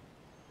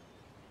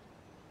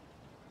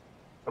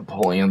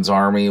 Napoleon's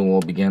army will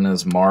begin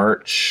his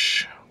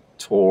march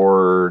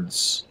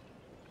towards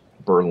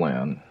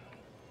Berlin.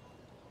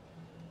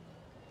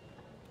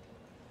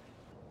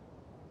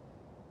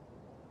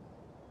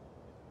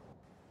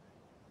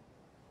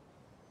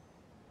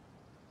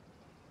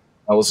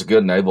 That was a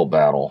good naval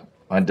battle.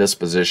 My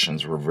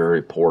dispositions were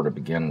very poor to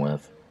begin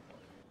with.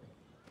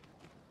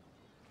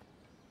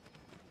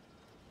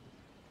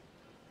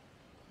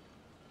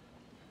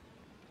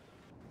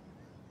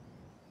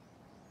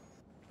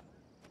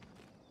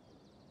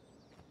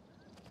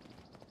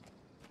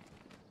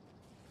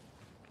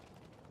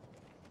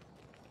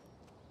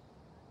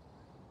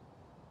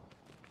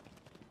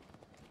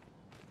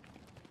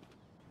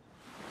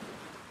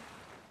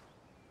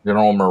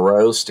 General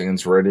Moreau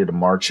stands ready to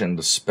march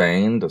into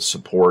Spain to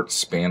support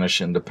Spanish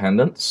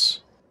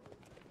independence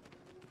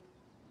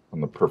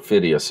from the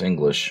perfidious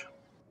English.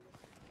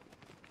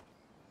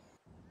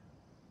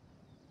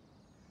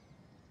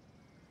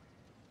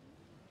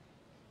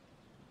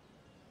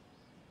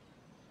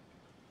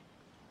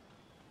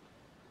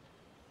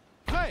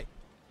 Prêt!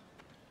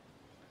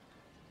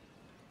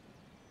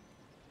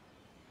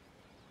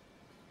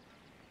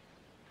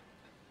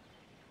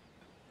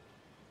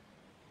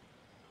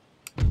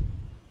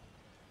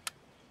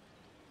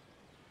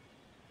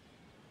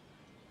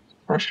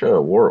 Prussia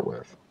at war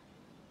with?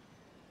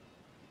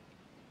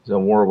 He's at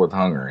war with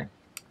Hungary.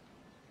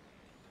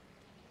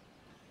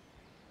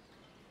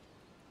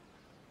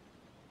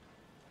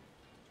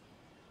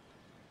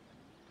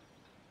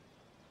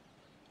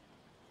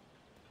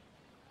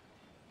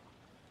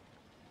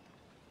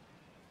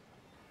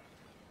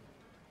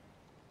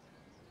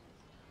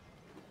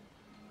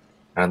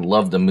 I'd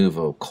love to move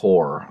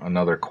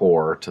another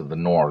corps to the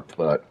north,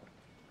 but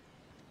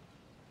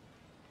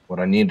what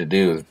I need to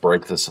do is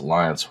break this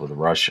alliance with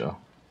Russia.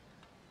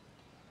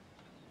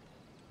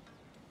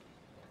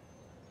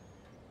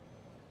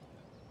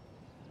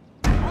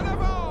 En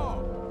avant!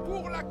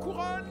 Pour la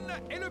couronne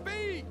et le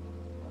pays!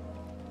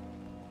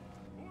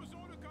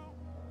 Osons le camp!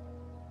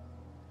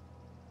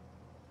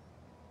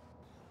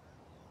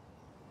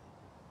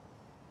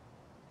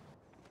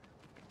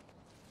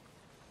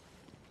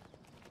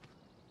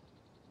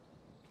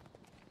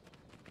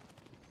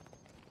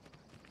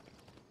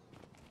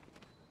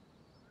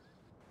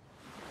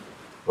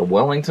 But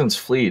Wellington's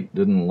fleet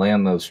didn't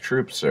land those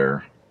troops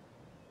there,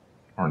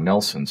 or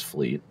Nelson's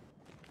fleet.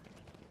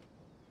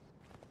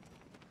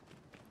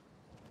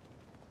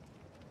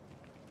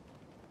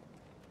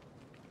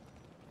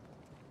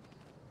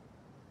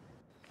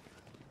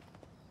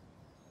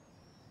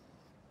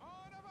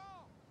 En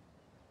avant!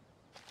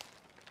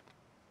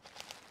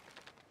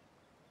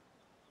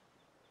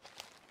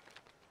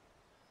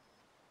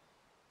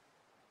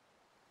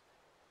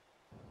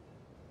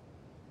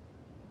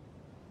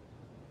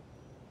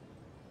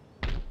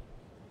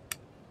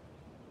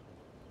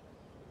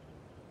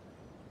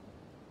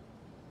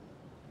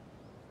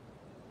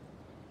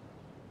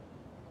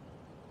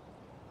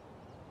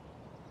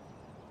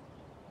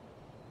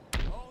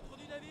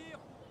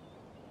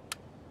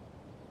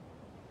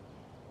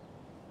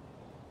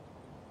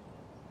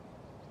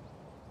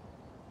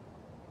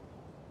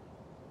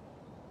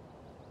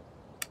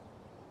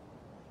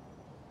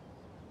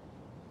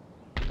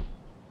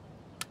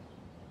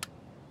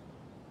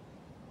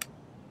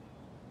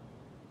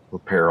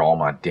 repair all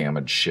my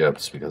damaged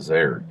ships because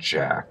they're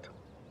jacked.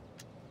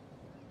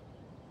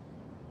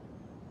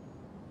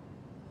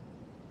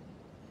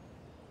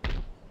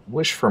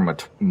 Wish for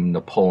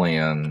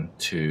Napoleon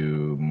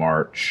to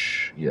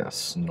march,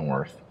 yes,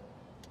 north.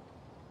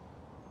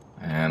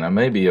 And I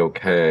may be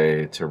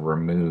okay to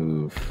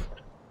remove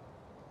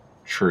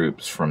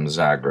troops from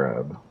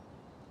Zagreb.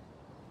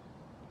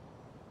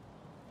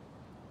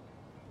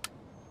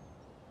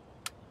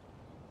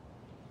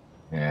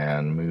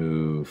 And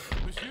move...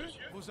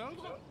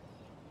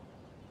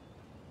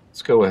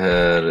 Let's go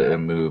ahead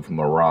and move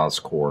Marat's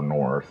Corps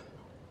north.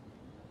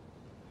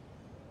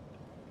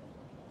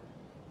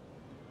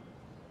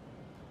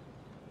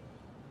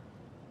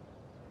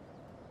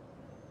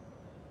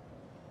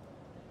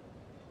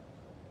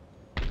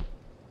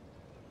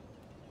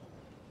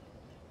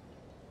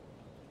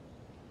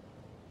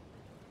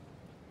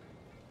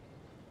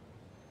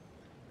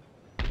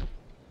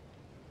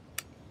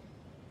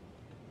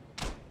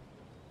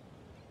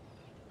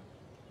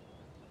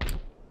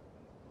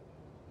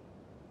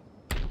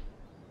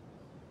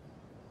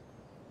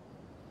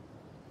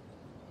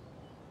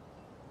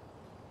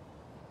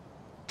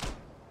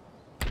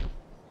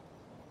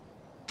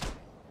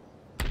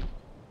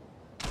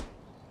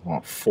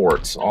 Want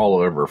forts all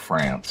over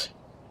France.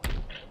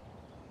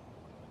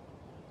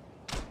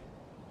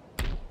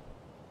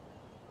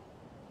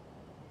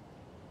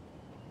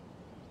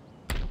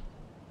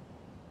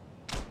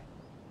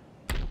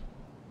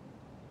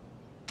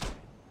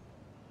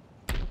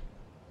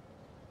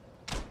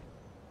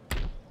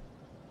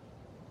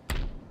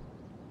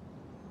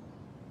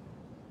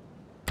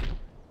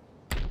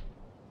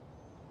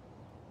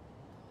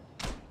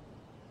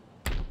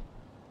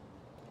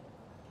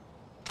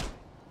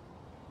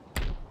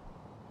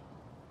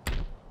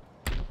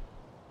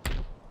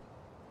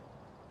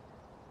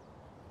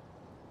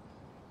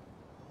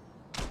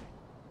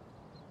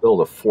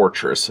 Build a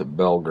fortress at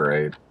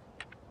Belgrade.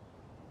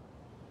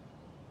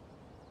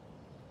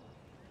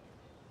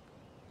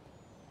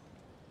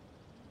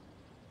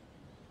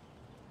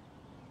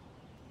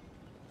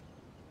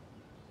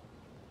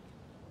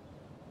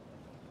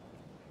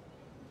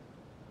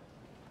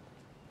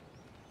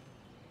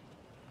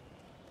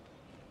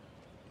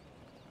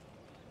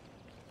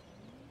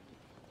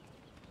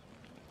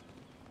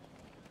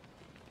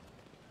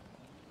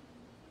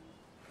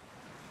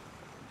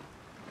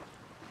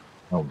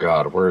 Oh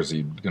God, where is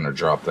he going to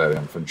drop that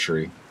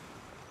infantry?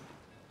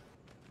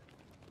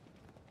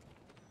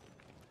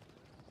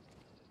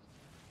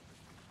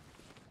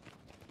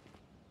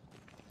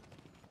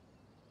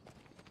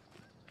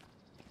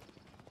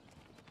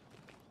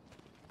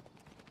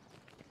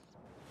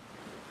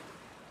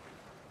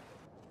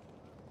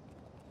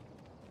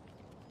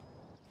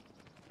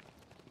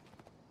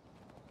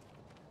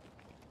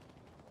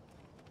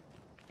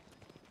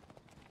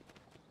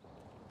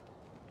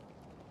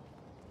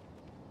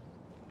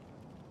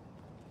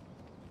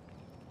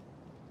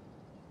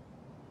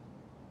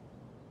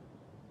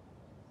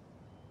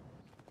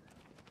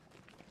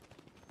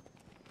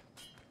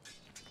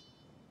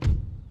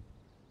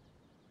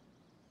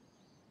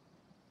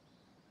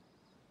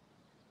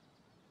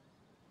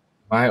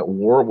 Am I at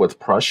war with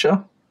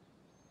Prussia?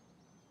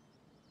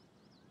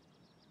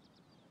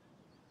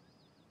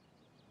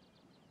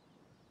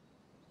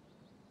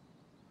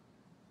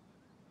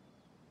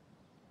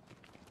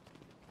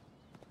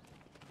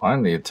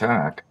 Find the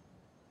attack.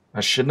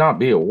 I should not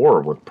be at war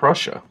with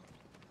Prussia.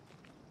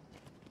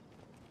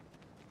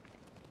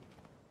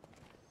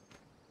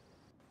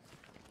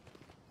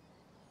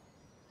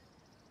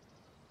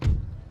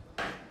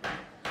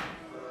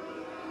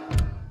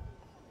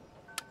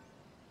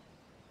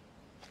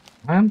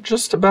 I'm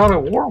just about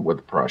at war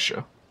with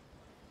Prussia.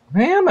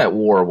 I am at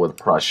war with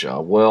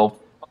Prussia. Well,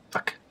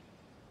 fuck.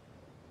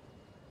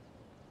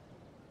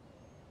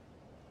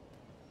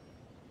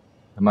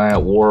 Am I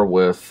at war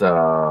with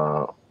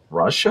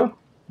Russia?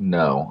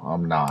 No,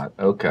 I'm not.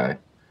 Okay.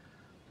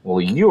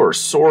 Well, you are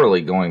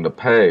sorely going to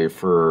pay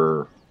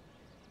for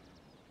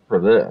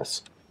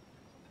this.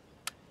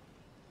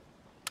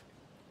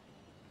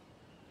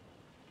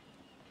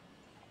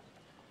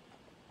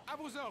 À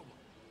vos ordres.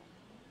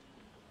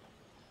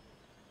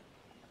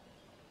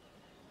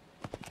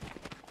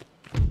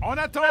 En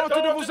attente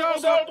de vos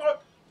ordres.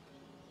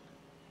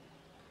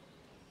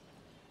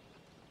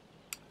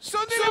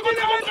 Sonnez la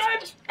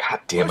retraite. God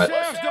damn it.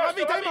 Recherche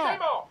de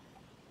ravitaillement.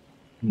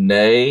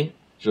 Ney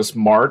just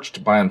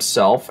marched by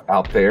himself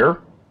out there.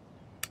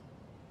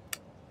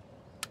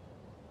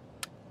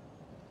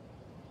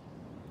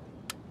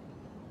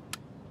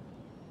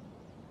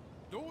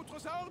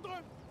 D'autres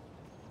ordres?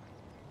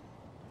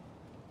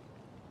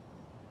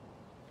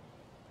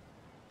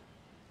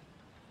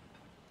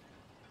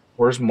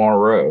 Where's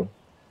Moreau?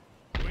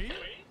 Oui.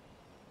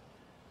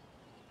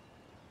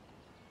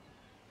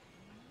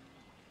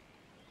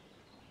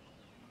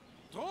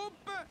 Troupes,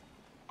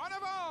 en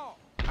avant!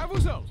 À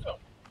vos ordres.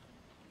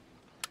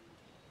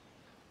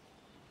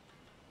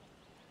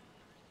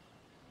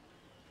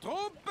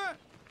 Troupes,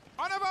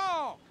 en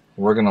avant!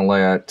 We're going to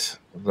let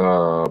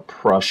the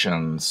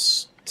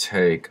Prussians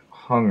take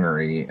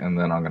Hungary, and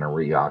then I'm going to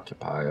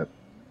reoccupy it.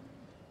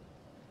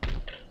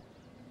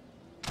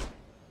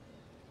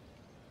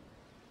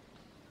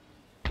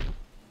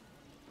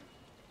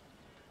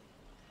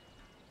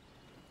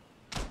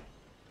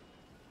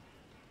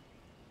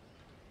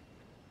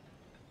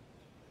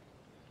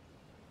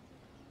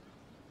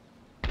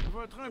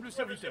 Votre humble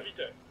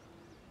serviteur.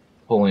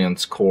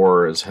 Napoleon's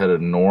corps is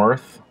headed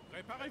north.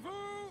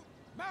 Préparez-vous!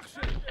 Marchez!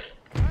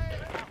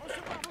 Prêt à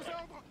recevoir vos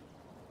ordres!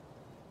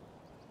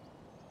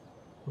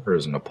 Where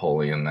is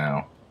Napoleon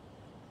now?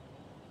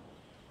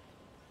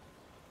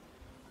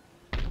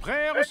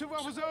 Prêt à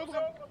recevoir vos ordres?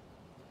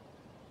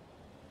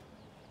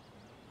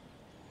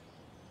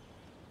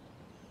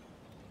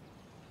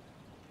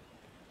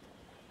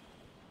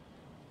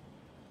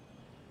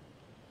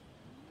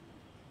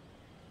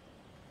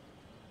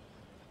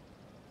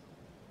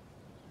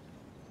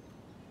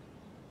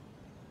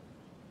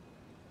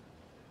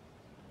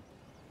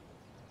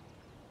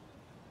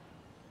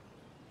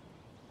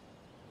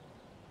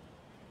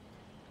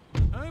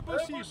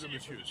 Impossible,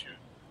 monsieur.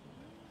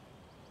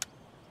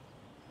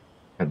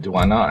 Do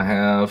I not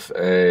have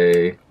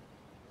a...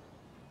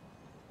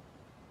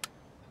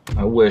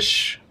 I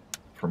wish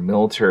for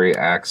military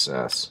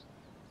access.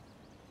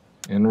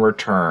 In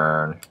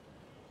return...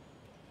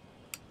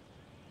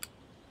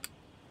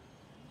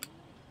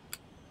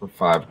 for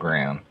 5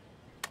 grand.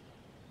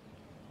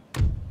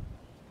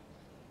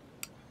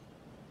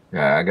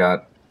 Yeah, I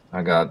got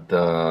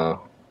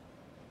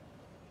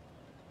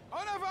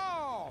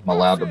I'm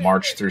allowed to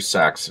march through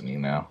Saxony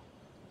now.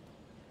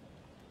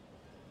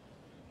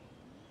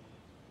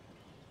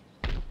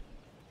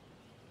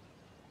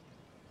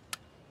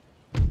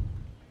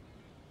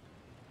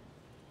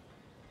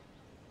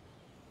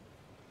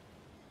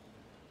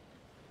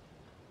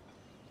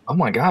 Oh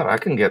my god, I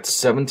can get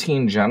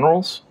 17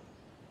 generals?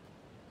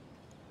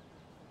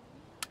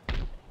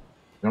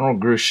 General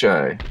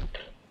Gruchet.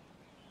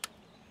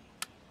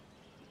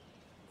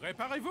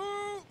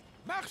 Préparez-vous!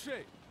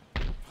 Marchez!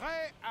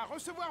 Prêt à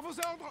recevoir vos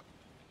ordres?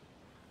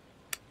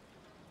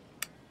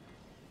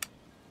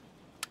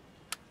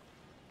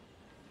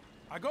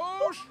 À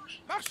gauche!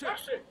 Marchez!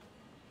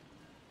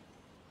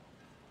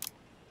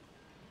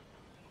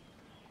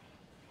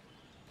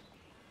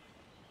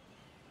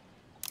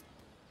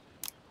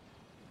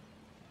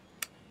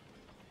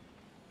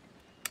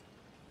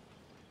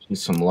 See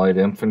some light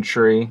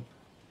infantry.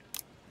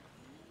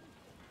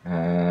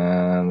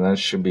 And that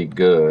should be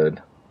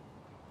good.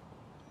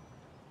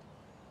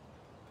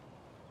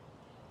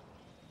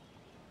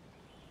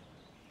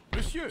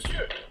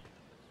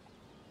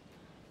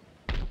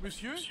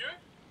 Monsieur?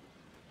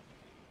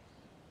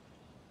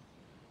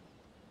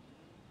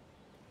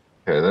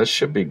 Okay, that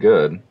should be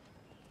good.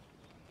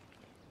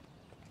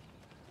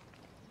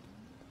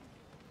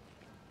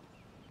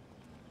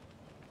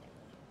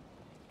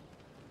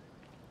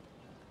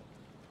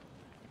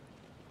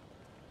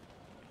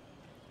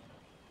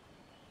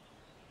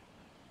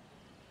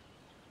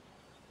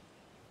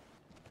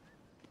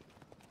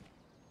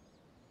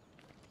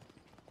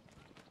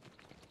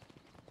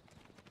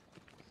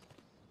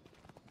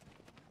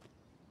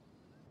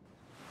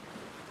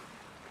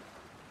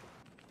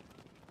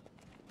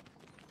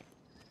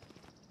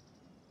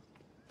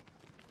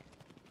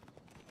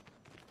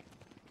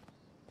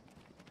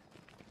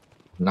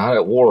 Not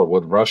at war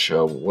with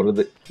Russia. What are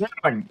they?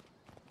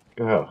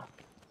 Oh,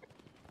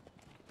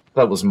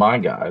 that was my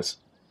guys.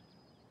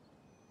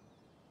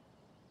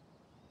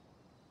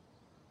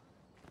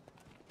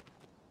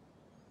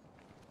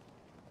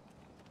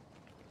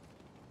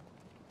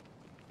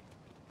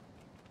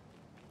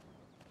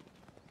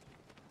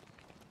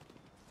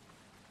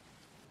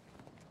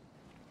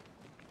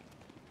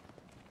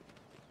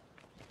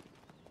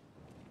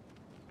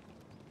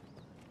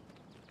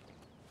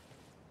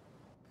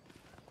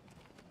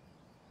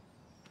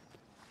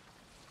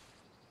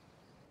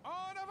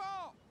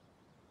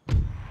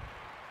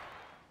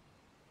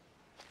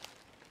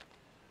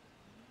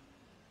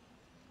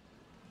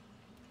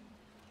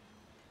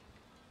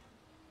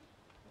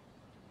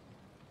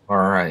 All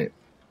right.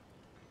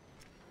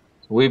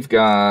 We've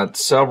got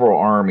several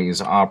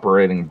armies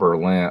operating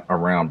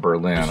around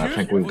Berlin. I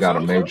think we've got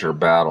a major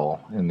battle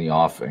in the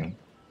offing.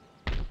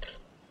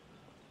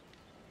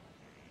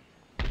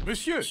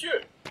 Monsieur.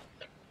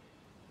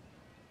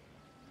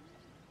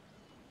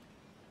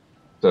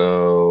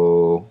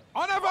 So...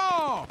 En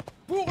avant!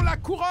 Pour la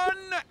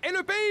couronne et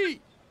le pays!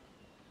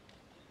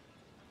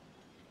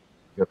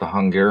 Got the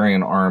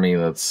Hungarian army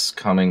that's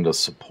coming to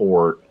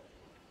support.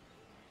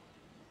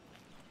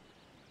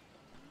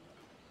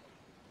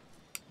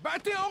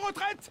 Battez en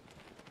retraite!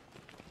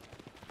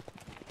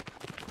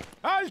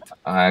 Halt!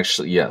 I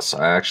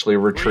actually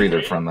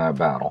retreated from that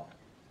battle.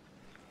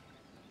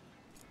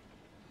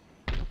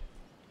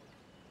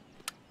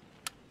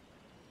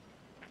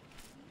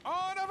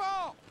 En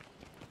avant!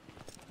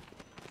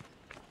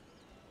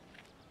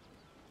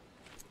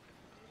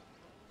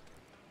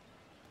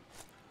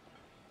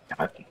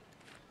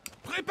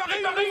 Préparez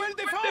une nouvelle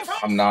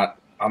défense!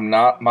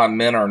 My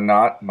men are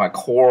not, my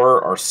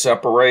corps are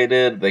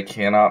separated. They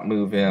cannot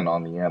move in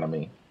on the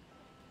enemy.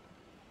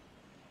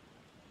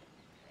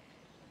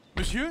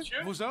 Monsieur,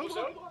 vos ordres?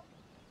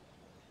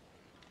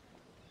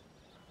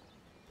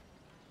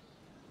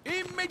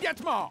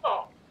 Immédiatement!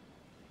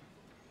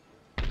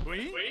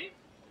 Oui?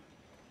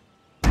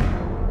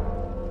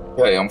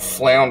 Okay, I'm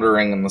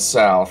floundering in the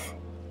south.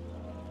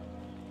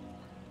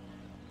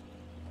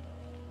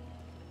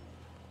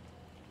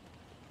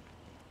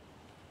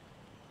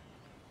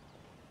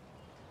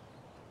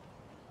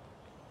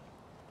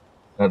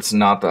 That's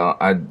not the...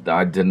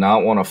 I did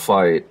not want to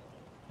fight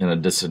in a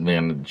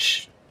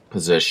disadvantaged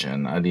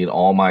position. I need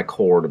all my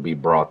corps to be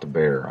brought to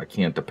bear. I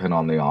can't depend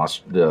on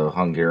the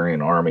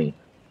Hungarian army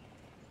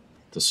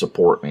to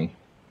support me.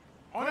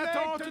 En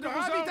attente de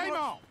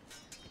ravitaillement!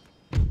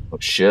 Oh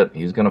shit,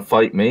 he's gonna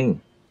fight me.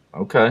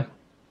 Okay.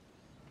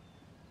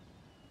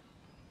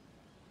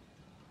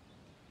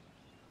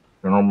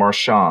 General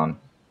Marchand.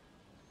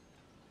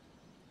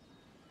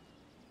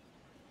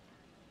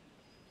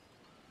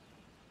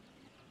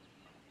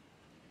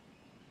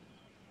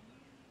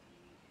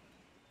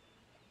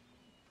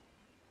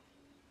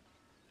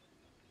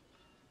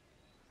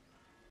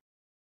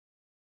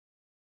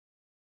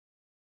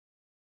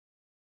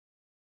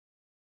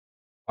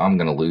 I'm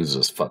gonna lose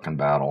this fucking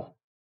battle.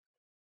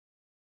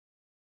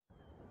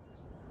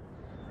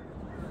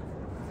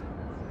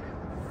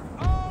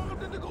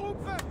 Ordre de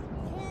groupe!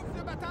 Groupe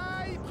de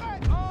bataille prêt!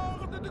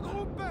 Ordre de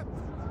groupe!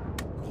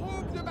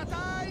 Groupe de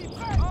bataille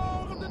prêt!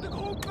 Ordre de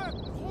groupe!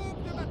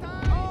 Groupe de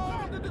bataille!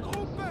 Ordre de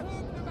groupe!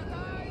 Groupe de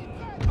bataille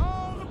prêt!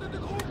 Ordre de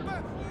groupe!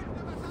 Groupe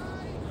de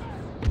bataille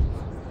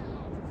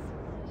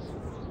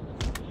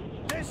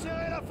prêt!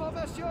 Desserrez la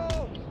formation!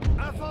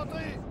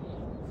 Infanterie!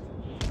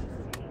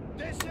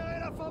 Desserrez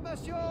la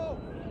formation!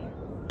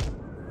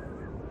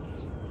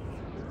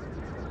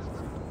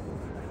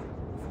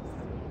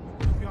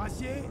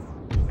 Cuirassier!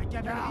 La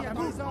cavalerie à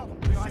les ordres!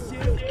 Cuirassier!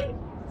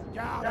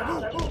 Garde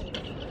à vous!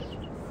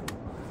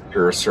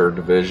 Cuirassier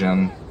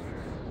division.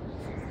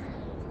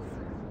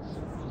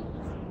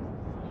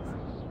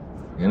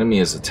 The enemy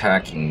is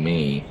attacking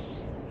me.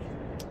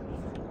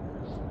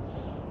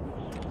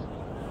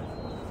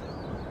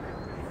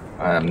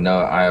 I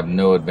have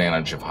no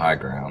advantage of high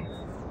ground.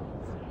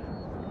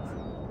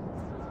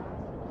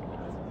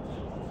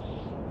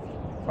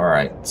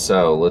 Alright,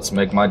 so let's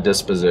make my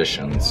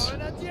dispositions.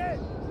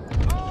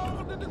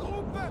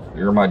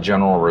 You're my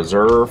general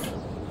reserve.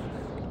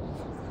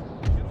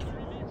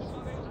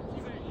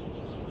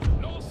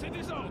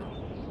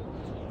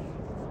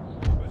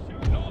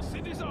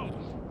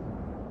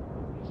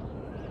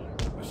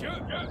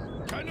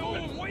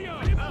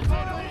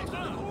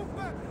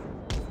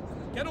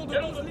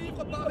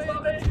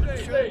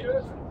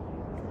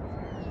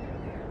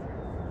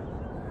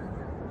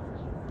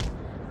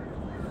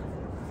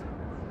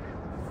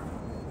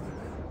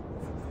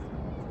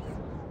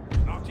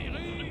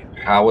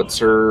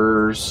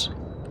 Howitzers.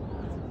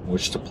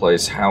 Wish to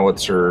place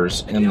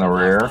howitzers in the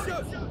rear.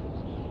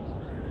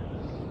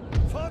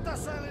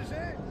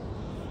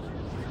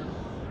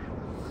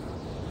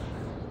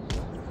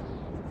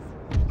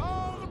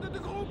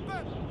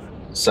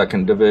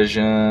 Second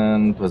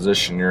division,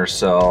 position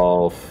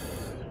yourself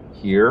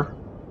here.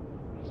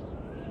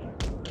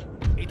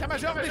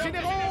 État-major des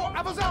généraux,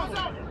 à vos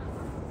ordres!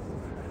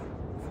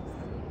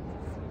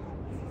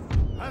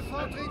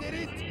 Infanterie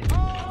d'élite!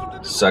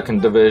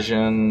 Second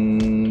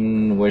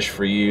division, wish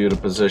for you to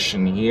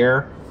position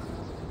here.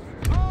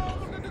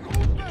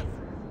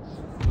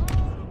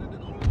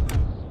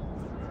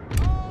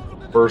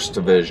 First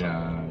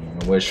division,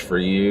 wish for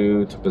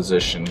you to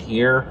position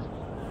here.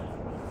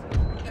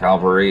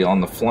 Cavalry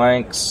on the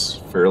flanks,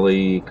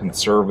 fairly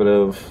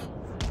conservative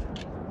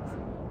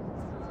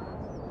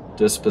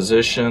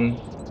disposition.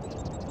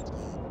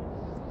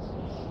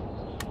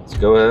 Let's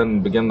go ahead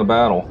and begin the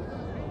battle.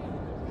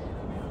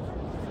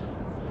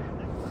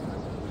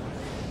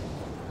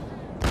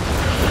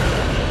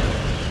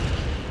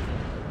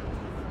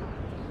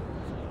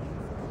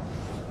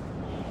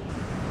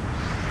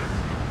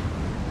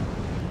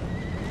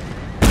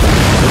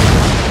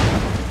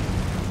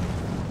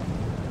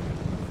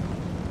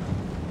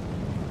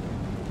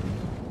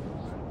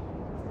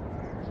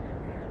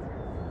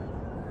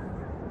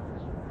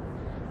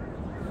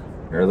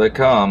 Here they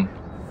come.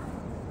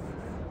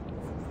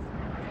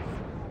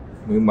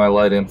 Move my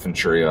light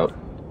infantry up.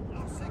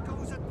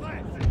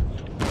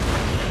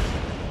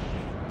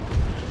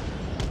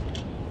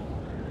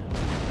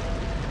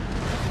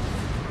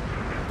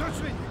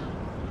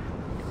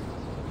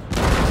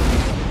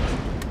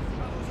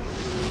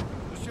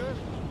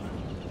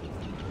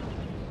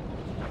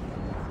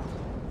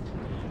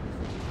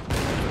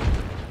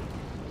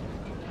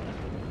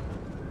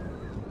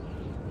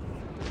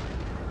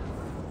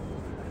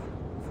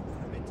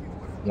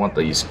 Want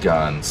these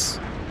guns.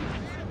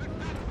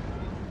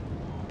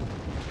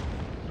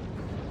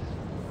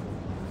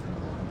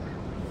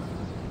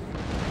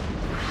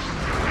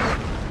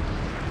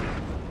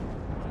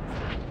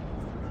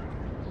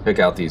 Pick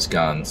out these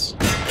guns.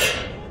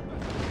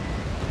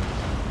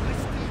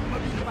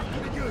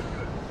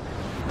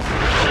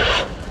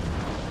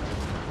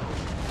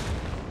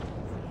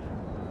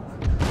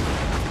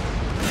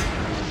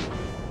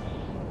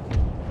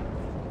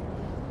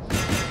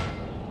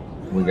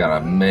 We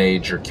got a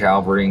major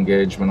cavalry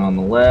engagement on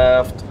the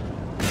left.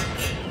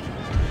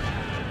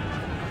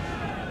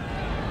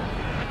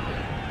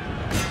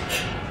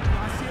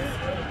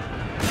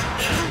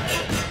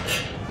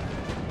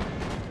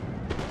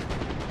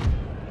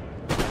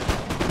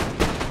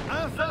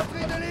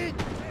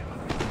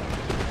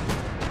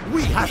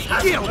 We have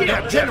killed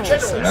their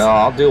generals. No,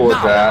 I'll deal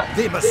with that.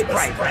 They must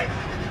break. I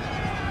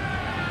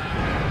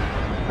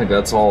think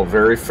that's all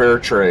very fair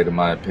trade, in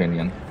my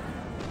opinion.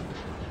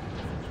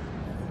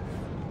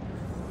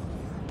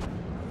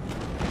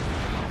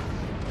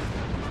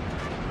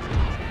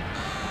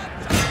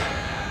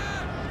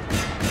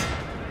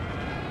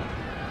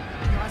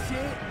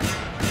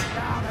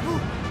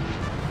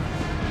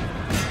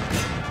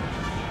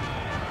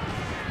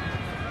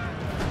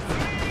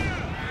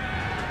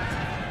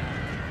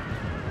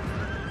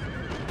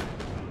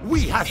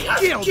 We have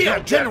killed their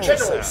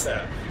generals,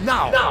 sir.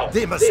 Now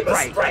they must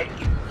break.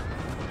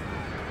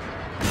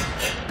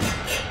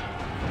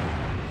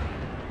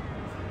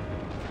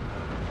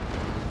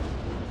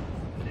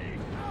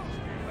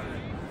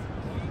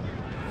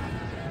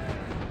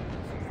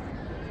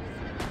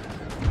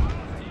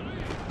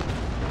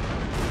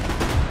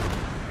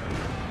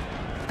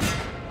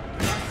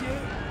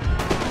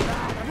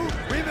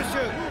 Oui,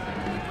 monsieur.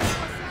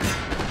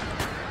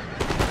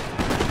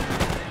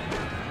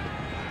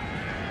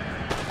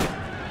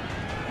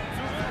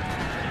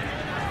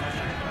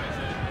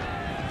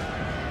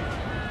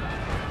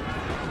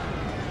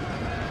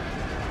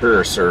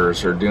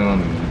 Cuirassiers are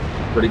doing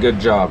a pretty good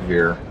job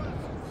here.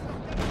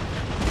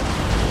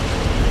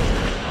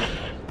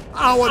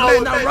 Our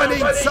men are running,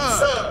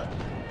 sir.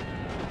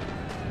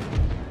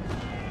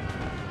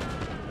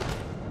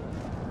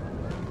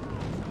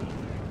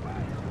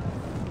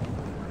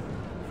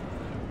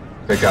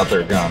 Take out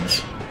their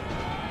guns.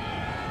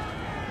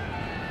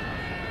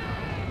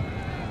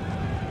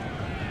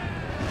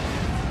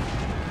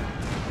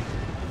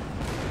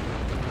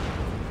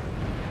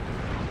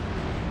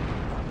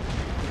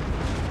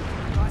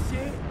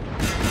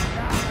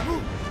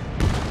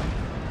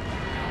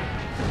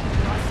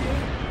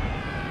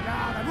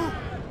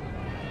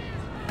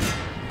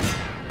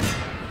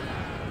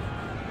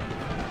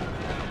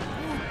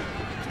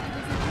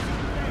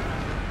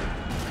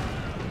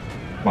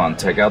 Come on,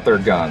 take out their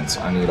guns.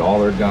 I need all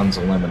their guns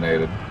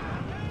eliminated.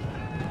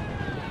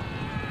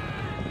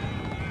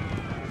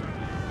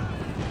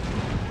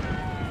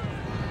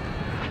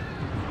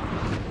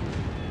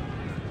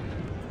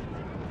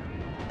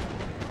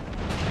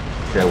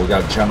 Okay, we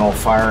got general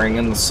firing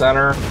in the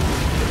center.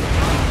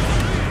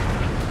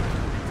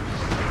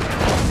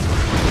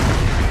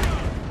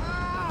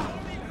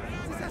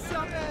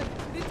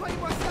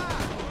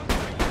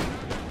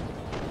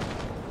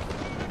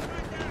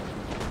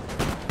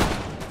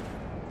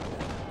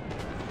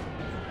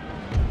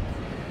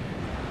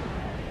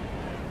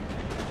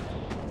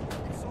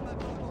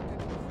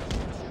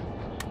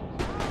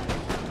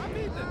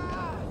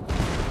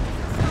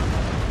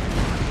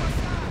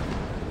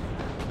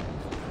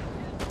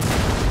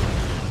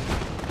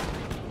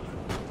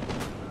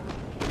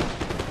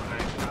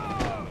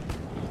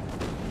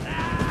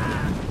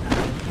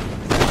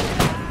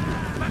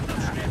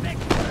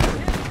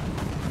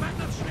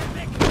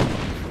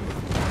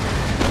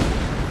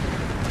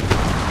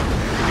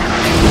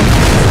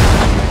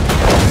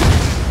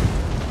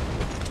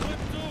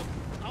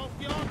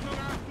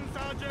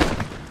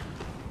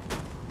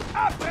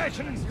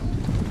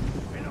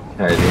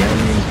 Okay, the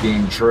enemy's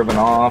being driven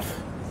off.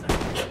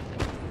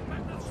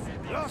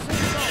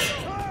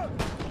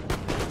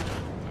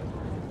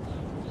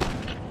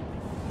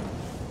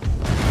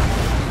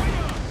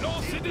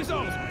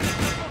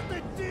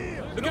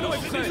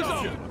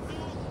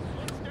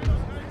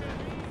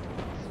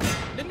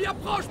 L'ennemi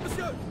approche,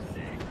 monsieur!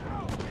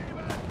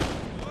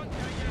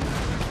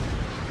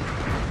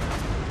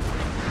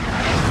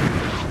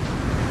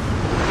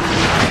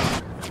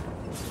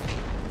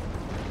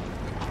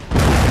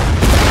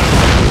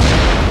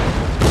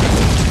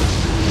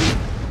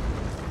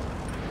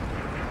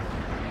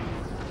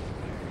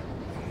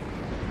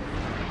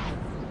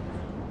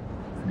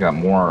 Got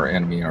more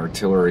enemy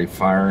artillery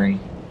firing.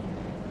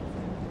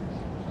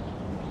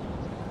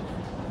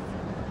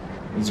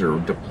 These are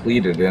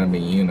depleted enemy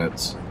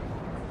units.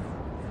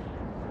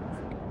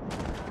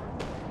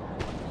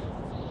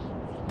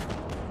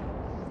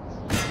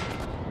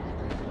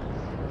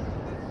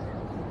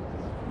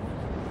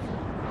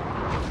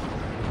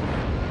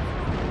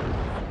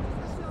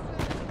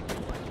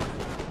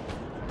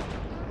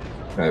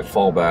 Okay,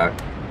 fall back.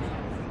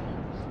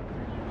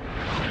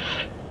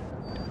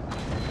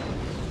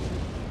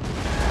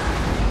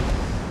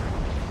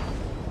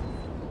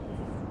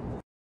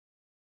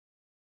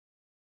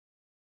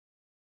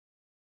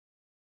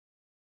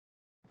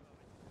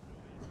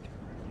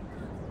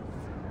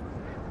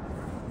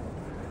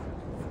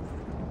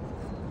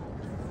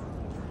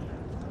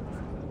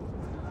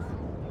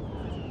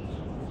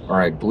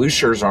 Alright,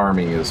 Blucher's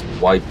army is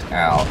wiped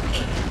out.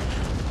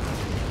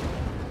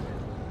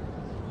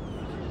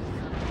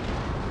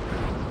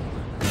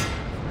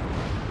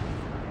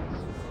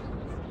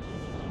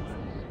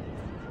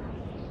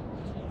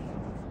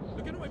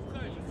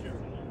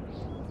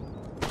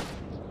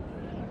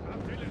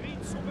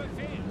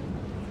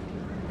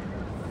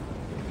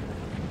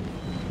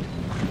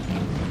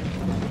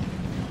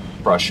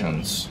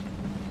 Prussians.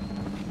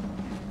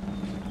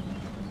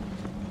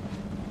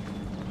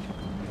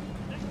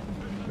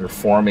 They're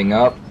forming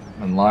up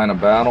in line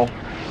of battle.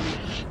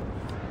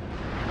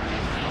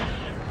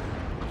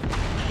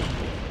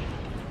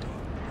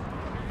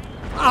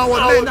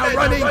 Our men are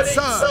running,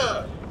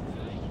 sir!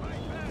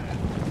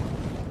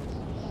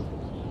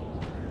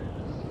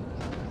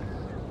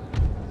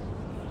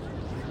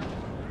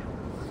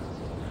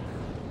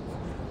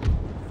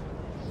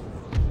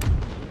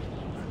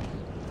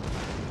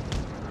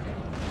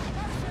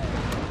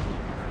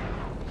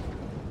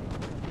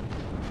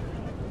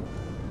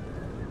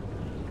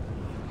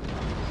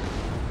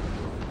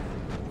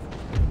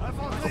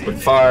 Open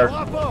fire.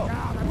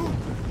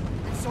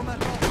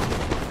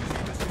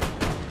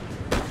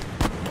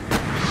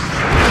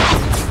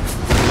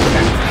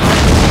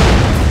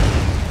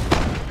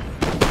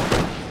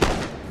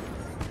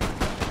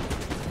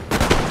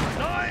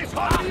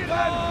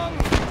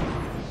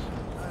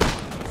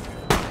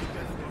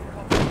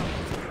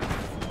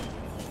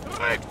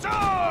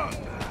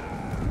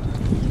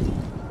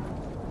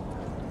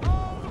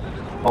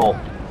 Oh.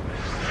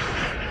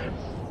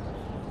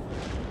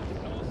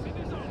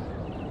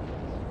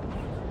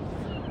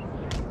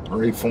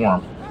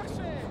 Reform.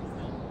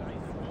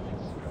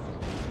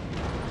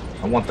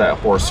 I want that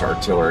horse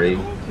artillery.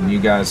 Can you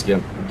guys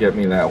get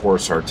me that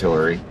horse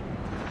artillery?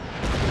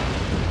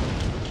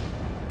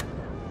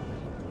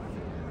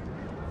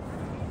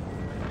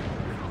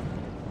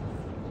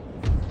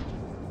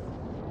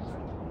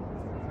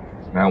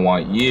 And I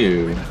want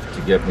you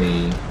to get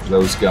me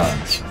those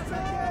guns.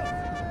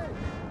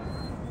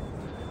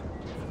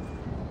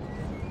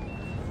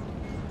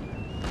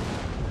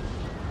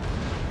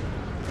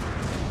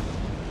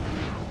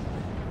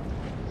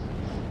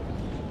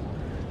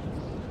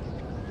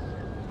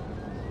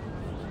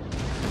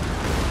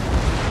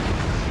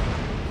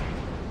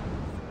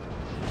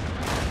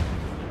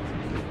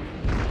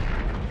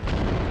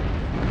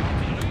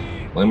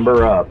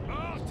 Limber up.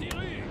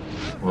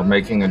 We're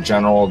making a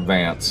general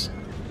advance.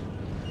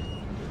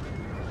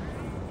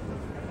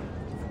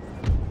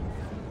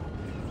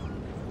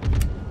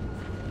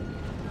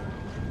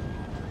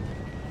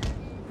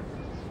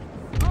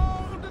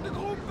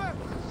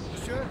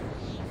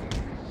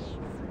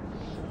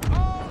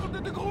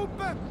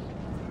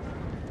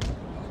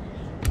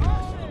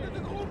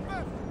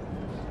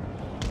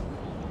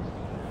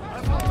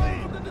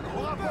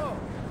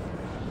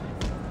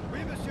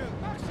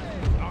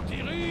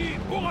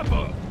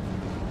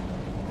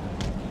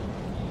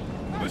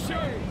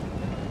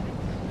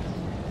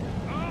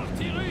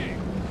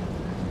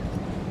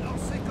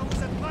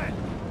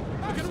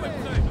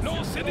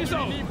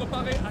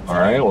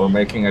 Alright, we're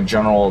making a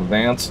general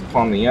advance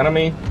upon the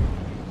enemy.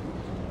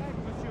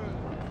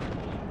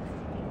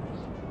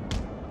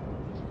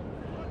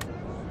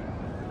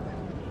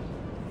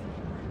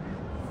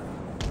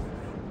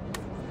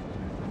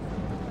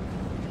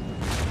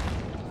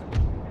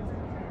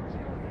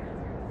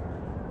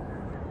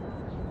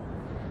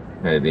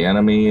 Okay, the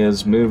enemy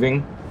is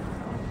moving.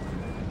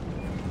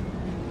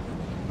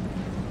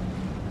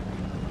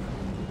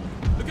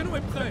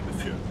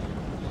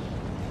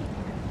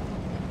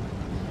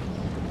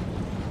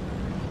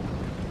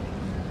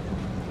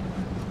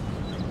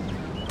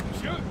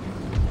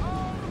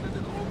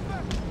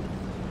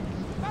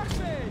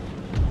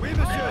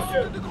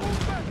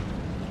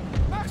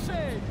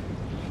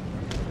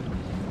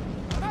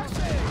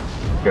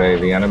 Okay,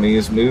 the enemy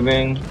is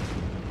moving.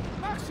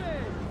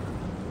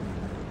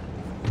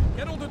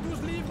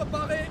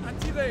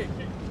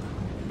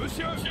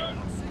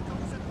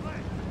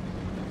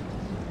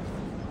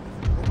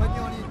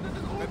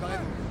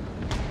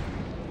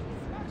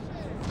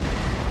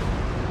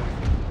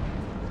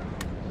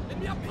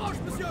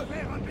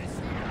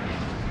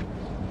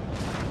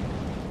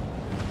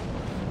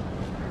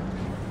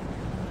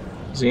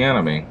 It's the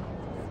enemy.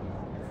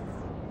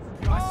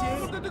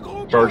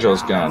 Charge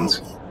those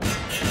guns.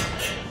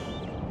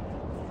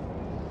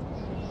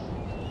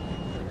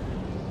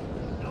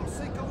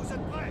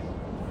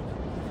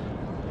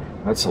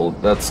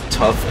 That's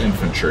tough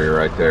infantry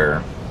right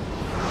there.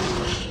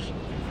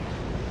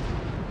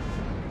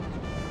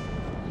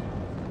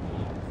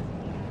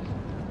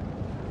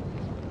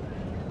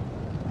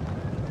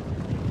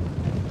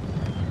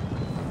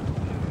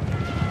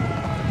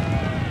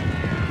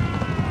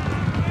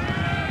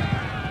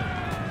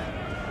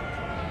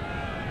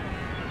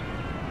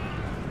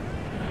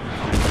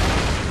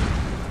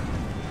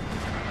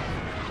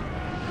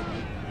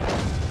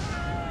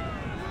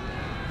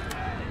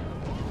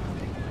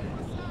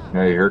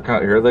 Hey,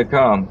 here they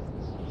come.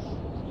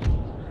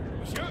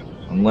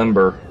 And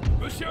limber.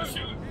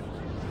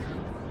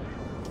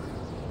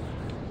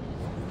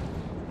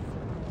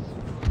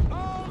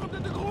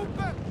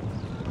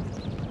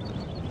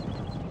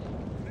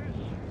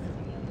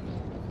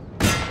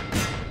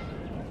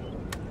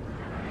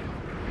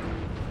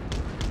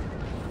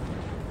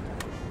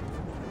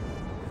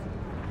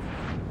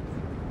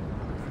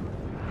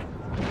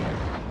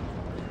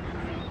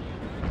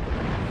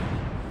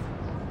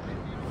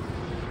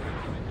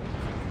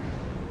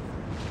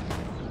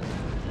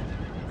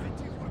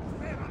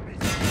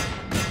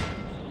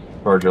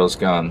 Charge those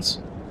guns.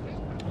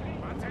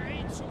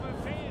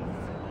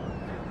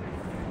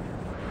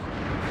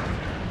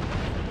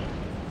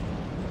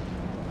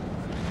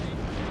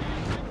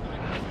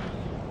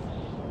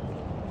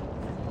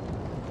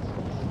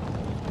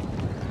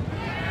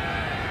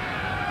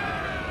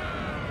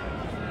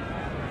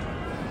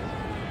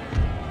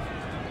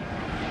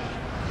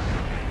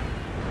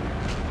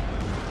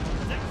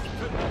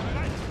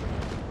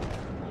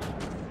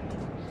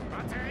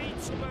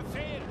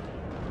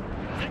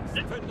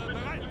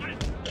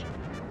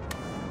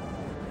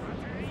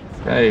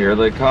 Okay, here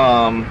they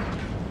come.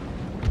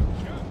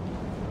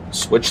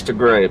 Switch to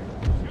grape.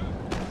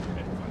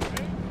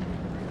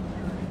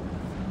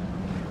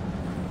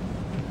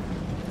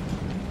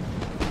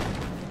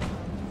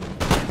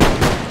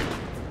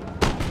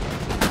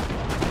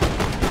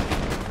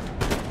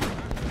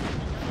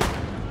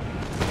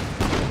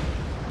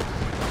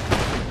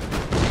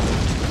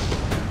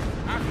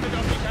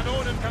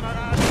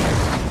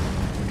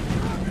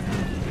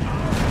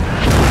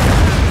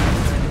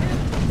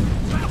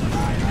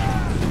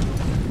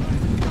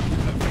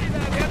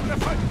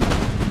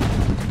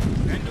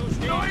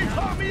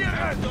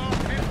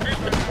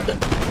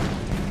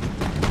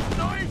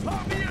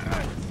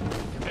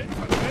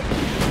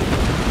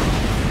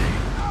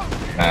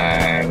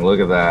 Dang, look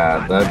at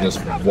that. That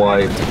just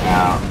wiped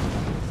out.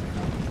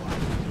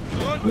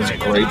 This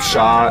grape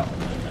shot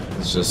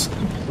has just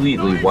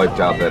completely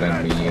wiped out that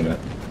enemy unit.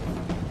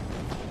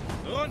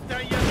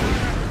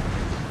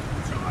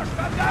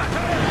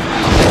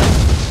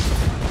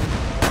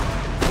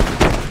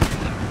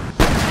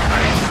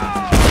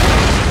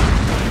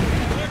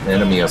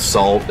 Enemy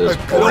assault is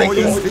breaking.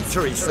 Glorious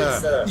victory,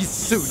 sir, is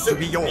soon to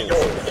be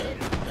yours.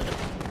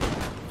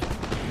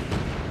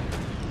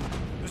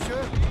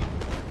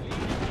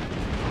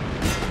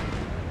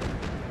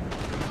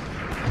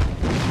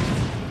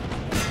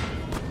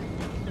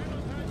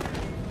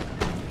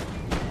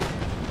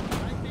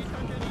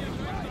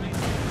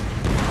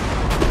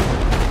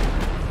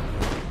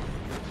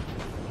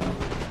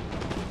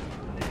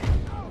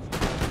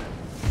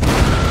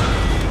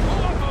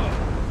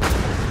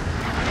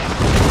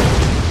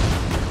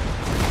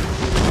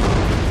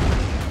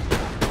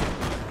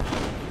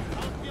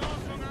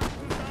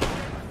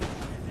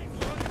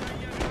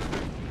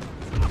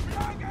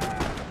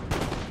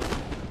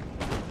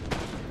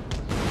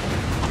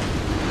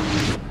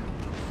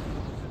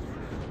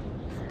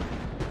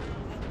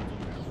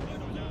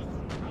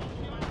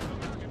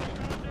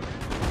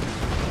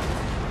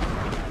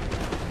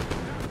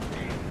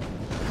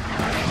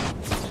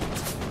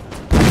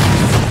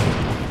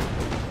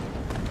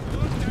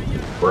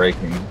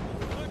 Breaking.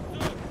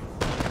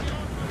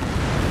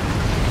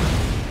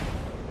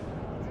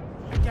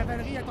 La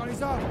cavalerie attend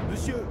les ordres,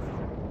 monsieur.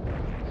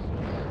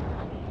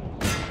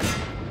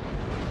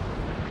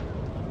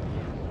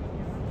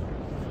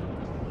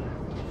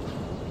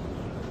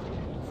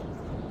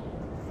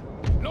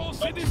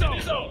 Lancez des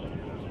ordres.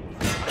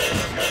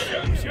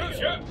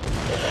 Monsieur.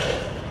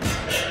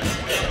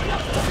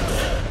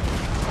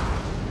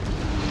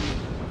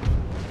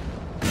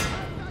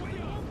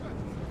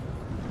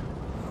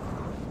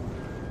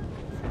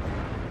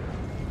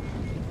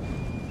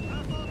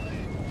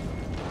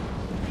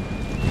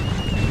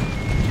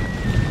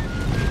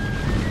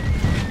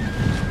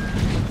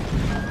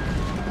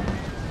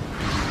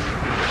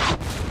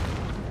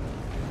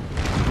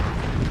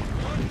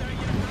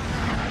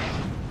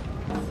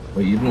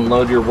 Well, you didn't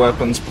load your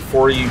weapons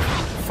before you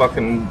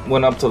fucking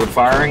went up to the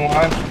firing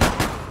line?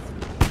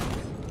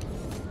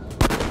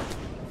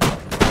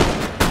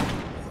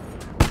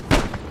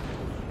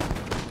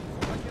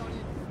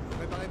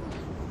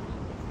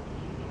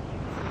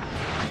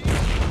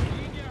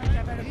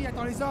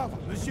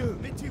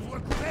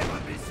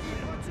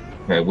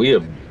 Okay, we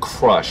have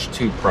crushed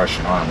 2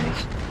 Prussian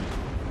armies.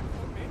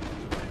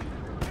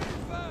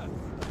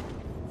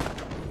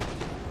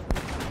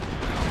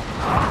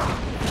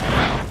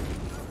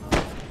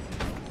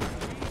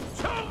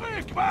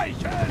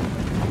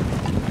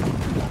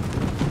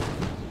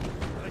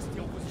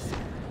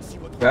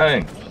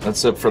 Okay,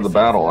 that's it for the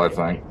battle, I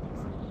think.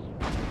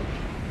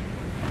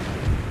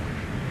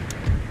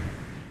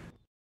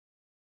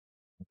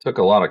 Took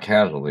a lot of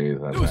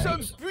casualties, I Nous think.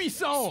 sommes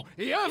puissants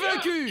et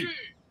invaincus.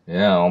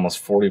 Yeah,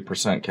 almost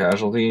 40%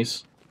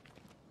 casualties.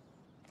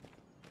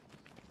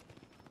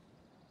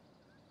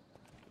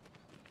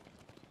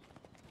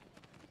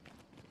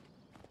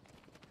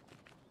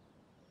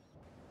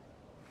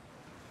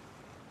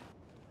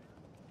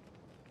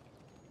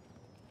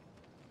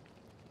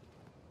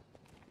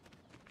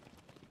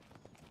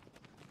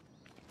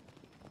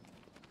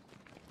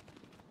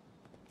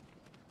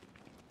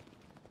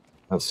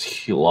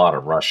 That's a lot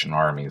of Russian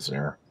armies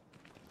there.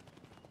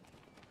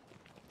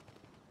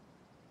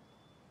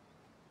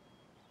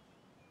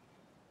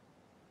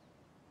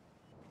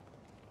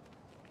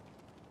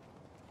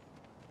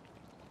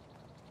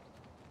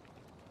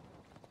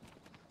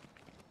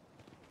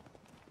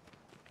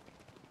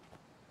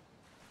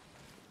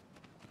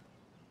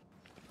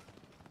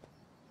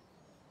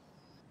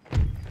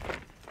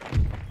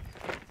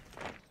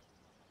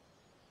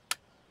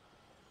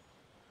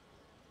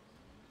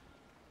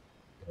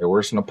 Hey,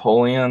 where's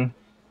Napoleon?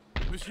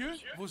 Monsieur,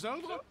 vos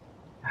ordres?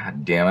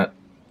 God damn it.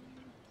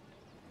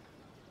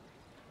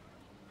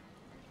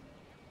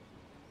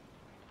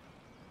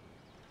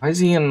 Why is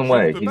he in the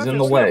way? He's in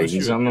the way.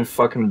 He's on the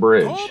fucking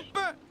bridge.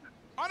 Troupes,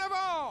 en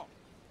avant!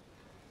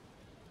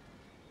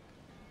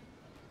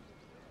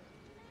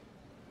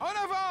 En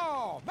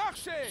avant!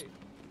 Marchez!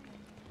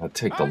 I'll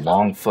take the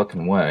long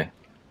fucking way.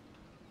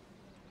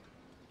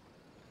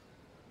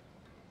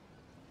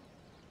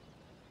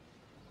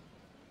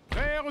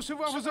 Prêt à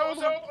recevoir vos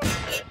ordres?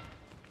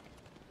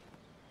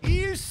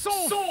 Ils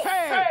sont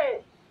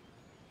faits!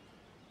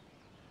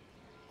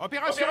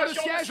 Opération de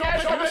siège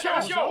en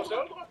préparation.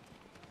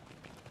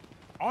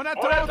 On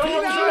attend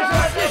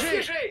village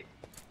assiégé.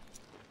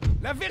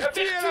 La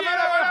vertu et la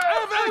valeur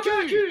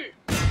invaincue.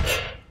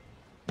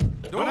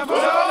 Donc vos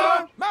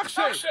ordres,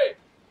 marchez.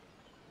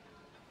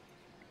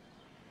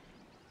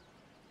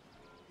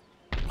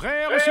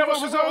 Prêt à recevoir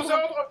vos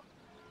ordres?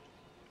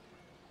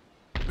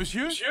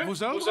 Monsieur,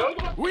 vos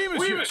ordres? Oui,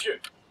 monsieur.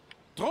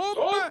 Troupes,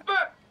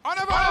 en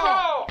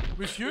avant!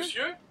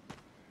 Monsieur?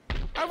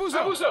 À vos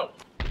ordres.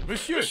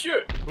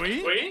 Monsieur?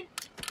 Oui?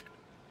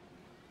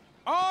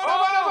 En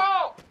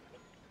avant!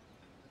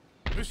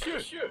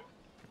 Monsieur?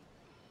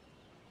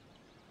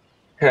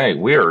 Okay,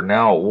 we are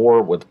now at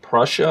war with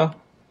Prussia.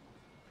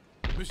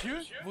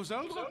 Monsieur, vos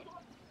ordres?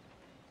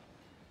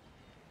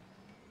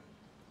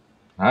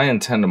 I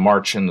intend to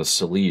march into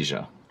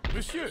Silesia.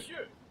 Monsieur?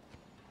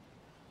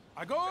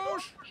 À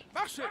gauche,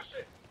 marchez!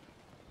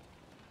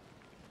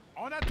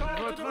 On attend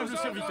votre humble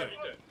serviteur.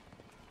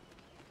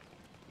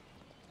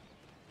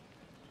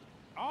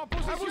 En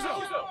position!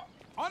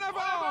 En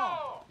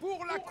avant!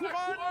 Pour la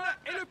couronne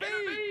et le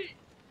pays!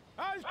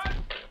 Halte!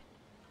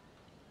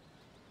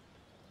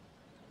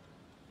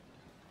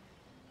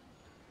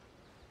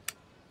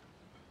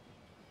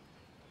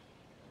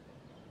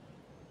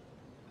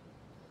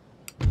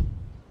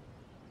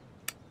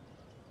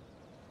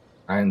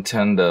 I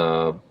intend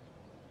to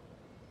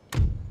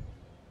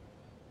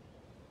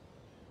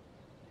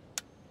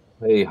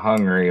pay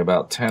Hungary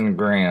about 10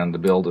 grand to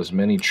build as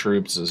many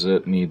troops as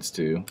it needs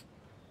to.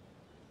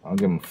 I'll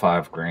give them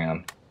 5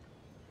 grand.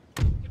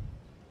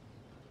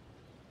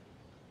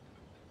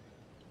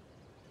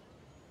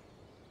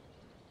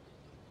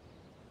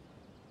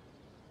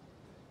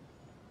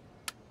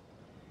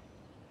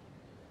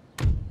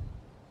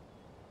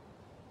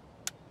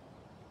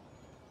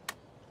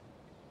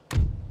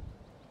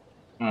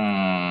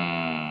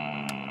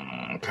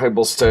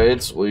 Cable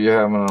States, will you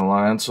have an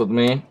alliance with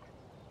me?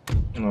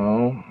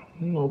 No,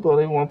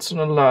 nobody wants an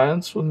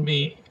alliance with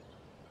me.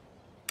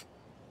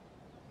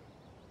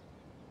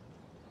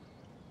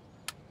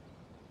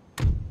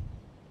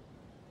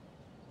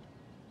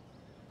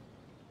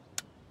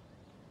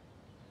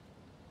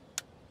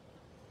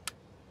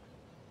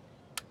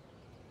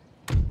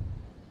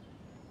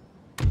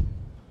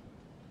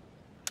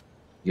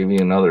 Give you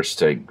another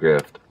state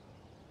gift.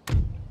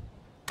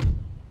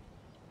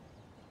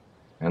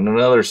 And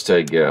another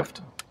state gift.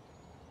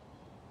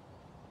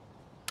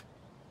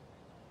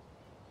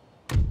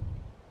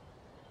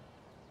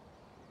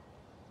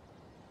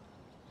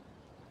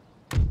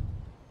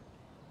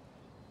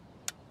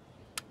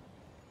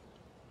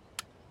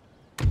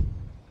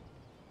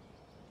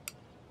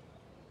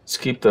 Let's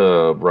keep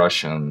the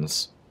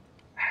Russians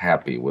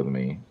happy with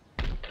me.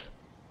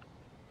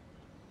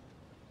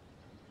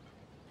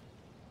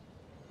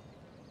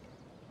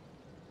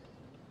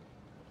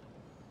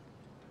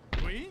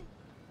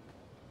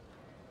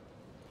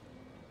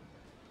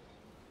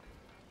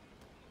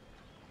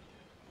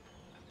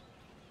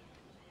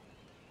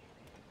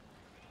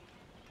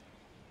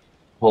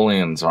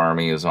 Napoleon's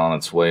army is on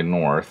its way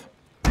north.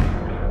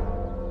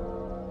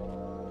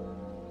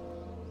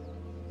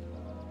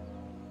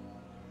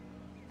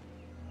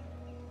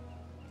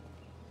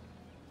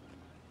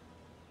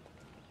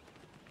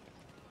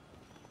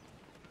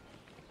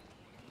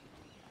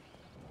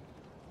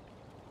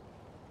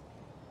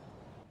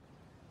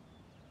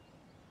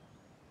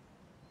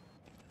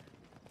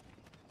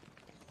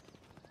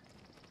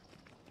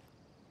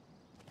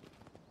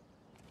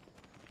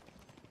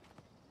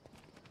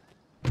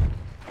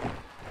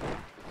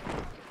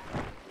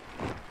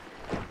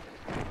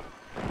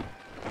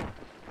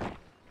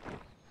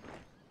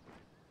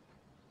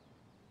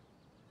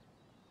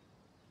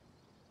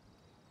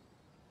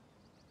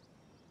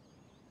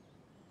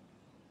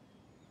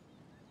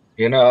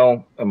 You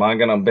know, am I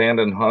going to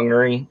abandon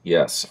Hungary?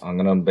 Yes, I'm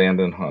going to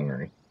abandon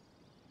Hungary.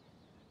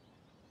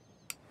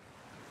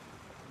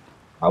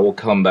 I will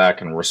come back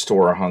and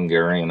restore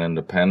Hungarian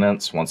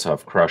independence once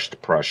I've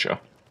crushed Prussia.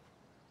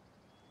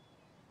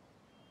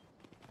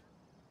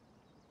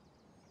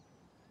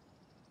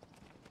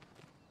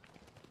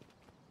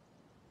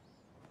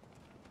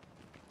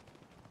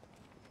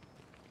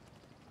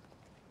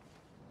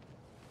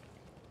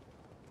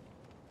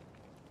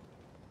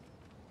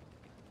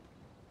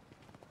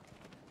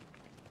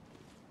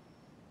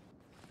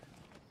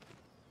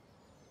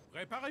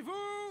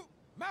 Préparez-vous,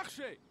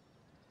 marchez!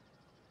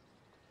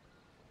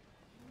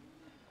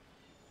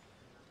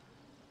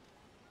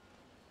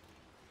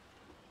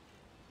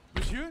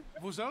 Monsieur,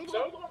 vos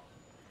ordres?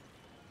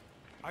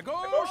 À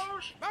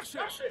gauche,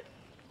 marchez.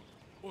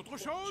 Autre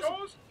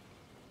chose?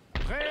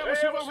 Prêt à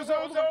recevoir vos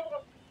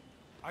ordres?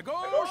 À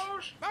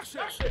gauche, marchez.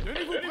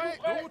 Tenez-vous prêts.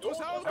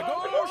 D'autres ordres? À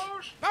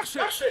gauche,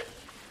 marchez.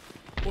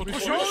 Autre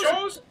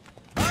chose?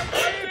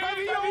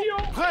 Pavillon.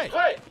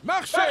 Prêt.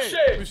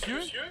 Marchez,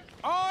 monsieur.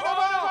 En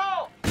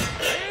avant.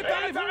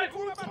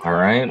 All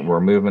right, we're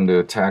moving to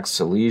attack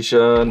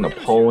Silesia.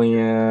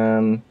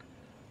 Napoleon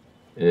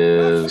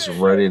is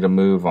ready to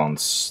move on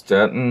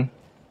Stettin.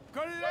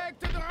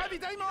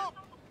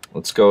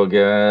 Let's go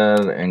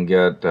again and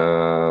get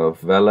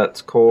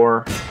Velet's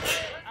Corps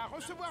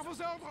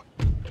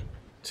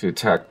to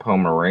attack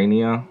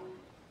Pomerania.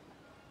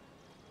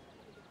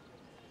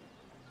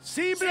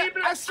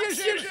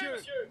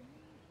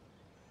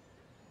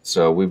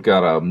 So we've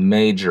got a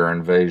major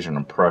invasion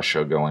of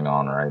Prussia going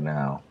on right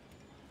now.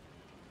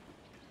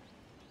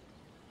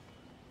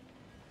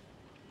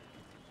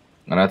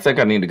 And I think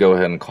I need to go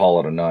ahead and call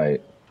it a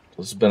night.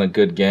 This has been a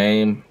good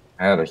game.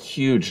 I had a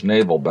huge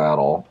naval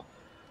battle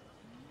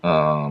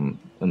in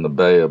the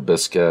Bay of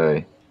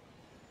Biscay.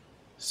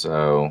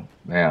 So,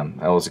 man,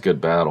 that was a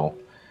good battle.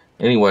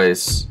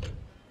 Anyways,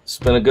 it's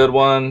been a good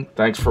one.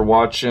 Thanks for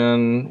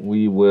watching.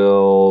 We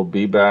will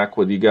be back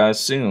with you guys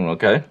soon,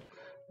 okay?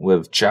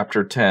 With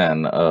Chapter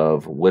 10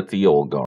 of With the Old Guard.